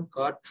ஓட்டம்,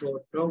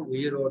 காற்றோட்டம்,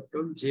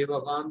 உயிரோட்டம்,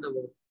 ஜீவகாந்த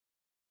ஓட்டம்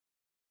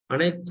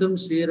அனைத்தும்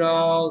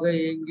சீராக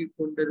இயங்கிக்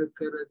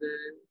கொண்டிருக்கிறது.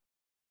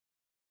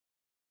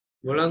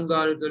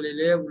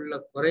 முழங்கால்களிலே உள்ள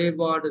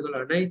குறைபாடுகள்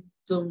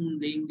அனைத்தும்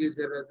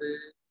நீங்குகிறது.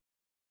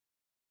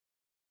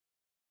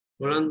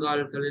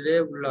 முழங்கால்களிலே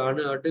உள்ள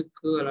அணு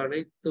அடுக்குகள்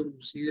அனைத்தும்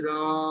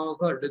சீராக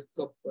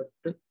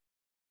அடுக்கப்பட்டு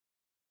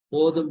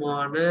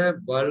போதுமான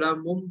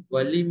பலமும்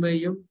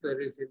வலிமையும்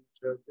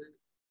பெறுகின்றது.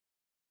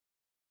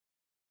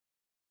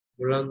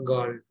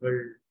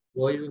 முழங்கால்கள்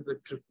ஓய்வு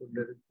பெற்றுக்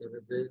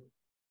கொண்டிருக்கிறது.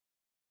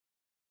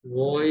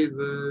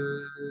 ஓய்வு,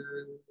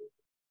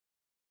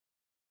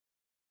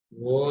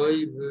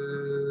 ஓய்வு,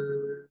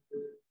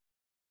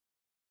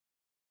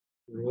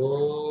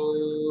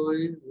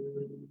 ஓய்வு.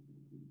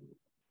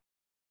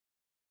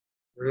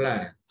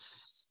 ரிலாக்ஸ்.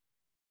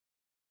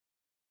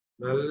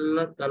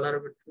 நல்ல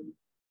தளர்விட்டு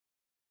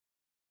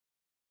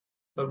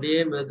அப்படியே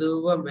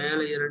மெதுவா மேல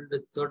 2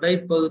 தொடை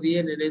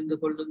பகுதியை நினைந்து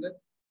கொள்ளுங்க.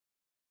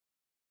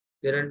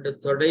 2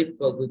 தொடை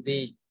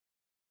பகுதி,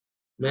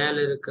 மேல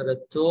இருக்கிற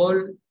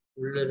தோல்,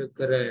 உள்ள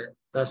இருக்கிற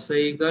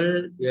தசைகள்,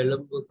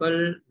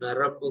 எலும்புகள்,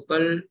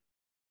 நரம்புகள்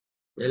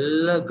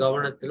எல்லாம்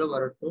கவனத்துல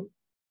வரட்டும்.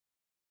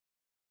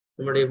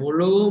 நம்முடைய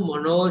முழு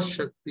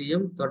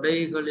மனோசக்தியும்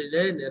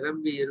தொடைகளிலே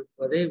நிரம்பி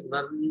இருப்பதை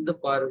உணர்ந்து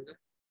பாருங்க.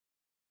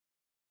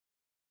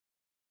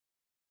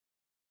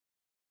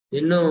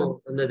 இன்னும்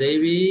அந்த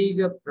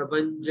தெய்வீக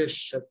பிரபஞ்ச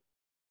சக்தி,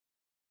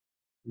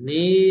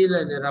 நீல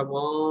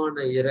நிறமான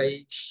இறை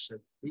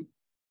சக்தி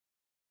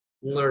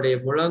உங்களுடைய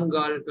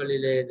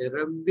முழங்கால்களிலே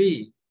நிரம்பி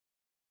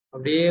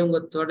அப்படியே உங்க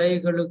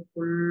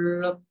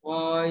தொடைகளுக்குள்ள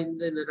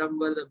பாய்ந்து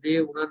நிரம்புறது அப்படியே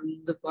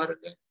உணர்ந்து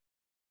பாருங்க.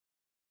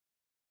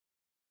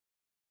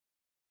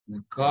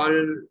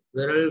 கால்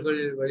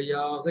விரல்கள்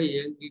வழியாக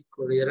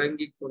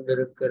இறங்கிக்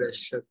கொண்டிருக்கிற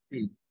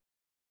சக்தி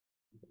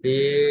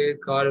அப்படியே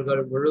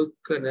கால்கள்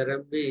முழுக்க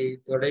நிரம்பி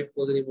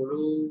தொடைப்பகுதி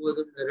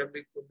முழுவதும்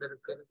நிரம்பிக்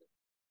கொண்டிருக்கிறது.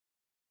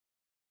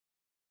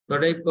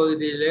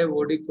 தொடைப்பகுதியிலே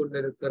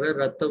ஓடிக்கொண்டிருக்கிற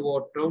இரத்த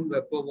ஓட்டம்,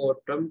 வெப்ப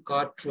ஓட்டம்,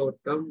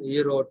 காற்றோட்டம்,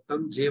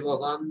 உயிரோட்டம்,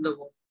 ஜீவகாந்த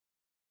ஓட்டம்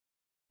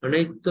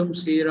அனைத்தும்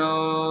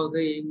சீராக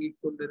இயங்கிக்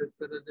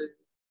கொண்டிருக்கிறது.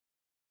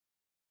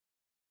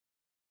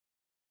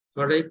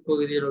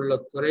 தொடைப்பகுதியில் உள்ள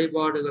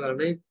குறைபாடுகள்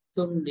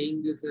அனைத்தும்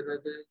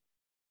நீங்குகிறது.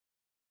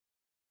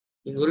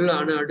 இங்குள்ள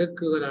அணு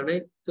அடுக்குகள்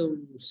அனைத்தும்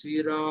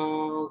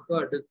சீராக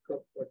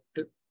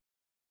அடுக்கப்பட்டு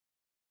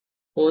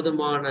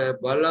போதுமான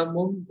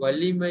பலமும்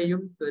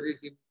வலிமையும்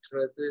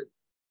பெறுகின்றது.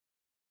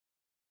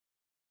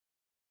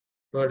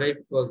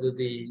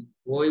 தொடைப்பகுதி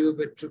ஓய்வு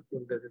பெற்றுக்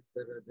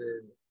கொண்டிருக்கிறது.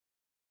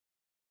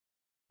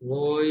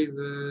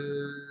 ஓய்வு,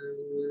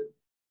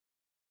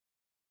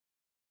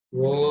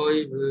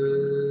 ஓய்வு,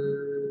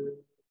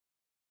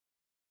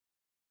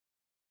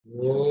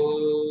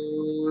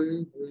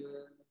 ஓய்வு.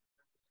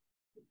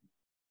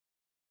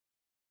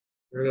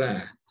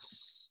 ரிலாக்ஸ்.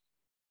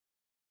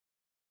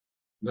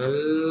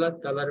 நல்ல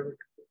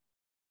தளர்விட்டு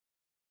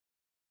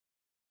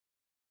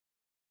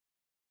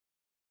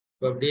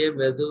அப்படியே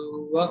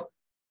மெதுவா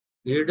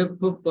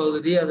இடுப்பு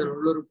பகுதி அதன்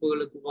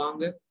உள்ளுறுப்புகளுக்கு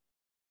வாங்க.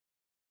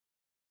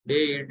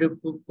 அப்படியே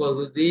இடுப்பு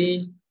பகுதி,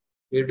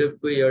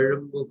 இடுப்பு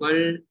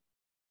எலும்புகள்,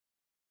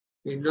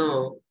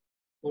 இன்னும்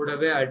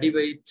கூடவே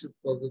அடிவயிற்று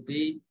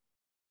பகுதி,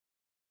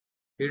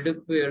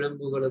 இடுப்பு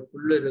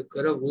எலும்புகளுக்குள்ள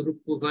இருக்கிற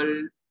உறுப்புகள்,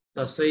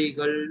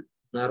 தசைகள்,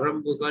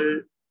 நரம்புகள்,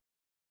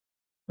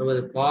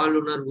 நமது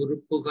பாலுணர்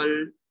உறுப்புகள்,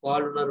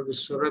 பாலுணர்வு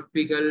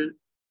சுரப்பிகள்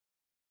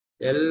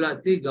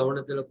எல்லாத்தையும்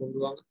கவனத்துல கொண்டு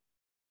வாங்க.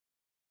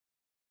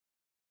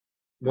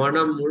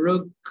 மனம்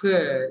முழுக்க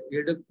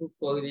இடுப்பு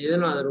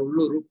பகுதியில் அதன்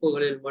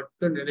உள்ளுறுப்புகளில்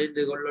மட்டும்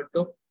நினைந்து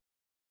கொள்ளட்டும்.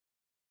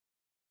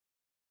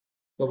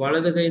 இப்ப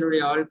வலது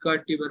கையினுடைய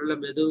ஆள்காட்டி விரல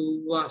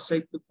மெதுவா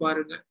அசைத்து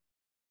பாருங்க.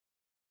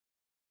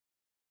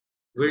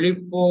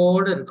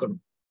 விழிப்போடு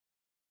இருக்கணும்.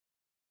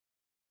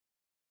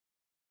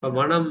 இப்ப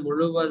மனம்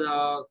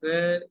முழுவதாக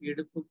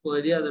இடுப்பு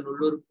பகுதி அதன்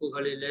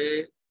உள்ளுறுப்புகளிலே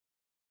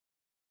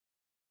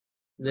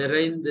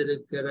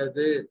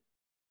நிறைந்திருக்கிறது.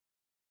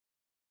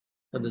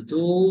 அது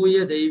தூய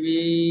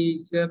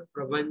தெய்வீக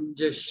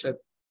பிரபஞ்ச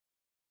சக்தி,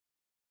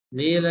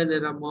 நீல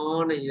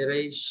நிறமான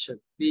இறை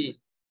சக்தி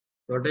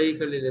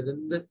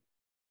தொடைகளிலிருந்து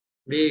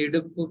அப்படியே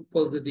இடுப்பு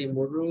பகுதி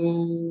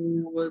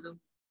முழுவதும்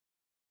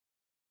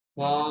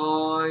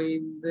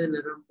பாய்ந்து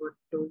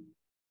நிரம்பட்டும்.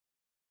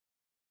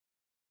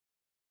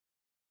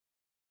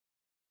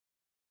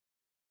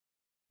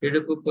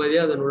 இடுப்பு பகுதி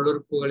அதன்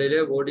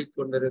உள்ளுறுப்புகளிலே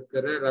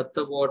ஓடிக்கொண்டிருக்கிற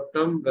இரத்த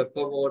ஓட்டம்,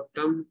 வெப்ப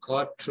ஓட்டம்,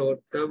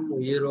 காற்றோட்டம்,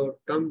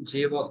 உயிரோட்டம்,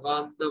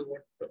 ஜீவகாந்த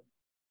ஓட்டம்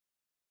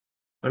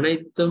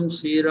அனைத்தும்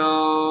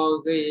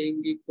சீராக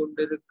இயங்கிக்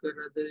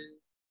கொண்டிருக்கிறது.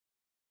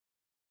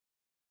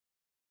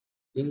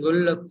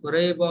 இங்குள்ள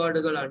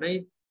குறைபாடுகள்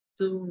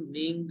அனைத்தும்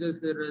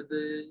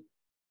நீங்குகிறது.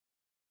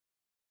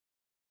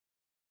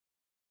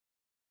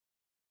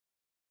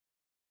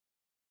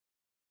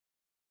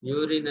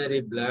 யூரினரி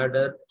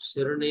பிளாடர்,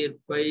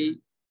 சிறுநீர்ப்பை,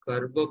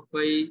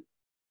 கர்ப்பப்பை,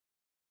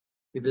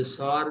 இது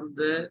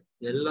சார்ந்த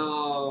எல்லா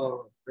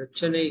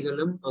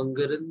பிரச்சனைகளும்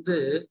அங்கிருந்து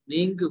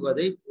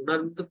நீங்குவதை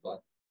உணர்ந்து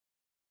பார்.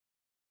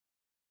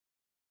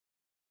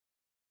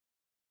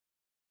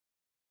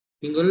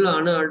 இங்குள்ள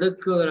அணு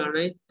அடுக்குகள்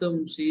அனைத்தும்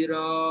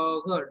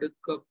சீராக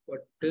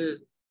அடுக்கப்பட்டு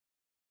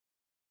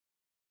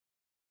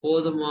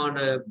போதுமான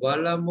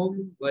பலமும்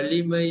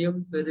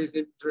வலிமையும்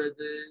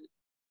பெறுகின்றது.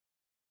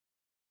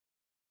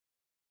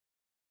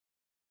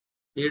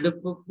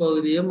 இடுப்பு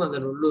பகுதியும்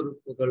அதன்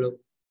உள்ளுறுப்புகளும்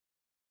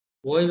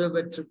ஓய்வு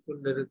பெற்றுக்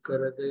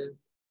கொண்டிருக்கிறது.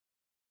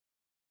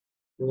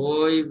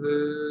 ஓய்வு,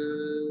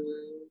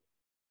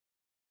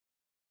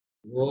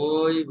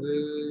 ஓய்வு,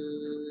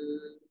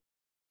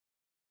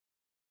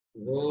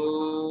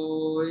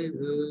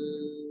 ஓய்வு.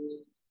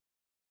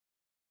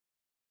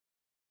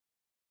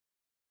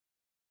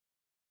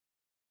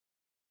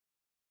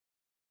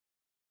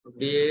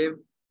 அப்படியே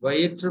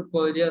வயிற்று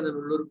பகுதி அதன்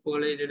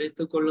உள்ளுறுப்புகளை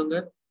நினைத்துக் கொள்ளுங்க.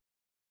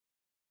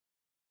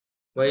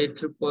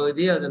 வயிற்று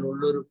பகுதி அதன்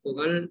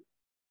உள்ளுறுப்புகள்,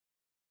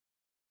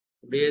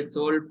 அப்படியே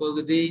தோல்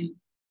பகுதி,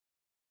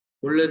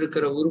 உள்ள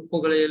இருக்கிற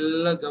உறுப்புகளை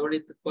எல்லாம்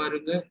கவனித்து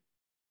பாருங்க.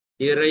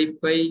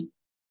 இரைப்பை,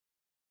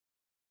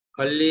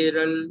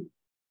 கல்லீரல்,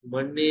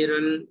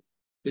 மண்ணீரல்,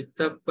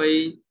 பித்தப்பை,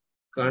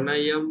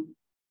 கணையம்,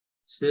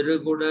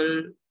 சிறுகுடல்,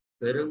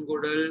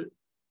 பெருங்குடல்,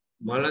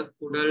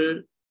 மலக்குடல்,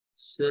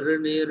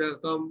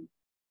 சிறுநீரகம்,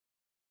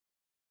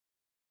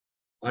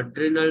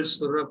 அட்ரினல்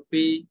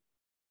சுரப்பி,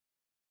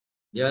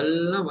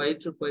 எல்லாம்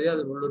வயிற்றுப்பகுதி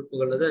அதன்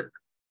உள்ளுறுப்புகள் தான்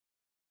இருக்கு.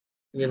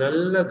 நீங்க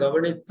நல்லா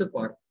கவனித்து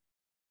பாருங்க.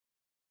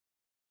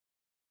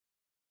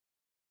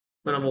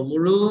 நம்ம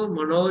முழு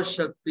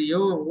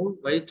மனோசக்தியும்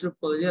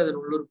வயிற்றுப்பகுதி அதன்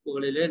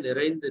உள்ளுறுப்புகளிலே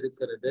நிறைந்து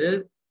இருக்கிறது.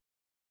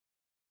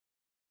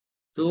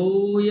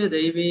 தூய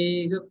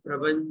தெய்வீக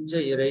பிரபஞ்ச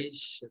இறை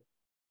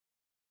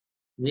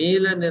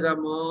நீல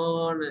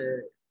நிறமான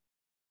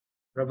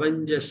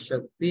பிரபஞ்ச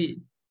சக்தி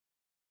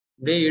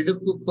அப்படியே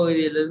இடுப்பு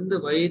பகுதியிலிருந்து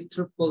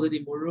வயிற்று பகுதி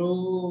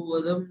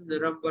முழுவதும்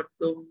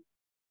நிரம்பட்டும்.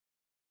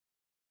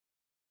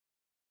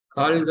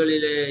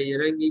 கால்களிலே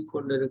இறங்கி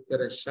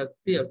கொண்டிருக்கிற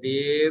சக்தி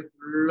அப்படியே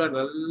ஃபுல்லா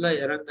நல்லா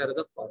இறங்குறத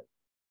பாருங்க.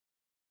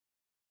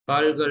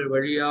 கால்கள்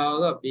வழியாக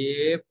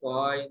அப்படியே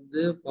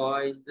பாய்ந்து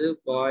பாய்ந்து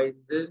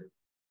பாய்ந்து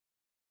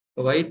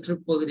வயிற்று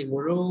பகுதி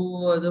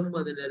முழுவதும்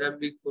அது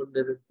நிரம்பிக்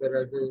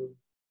கொண்டிருக்கிறது.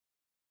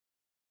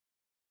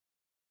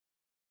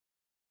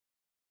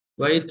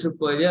 வயிற்று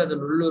பகுதி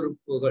அதன்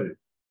உள்ளுறுப்புகள்,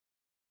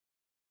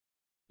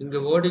 இங்கு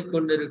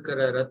ஓடிக்கொண்டிருக்கிற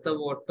இரத்த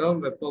ஓட்டம்,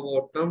 வெப்ப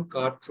ஓட்டம்,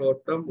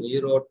 காற்றோட்டம்,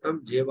 உயிரோட்டம்,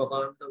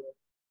 ஜீவகாந்த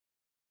ஓட்டம்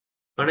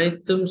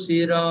அனைத்தும்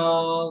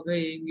சீராக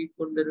இயங்கிக்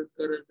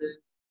கொண்டிருக்கிறது.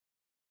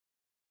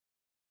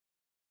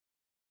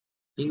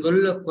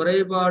 இங்குள்ள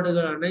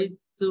குறைபாடுகள்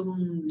அனைத்தும்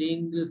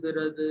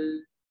நீங்குகிறது.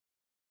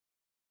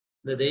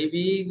 இந்த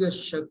தெய்வீக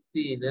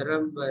சக்தி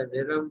நிரம்ப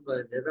நிரம்ப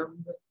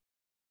நிரம்ப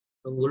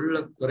அங்குள்ள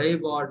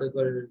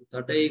குறைபாடுகள்,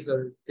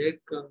 தடைகள்,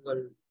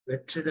 தேக்கங்கள்,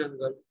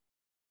 வெற்றிடங்கள்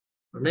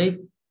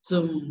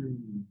அனைத்தும்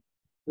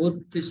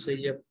பூர்த்தி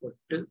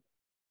செய்யப்பட்டு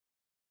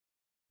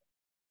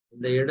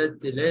இந்த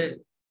இடத்திலே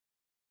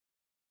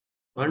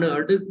அணு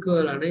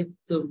அடுக்குகள்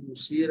அனைத்தும்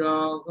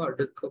சீராக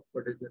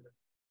அடுக்கப்படுகிறது.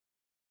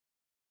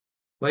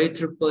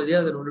 வயிற்றுப்பகுதி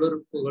அதன்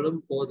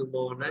உள்ளுறுப்புகளும்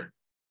போதுமான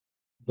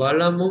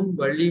பலமும்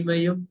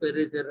வலிமையும்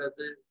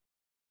பெறுகிறது.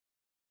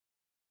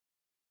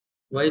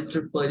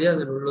 வயிற்றுப்பகுதி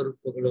அதன்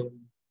உள்ளுறுப்புகளும்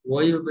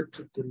ஓய்வு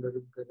பெற்றுக்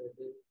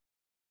கொண்டிருக்கிறது.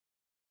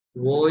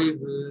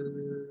 ஓய்வு,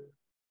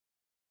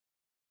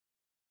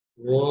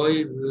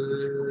 ஓய்வு,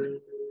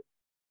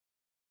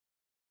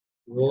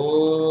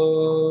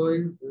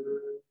 ஓய்வு.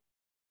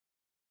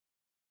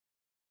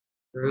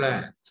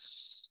 ரிலாக்ஸ்.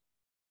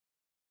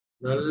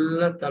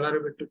 நல்லா தளர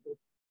விட்டு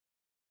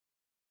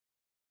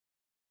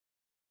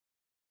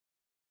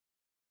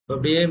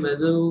அப்படியே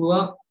மெதுவா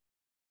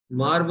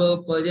மார்பக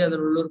பகுதி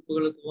அதன்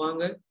உள்ளுறுப்புகளுக்கு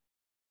வாங்க.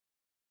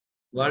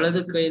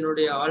 வலது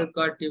கையினுடைய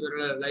ஆள்காட்டி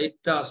விரலை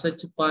லைட்டா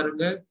அசைச்சு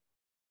பாருங்க.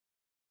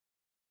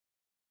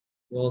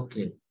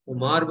 ஓகே.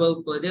 மார்பக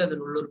பகுதி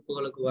அதன்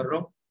உள்ளுறுப்புகளுக்கு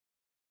வர்றோம்.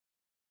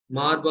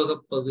 மார்பக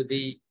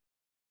பகுதி,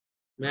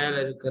 மேல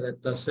இருக்கிற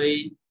தசை,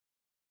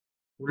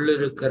 உள்ள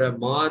இருக்கிற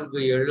மார்பு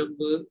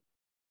எலும்பு,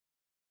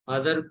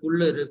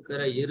 அதற்குள்ள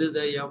இருக்கிற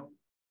இருதயம்,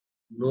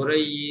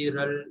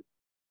 நுரையீரல்,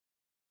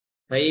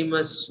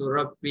 தைமஸ்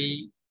சுரப்பி,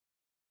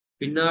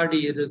 பின்னாடி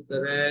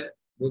இருக்கிற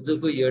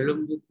முதுகு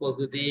எலும்பு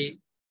பகுதி,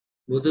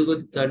 முதுகு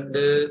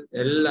தண்டு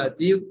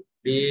எல்லாத்தையும்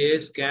அப்படியே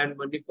ஸ்கேன்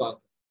பண்ணி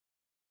பார்க்கணும்.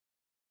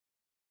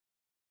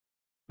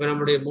 இப்ப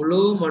நம்முடைய முழு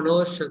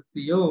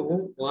மனோசக்தியும்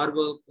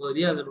மார்பக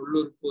பகுதி அதன்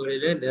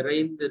உள்ளுறுப்புகளிலே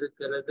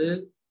நிறைந்திருக்கிறது.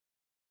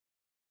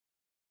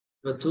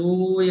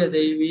 தூய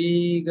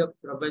தெய்வீக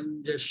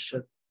பிரபஞ்ச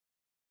சக்தி,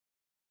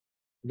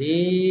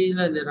 நீல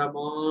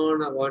நிறமான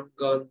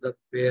வான்காந்த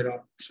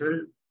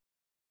பேராற்றல்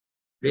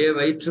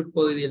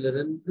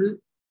வயிற்றுப்பகுதியிலிருந்து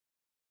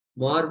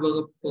மார்பக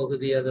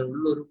பகுதி அதன்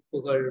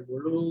உள்ளுறுப்புகள்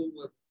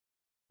முழுவதும்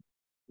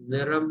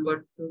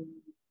நிரம்பட்டும்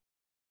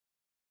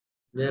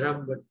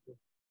நிரம்பட்டும்.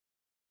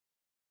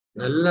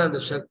 நல்ல அந்த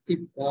சக்தி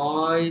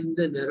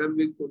பாய்ந்து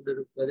நிரம்பிக்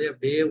கொண்டிருப்பதை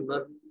அப்படியே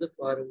உணர்ந்து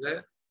பாருங்க.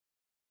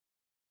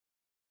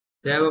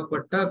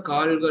 தேவைப்பட்ட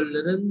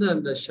கால்கள்ல இருந்து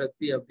அந்த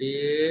சக்தி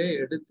அப்படியே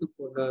எடுத்து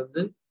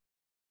கொண்டாந்து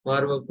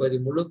மார்பக பகுதி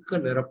முழுக்க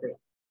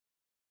நிரப்பலாம்.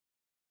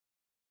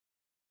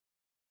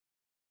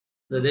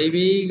 இந்த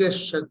தெய்வீக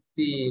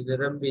சக்தி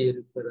நிரம்பி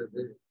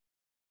இருக்கிறது.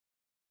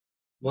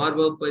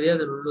 மார்பக பகுதி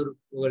அதன்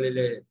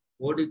உள்ளுறுப்புகளிலே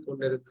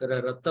ஓடிக்கொண்டிருக்கிற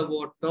இரத்த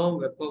ஓட்டம்,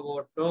 வெப்ப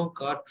ஓட்டம்,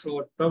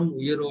 காற்றோட்டம்,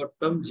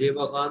 உயிரோட்டம்,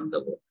 ஜீவகாந்த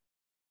ஓட்டம்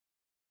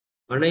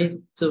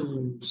அனைத்தும்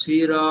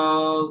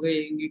சீராக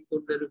இயங்கிக்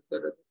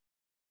கொண்டிருக்கிறது.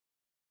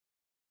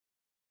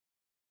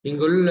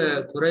 இங்குள்ள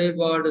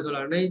குறைபாடுகள்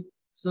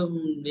அனைத்தும்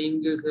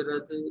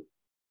நீங்குகிறது.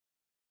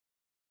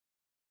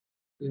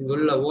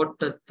 இங்குள்ள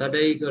ஓட்ட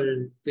தடைகள்,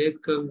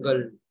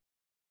 தேக்கங்கள்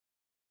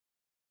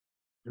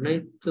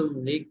அனைத்தும்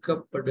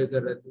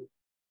நீக்கப்படுகிறது.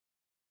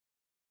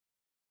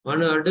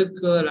 அணு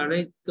அடுக்குகள்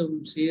அனைத்தும்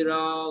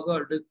சீராக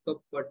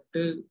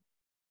அடுக்கப்பட்டு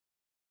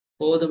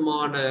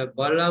போதுமான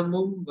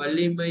பலமும்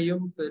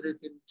வலிமையும்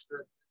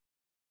பெறுகின்றது.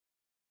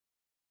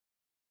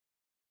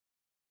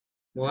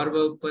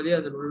 மார்பக பகுதி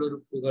அதன்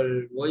உள்ளுறுப்புகள்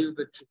ஓய்வு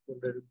பெற்றுக்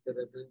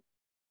கொண்டிருக்கிறது.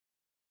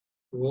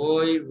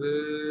 ஓய்வு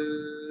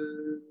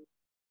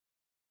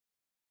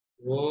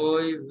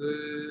ஓய்வு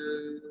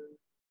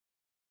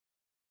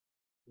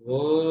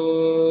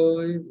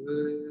ஓய்வு.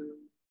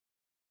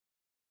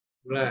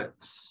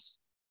 ரிலாக்ஸ்.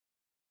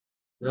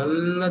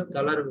 நல்ல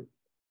தளர்வு.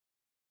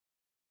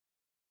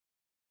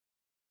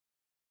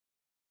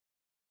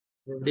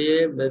 அப்படியே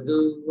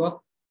மெதுவா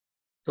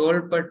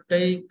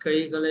தோள்பட்டை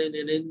கைகளை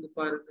நினைந்து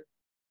பாருங்க.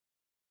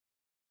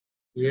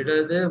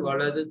 இடது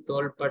வலது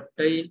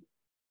தோள்பட்டை,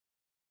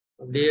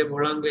 அப்படியே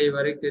முழங்கை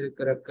வரைக்கும்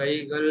இருக்கிற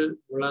கைகள்,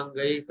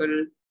 முழங்கைகள்,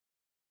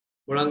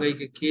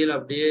 முழங்கைக்கு கீழே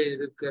அப்படியே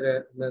இருக்கிற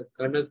அந்த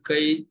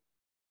கணுக்கை,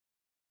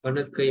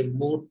 கணுக்கை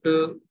மூட்டு,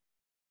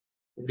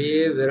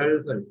 அப்படியே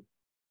விரல்கள்.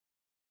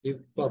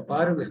 இப்ப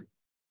பாருங்க,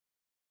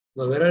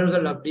 உங்க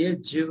விரல்கள் அப்படியே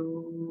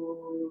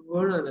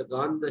ஜிவ்வுன்னு அந்த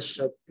காந்த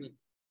சக்தி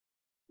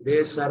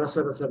அப்படியே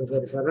சரசர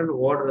சரசர சரன்னு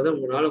ஓடுறத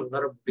உங்களால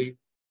உணர முடியும்.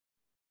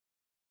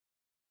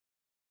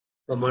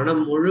 இப்ப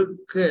மனம்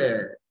முழுக்க,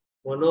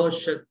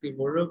 மனோசக்தி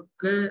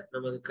முழுக்க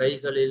நமது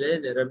கைகளிலே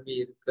நிரம்பி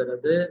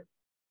இருக்கிறது.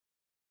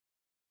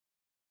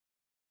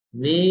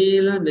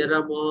 நீல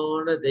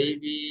நிறமான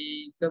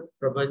தெய்வீக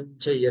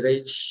பிரபஞ்ச இறை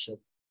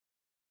சக்தி,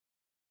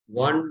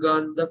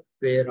 வான்காந்த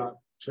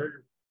பேராற்றல்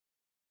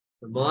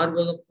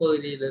மார்பக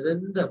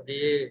பகுதியிலிருந்து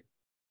அப்படியே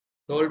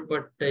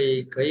தோள்பட்டை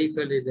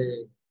கைகளிலே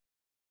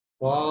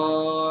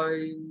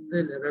பாய்ந்து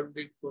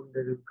நிரம்பிக்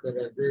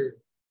கொண்டிருக்கிறது.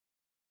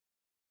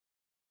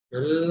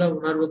 நல்ல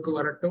உணர்வுக்கு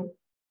வரட்டும்.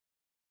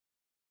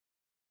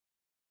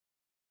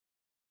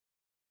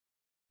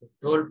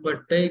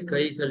 தோள்பட்டை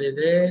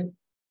கைகளிலே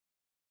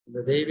இந்த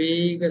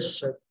தெய்வீக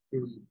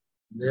சக்தி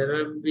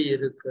நிரம்பி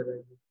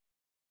இருக்கிறது.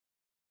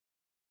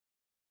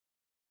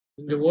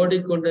 இங்கு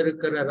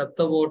ஓடிக்கொண்டிருக்கிற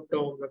இரத்த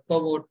ஓட்டம், வெப்ப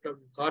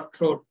ஓட்டம்,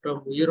 காற்றோட்டம்,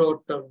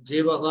 உயிரோட்டம்,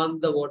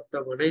 ஜீவகாந்த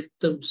ஓட்டம்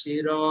அனைத்தும்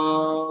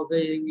சீராக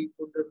இயங்கிக்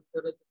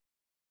கொண்டிருக்கிறது.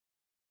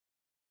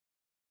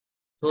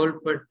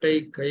 தோள்பட்டை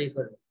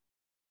கைகள்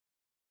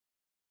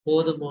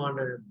போதுமான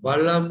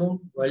பலமும்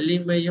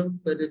வலிமையும்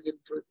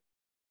பெறுகின்றது.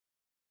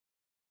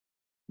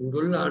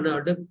 இங்குள்ள அணு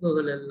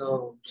அடுக்குகள்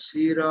எல்லாம்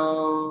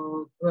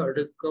சீராக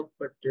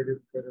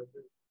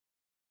அடுக்கப்பட்டிருக்கிறது.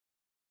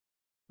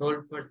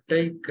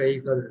 தோள்பட்டை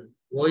கைகள்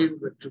ஓய்வு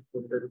பெற்றுக்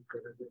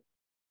கொண்டிருக்கிறது.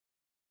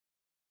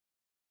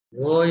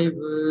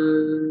 ஓய்வு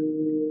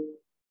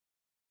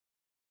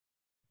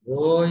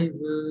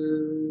ஓய்வு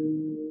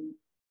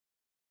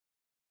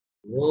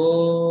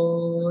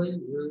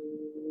ஓய்வு.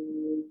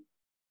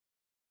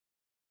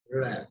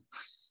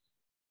 ரிலாக்ஸ்.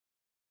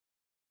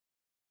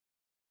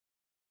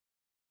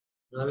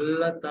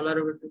 நல்ல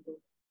தளர்வு விட்டு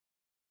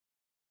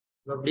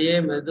அப்படியே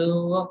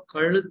மெதுவா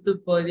கழுத்து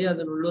பகுதி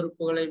அதன்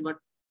உள்ளுறுப்புகளை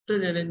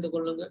மட்டும் நினைந்து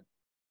கொள்ளுங்க.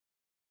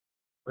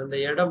 அந்த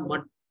இடம்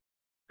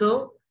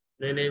மட்டும்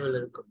நினைவில்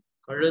இருக்கும்.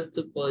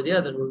 கழுத்து பகுதி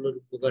அதன்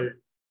உள்ளுறுப்புகள்.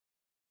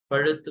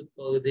 கழுத்து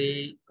பகுதி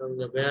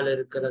அங்க மேல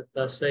இருக்கிற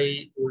தசை,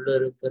 உள்ள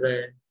இருக்கிற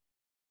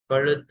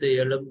கழுத்து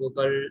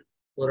எலும்புகள்,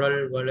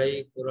 குரல் வளை,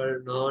 குரல்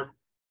நான்,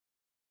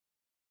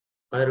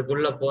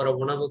 அதற்குள்ள போற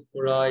உணவு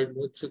குழாய்,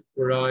 மூச்சு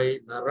குழாய்,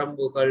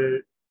 நரம்புகள்,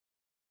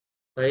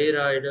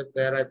 தைராய்டு,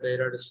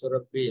 பேராதைராய்டு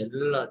சுரப்பி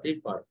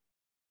எல்லாத்தையும் பார்க்கும்.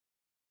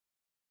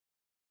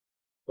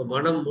 இப்ப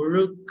மனம்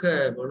முழுக்க,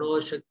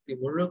 மனோசக்தி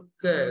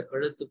முழுக்க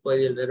கழுத்து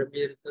பகுதியில் நிரம்பி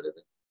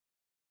இருக்கிறது.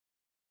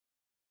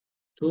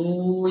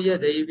 தூய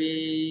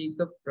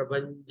தெய்வீக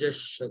பிரபஞ்ச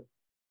சக்தி,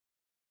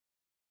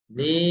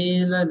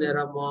 நீல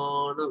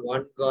நிறமான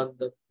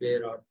வான்காந்த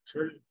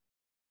பேராற்றல்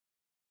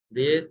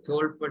அப்படியே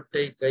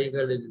தோள்பட்டை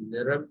கைகளில்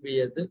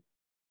நிரம்பியது.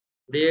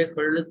 அப்படியே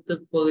கழுத்து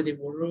பகுதி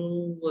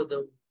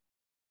முழுவதும்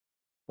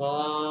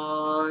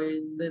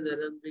பாய்ந்து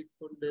நிரம்பிக்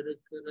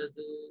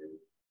கொண்டிருக்கிறது.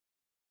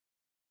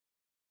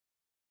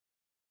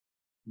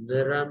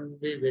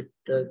 நிரம்பி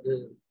விட்டது.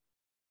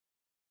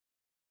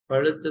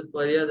 கழுத்து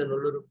பகுதி அதன்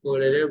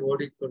உள்ளுறுப்புகளிலே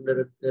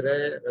ஓடிக்கொண்டிருக்கிற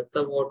இரத்த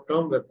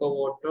ஓட்டம், வெப்ப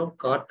ஓட்டம்,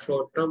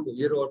 காற்றோட்டம்,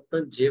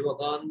 உயிரோட்டம்,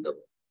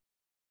 ஜீவகாந்தம்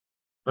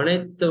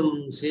அனைத்தும்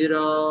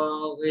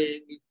சீராக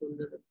இயங்கிக்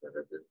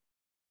கொண்டிருக்கிறது.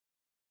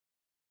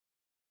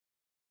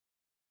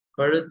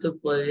 கழுத்து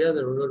பகுதி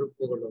அதன்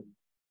உள்ளுறுப்புகளும்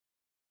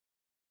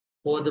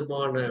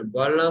போதுமான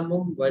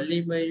பலமும்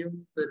வலிமையும்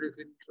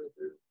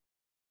பெறுகின்றது.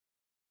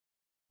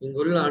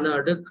 இங்குள்ள அணு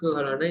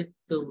அடுக்குகள்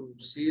அனைத்தும்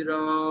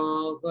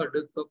சீராக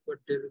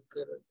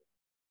அடுக்கப்பட்டிருக்கிறது.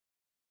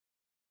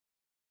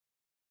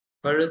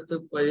 கழுத்து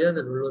பகுதி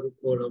அதன்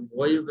உள்ளுறுப்புகளும்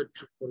ஓய்வு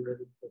பெற்றுக்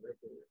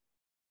கொண்டிருக்கிறது.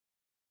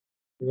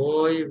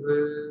 ஓய்வு,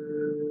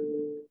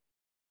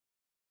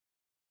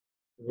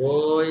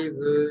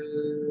 ஓய்வு,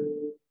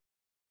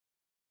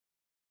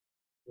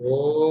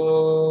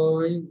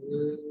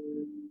 ஓய்வு.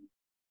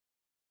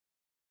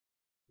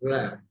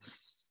 ரிலாக்ஸ்.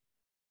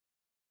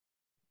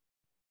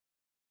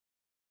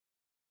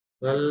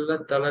 நல்ல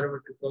தளர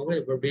விட்டுக்கோங்க.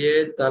 இப்ப அப்படியே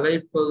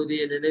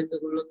தலைப்பகுதியை நினைந்து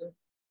கொள்ளுங்க.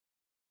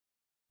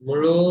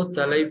 முழு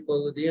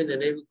தலைப்பகுதியை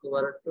நினைவுக்கு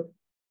வரட்டும்.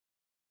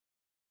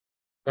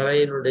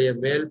 தலையினுடைய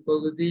மேல்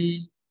பகுதி,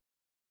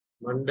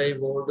 மண்டை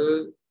மூடு,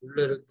 உள்ள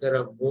இருக்கிற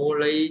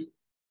மூளை,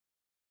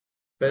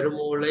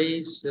 பெருமூளை,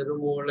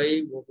 சிறுமூளை,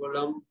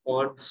 முகுளம்,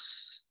 பான்ஸ்,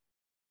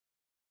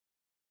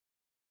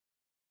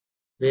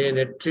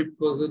 நெற்றி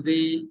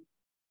பகுதி,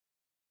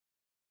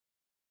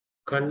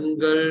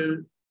 கண்கள்,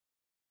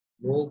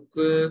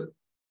 மூக்கு,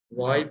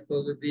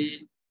 வாய்ப்பகுதி,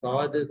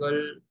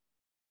 காதுகள்,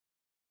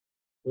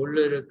 உள்ள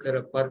இருக்கிற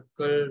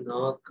பற்கள்,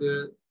 நாக்கு,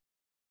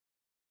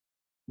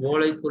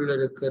 மூளைக்குள்ள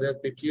இருக்கிற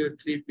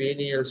பிட்யூட்டரி,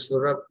 பீனியல்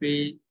சுரப்பி,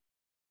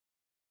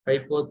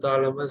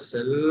 ஹைப்போதாலமஸ்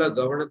எல்லாம்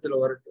கவனத்துல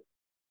வரட்டும்.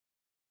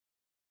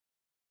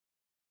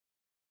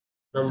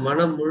 நம்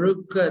மனம்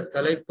முழுக்க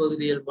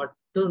தலைப்பகுதியில்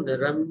மட்டும்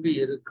நிரம்பி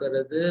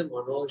இருக்கிறது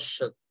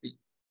மனோசக்தி.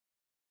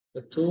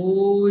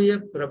 தூய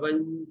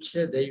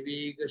பிரபஞ்ச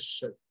தெய்வீக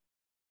சக்தி,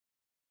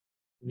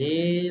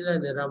 நீல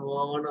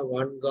நிறமான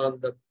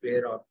வான்காந்த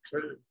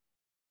பேராற்றல்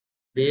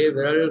அப்படியே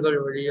விரல்கள்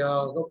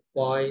வழியாக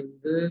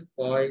பாய்ந்து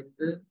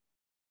பாய்ந்து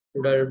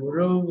உடல்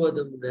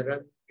முழுவதும்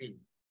நிரம்பி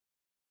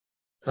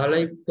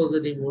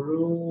தலைப்பகுதி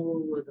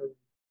முழுவதும்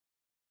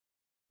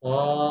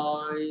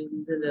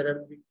பாய்ந்து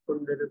நிரம்பிக்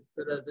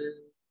கொண்டிருக்கிறது.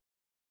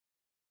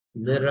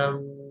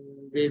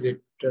 நிரம்பி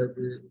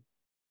விட்டது.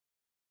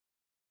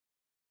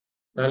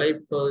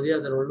 தலைப்பகுதி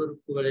அதன்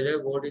உள்ளுறுப்புகளிலே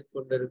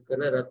ஓடிக்கொண்டிருக்கிற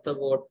இரத்த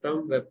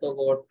ஓட்டம், வெப்ப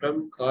ஓட்டம்,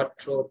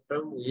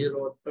 காற்றோட்டம்,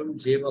 உயிரோட்டம்,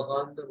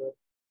 ஜீவகாந்த ஓட்டம்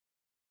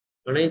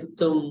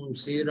அனைத்தும்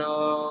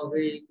சீராக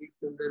இயங்கிக்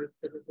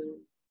கொண்டிருக்கிறது.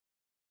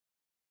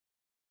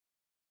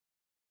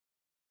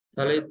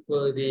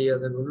 தலைப்பகுதி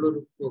அதன்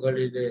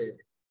உள்ளுறுப்புகளிலே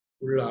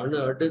உள்ள அணு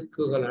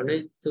அடுக்குகள்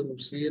அனைத்தும்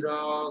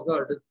சீராக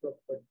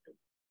அடுக்கப்பட்டு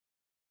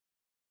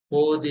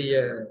போதிய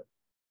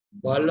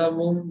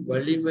பலமும்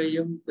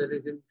வலிமையும்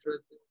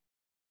பெறுகின்றது.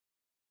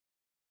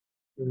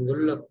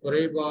 இங்குள்ள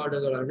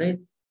குறைபாடுகள்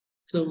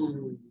அனைத்தும்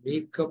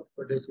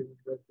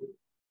நீக்கப்படுகின்றது.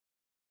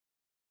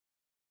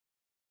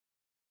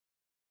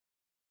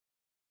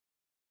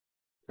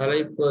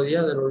 தலைப்பகுதி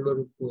அதன்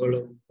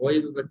உள்ளுறுப்புகளும்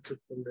ஓய்வு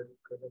பெற்றுக்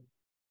கொண்டிருக்கிறது.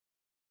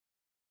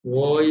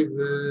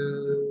 ஓய்வு,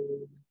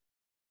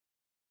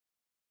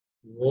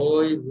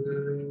 ஓய்வு,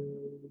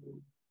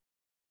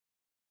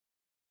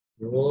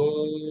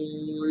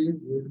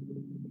 ஓய்வு.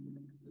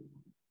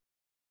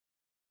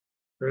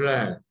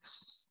 ரிலாக்ஸ்.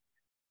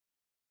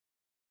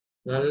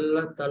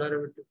 நல்லா தளர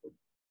விட்டு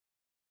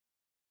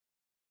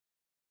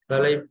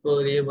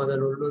தலைப்பகுதியும்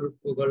அதன்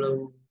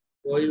உள்ளுறுப்புகளும்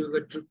ஓய்வு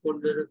பெற்றுக்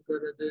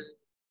கொண்டிருக்கிறது.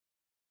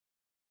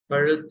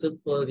 கழுத்து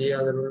பகுதி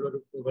அதன்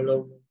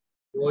உள்ளுறுப்புகளும்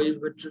ஓய்வு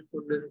பெற்றுக்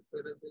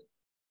கொண்டிருக்கிறது.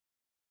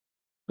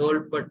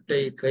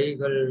 தோள்பட்டை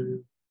கைகள்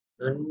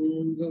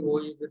நன்கு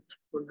ஓய்வு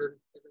பெற்றுக்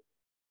கொண்டிருக்கிறது.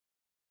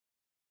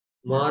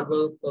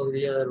 மார்பக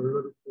பகுதி அதன்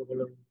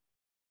உள்ளுறுப்புகளும்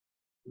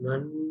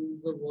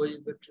நன்கு ஓய்வு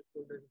பெற்றுக்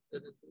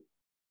கொண்டிருக்கிறது.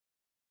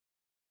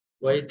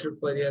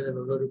 வயிற்றுப்பகுதி அதன்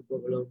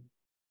உள்ளுறுப்புகளும்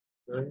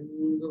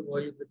நன்கு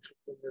ஓய்வு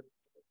பெற்றுக்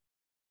கொண்டிருக்கிறது.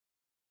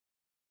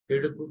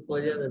 இடுப்பு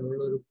பகுதி அதன்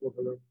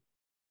உள்ளுறுப்புகளும்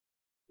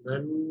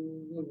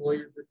நன்கு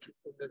ஓய்வு பெற்றுக்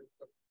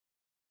கொண்டிருக்கிறது.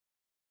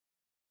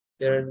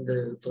 இரண்டு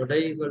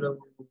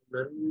தொடைகளும்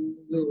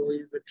நன்கு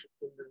ஓய்வு பெற்றுக்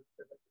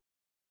கொண்டிருக்கிறது.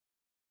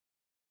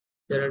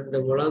 இரண்டு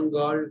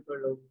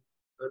முழங்கால்களும்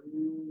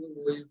நன்கு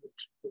ஓய்வு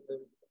பெற்றுக்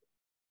கொண்டிருக்கிறது.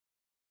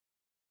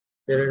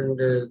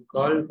 இரண்டு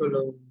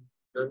கால்களும்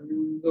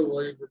நன்கு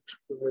ஓய்வு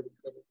பெற்றுக்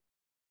கொண்டிருக்கிறது.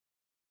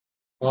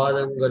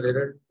 பாதங்கள்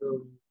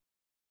இரண்டும்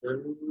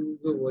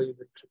நன்கு ஓய்வு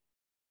பெற்று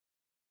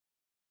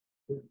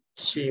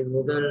உச்சி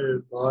முதல்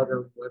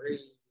பாதம் வரை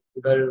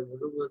உடல்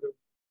முழுவதும்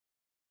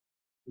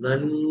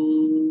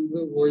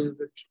நன்கு ஓய்வு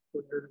பெற்றுக்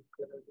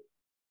கொண்டிருக்கிறது.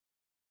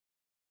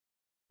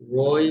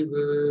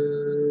 ஓய்வு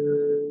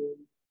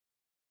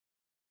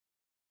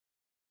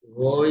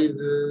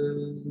ஓய்வு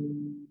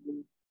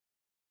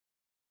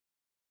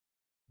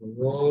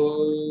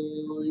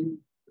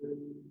ஓய்வு.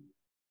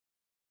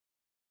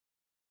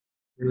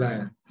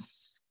 ரிலாக்ஸ்.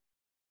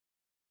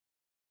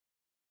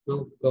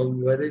 தூக்கம்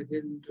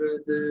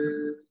வருகின்றது,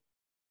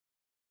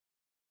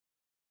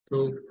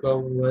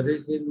 தூக்கம்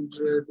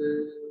வருகின்றது.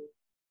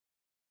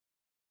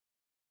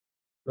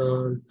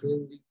 நான்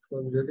தூங்கிக்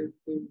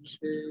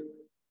கொண்டிருக்கின்றேன்.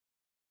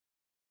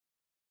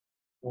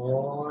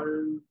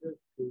 ஆழ்ந்த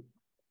தூக்கம்,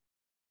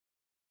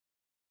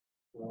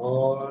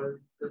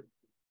 ஆழ்ந்த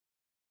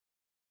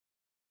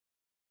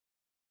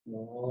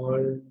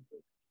ஆழ்ந்த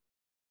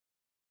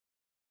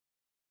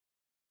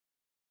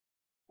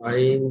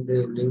 5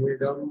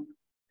 நிமிடம்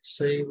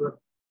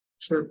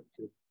அசைவற்ற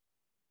தூக்கம்.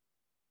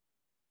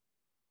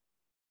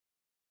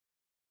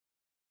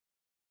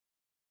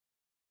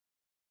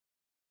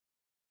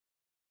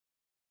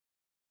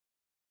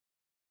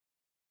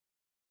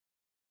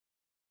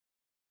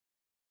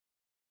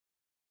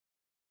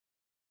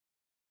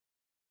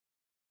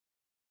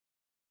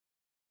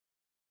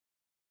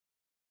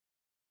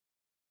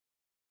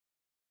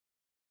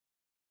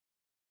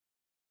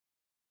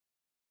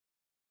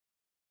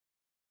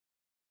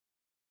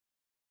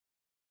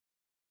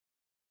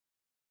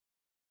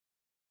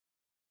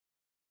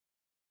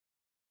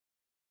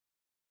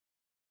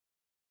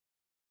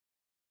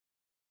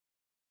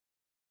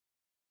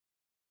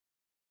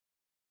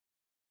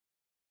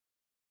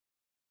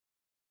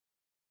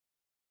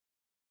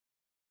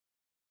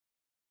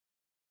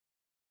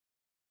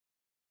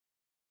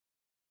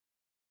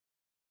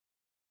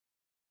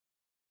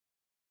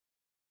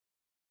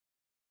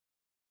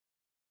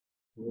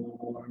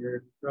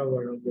 வாழ்க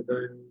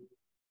வளமுடன்.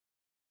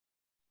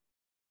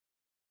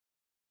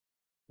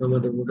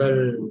 நமது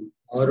உடல்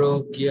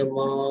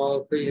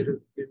ஆரோக்கியமாக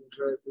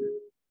இருக்கின்றது.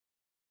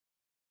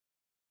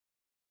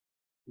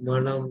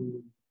 மனம்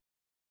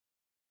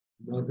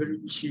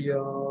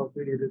மகிழ்ச்சியாக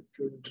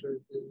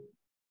இருக்கின்றது.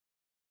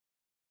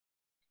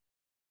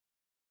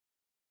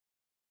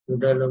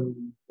 உடலும்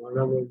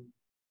மனமும்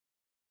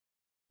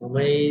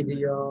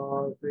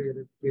அமைதியாக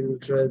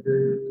இருக்கின்றது.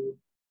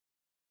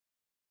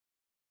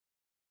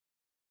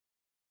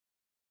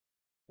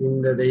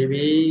 இந்த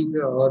தெய்வீக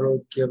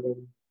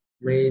ஆரோக்கியமும்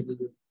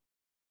அமைதியும்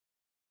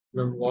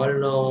நம்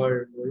வாழ்நாள்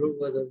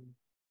முழுவதும்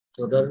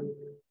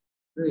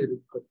தொடர்ந்து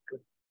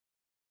இருக்கட்டும்.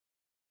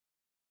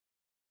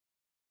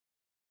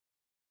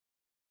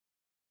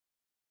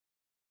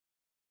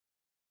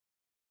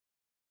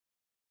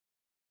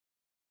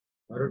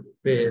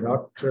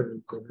 அருட்பேராற்றல்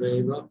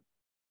கொள்ளைவா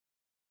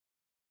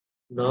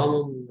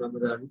நாமும்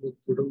நமது அன்பு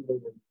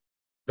குடும்பமும்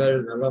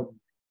உடல் நலம்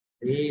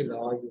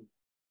நீலாயும்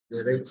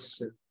நிறை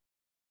செல்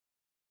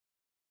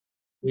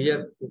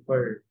உயர்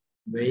புகழ்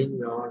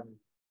மெய்ஞான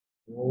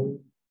ஓம்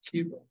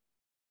சிவம்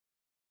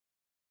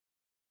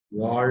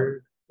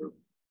வாழ்க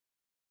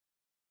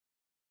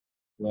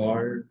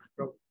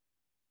வாழ்க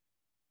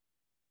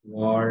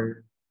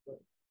வாழ்க.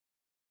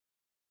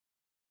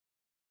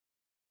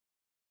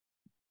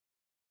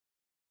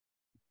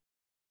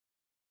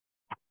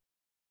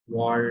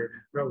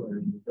 வாழ்க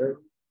வளமுடன்.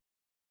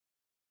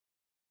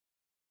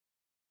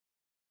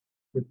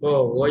 இப்போ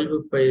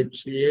ஓய்வு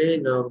பயிற்சியை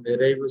நாம்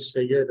நிறைவு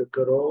செய்ய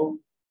இருக்கிறோம்.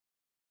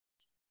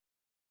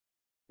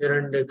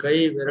 2 கை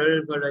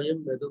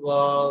விரல்களையும்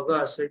மெதுவாக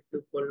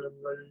அசைத்துக்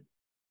கொள்ளுங்கள்.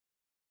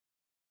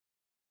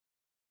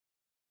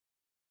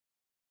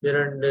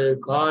 2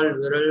 கால்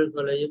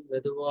விரல்களையும்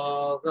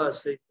மெதுவாக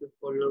அசைத்துக்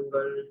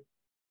கொள்ளுங்கள்.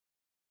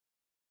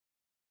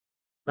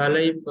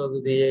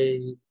 தலைப்பகுதியை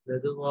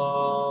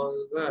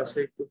மெதுவாக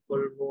அசைத்துக்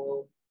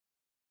கொள்வோம்.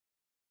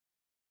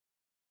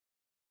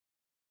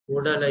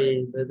 உடலை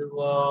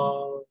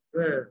மெதுவாக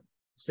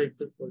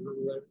அசைத்துக்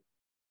கொள்ளுங்கள்.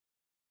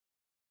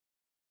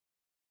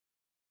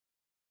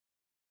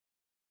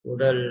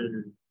 உடல்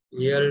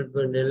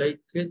இயல்பு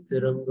நிலைக்கு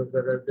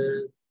திரும்புகிறது.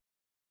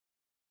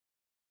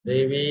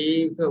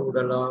 தெய்வீக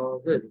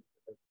உடலாக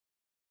இருக்கிறது.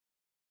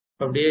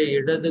 அப்படியே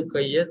இடது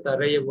கையை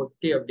தரையை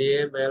ஒட்டி அப்படியே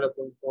மேல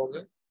கொண்டு போங்க.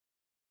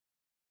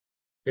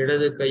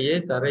 இடது கையை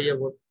தரையை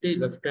ஒட்டி,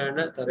 லெஃப்ட்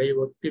ஹேண்டை தரையை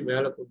ஒட்டி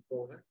மேல கொண்டு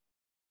போங்க.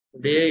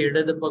 அப்படியே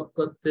இடது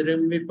பக்கம்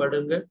திரும்பி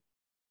படுங்க.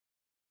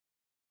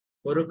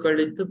 ஒரு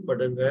கழித்து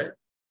படுங்க.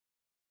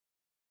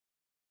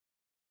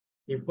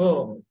 இப்போ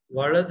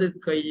வலது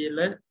கையில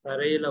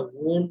தரையில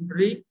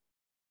ஊன்றி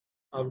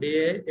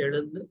அப்படியே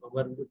எழுந்து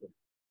அமர்ந்து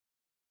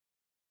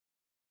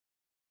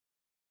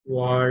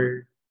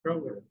வாழ்க.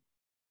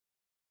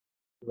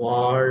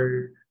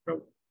 வாழ்க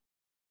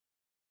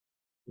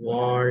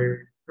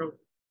வாழ்க.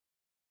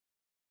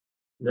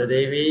 இந்த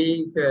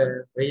தெய்வீக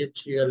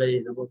பயிற்சிகளை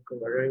நமக்கு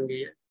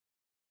வழங்கிய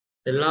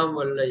எல்லாம்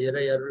வல்ல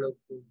இறை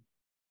அருளுக்கும்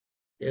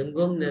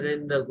எங்கும்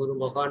நிறைந்த குரு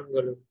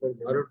மகான்களுக்கும்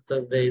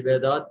அருட்தந்தை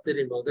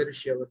வேதாத்திரி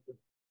மகரிஷி அவர்கள்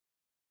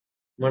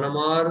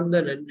மனமார்ந்த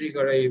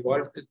நன்றிகளை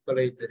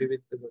வாழ்த்துக்களை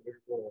தெரிவித்து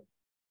மகிழ்வோம்.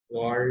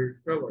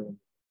 வாழ்க வளம்,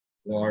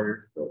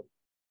 வாழ்க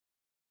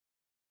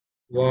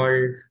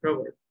வாழ்க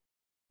வளம்,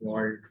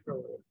 வாழ்க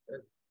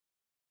வளம்.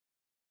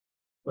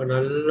 இப்ப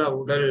நல்ல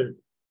உடல்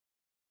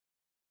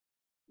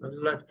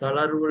நல்ல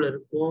தளர்வுல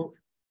இருக்கும்,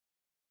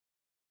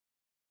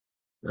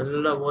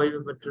 நல்ல ஓய்வு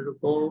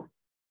பெற்றிருக்கும்,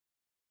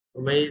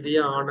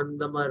 அமைதியா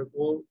ஆனந்தமா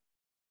இருக்கும்.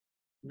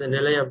 இந்த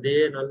நிலையை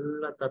அப்படியே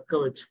நல்லா தக்க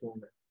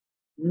வச்சுக்கோங்க.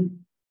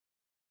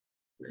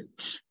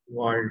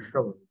 வாழ்க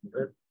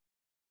வளம்.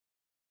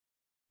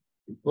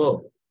 இப்போ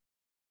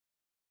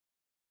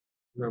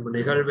நம்ம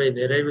நிகழ்வை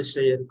நிறைவு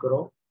செய்ய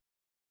இருக்கிறோம்.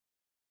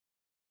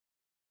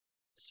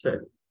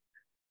 சரி.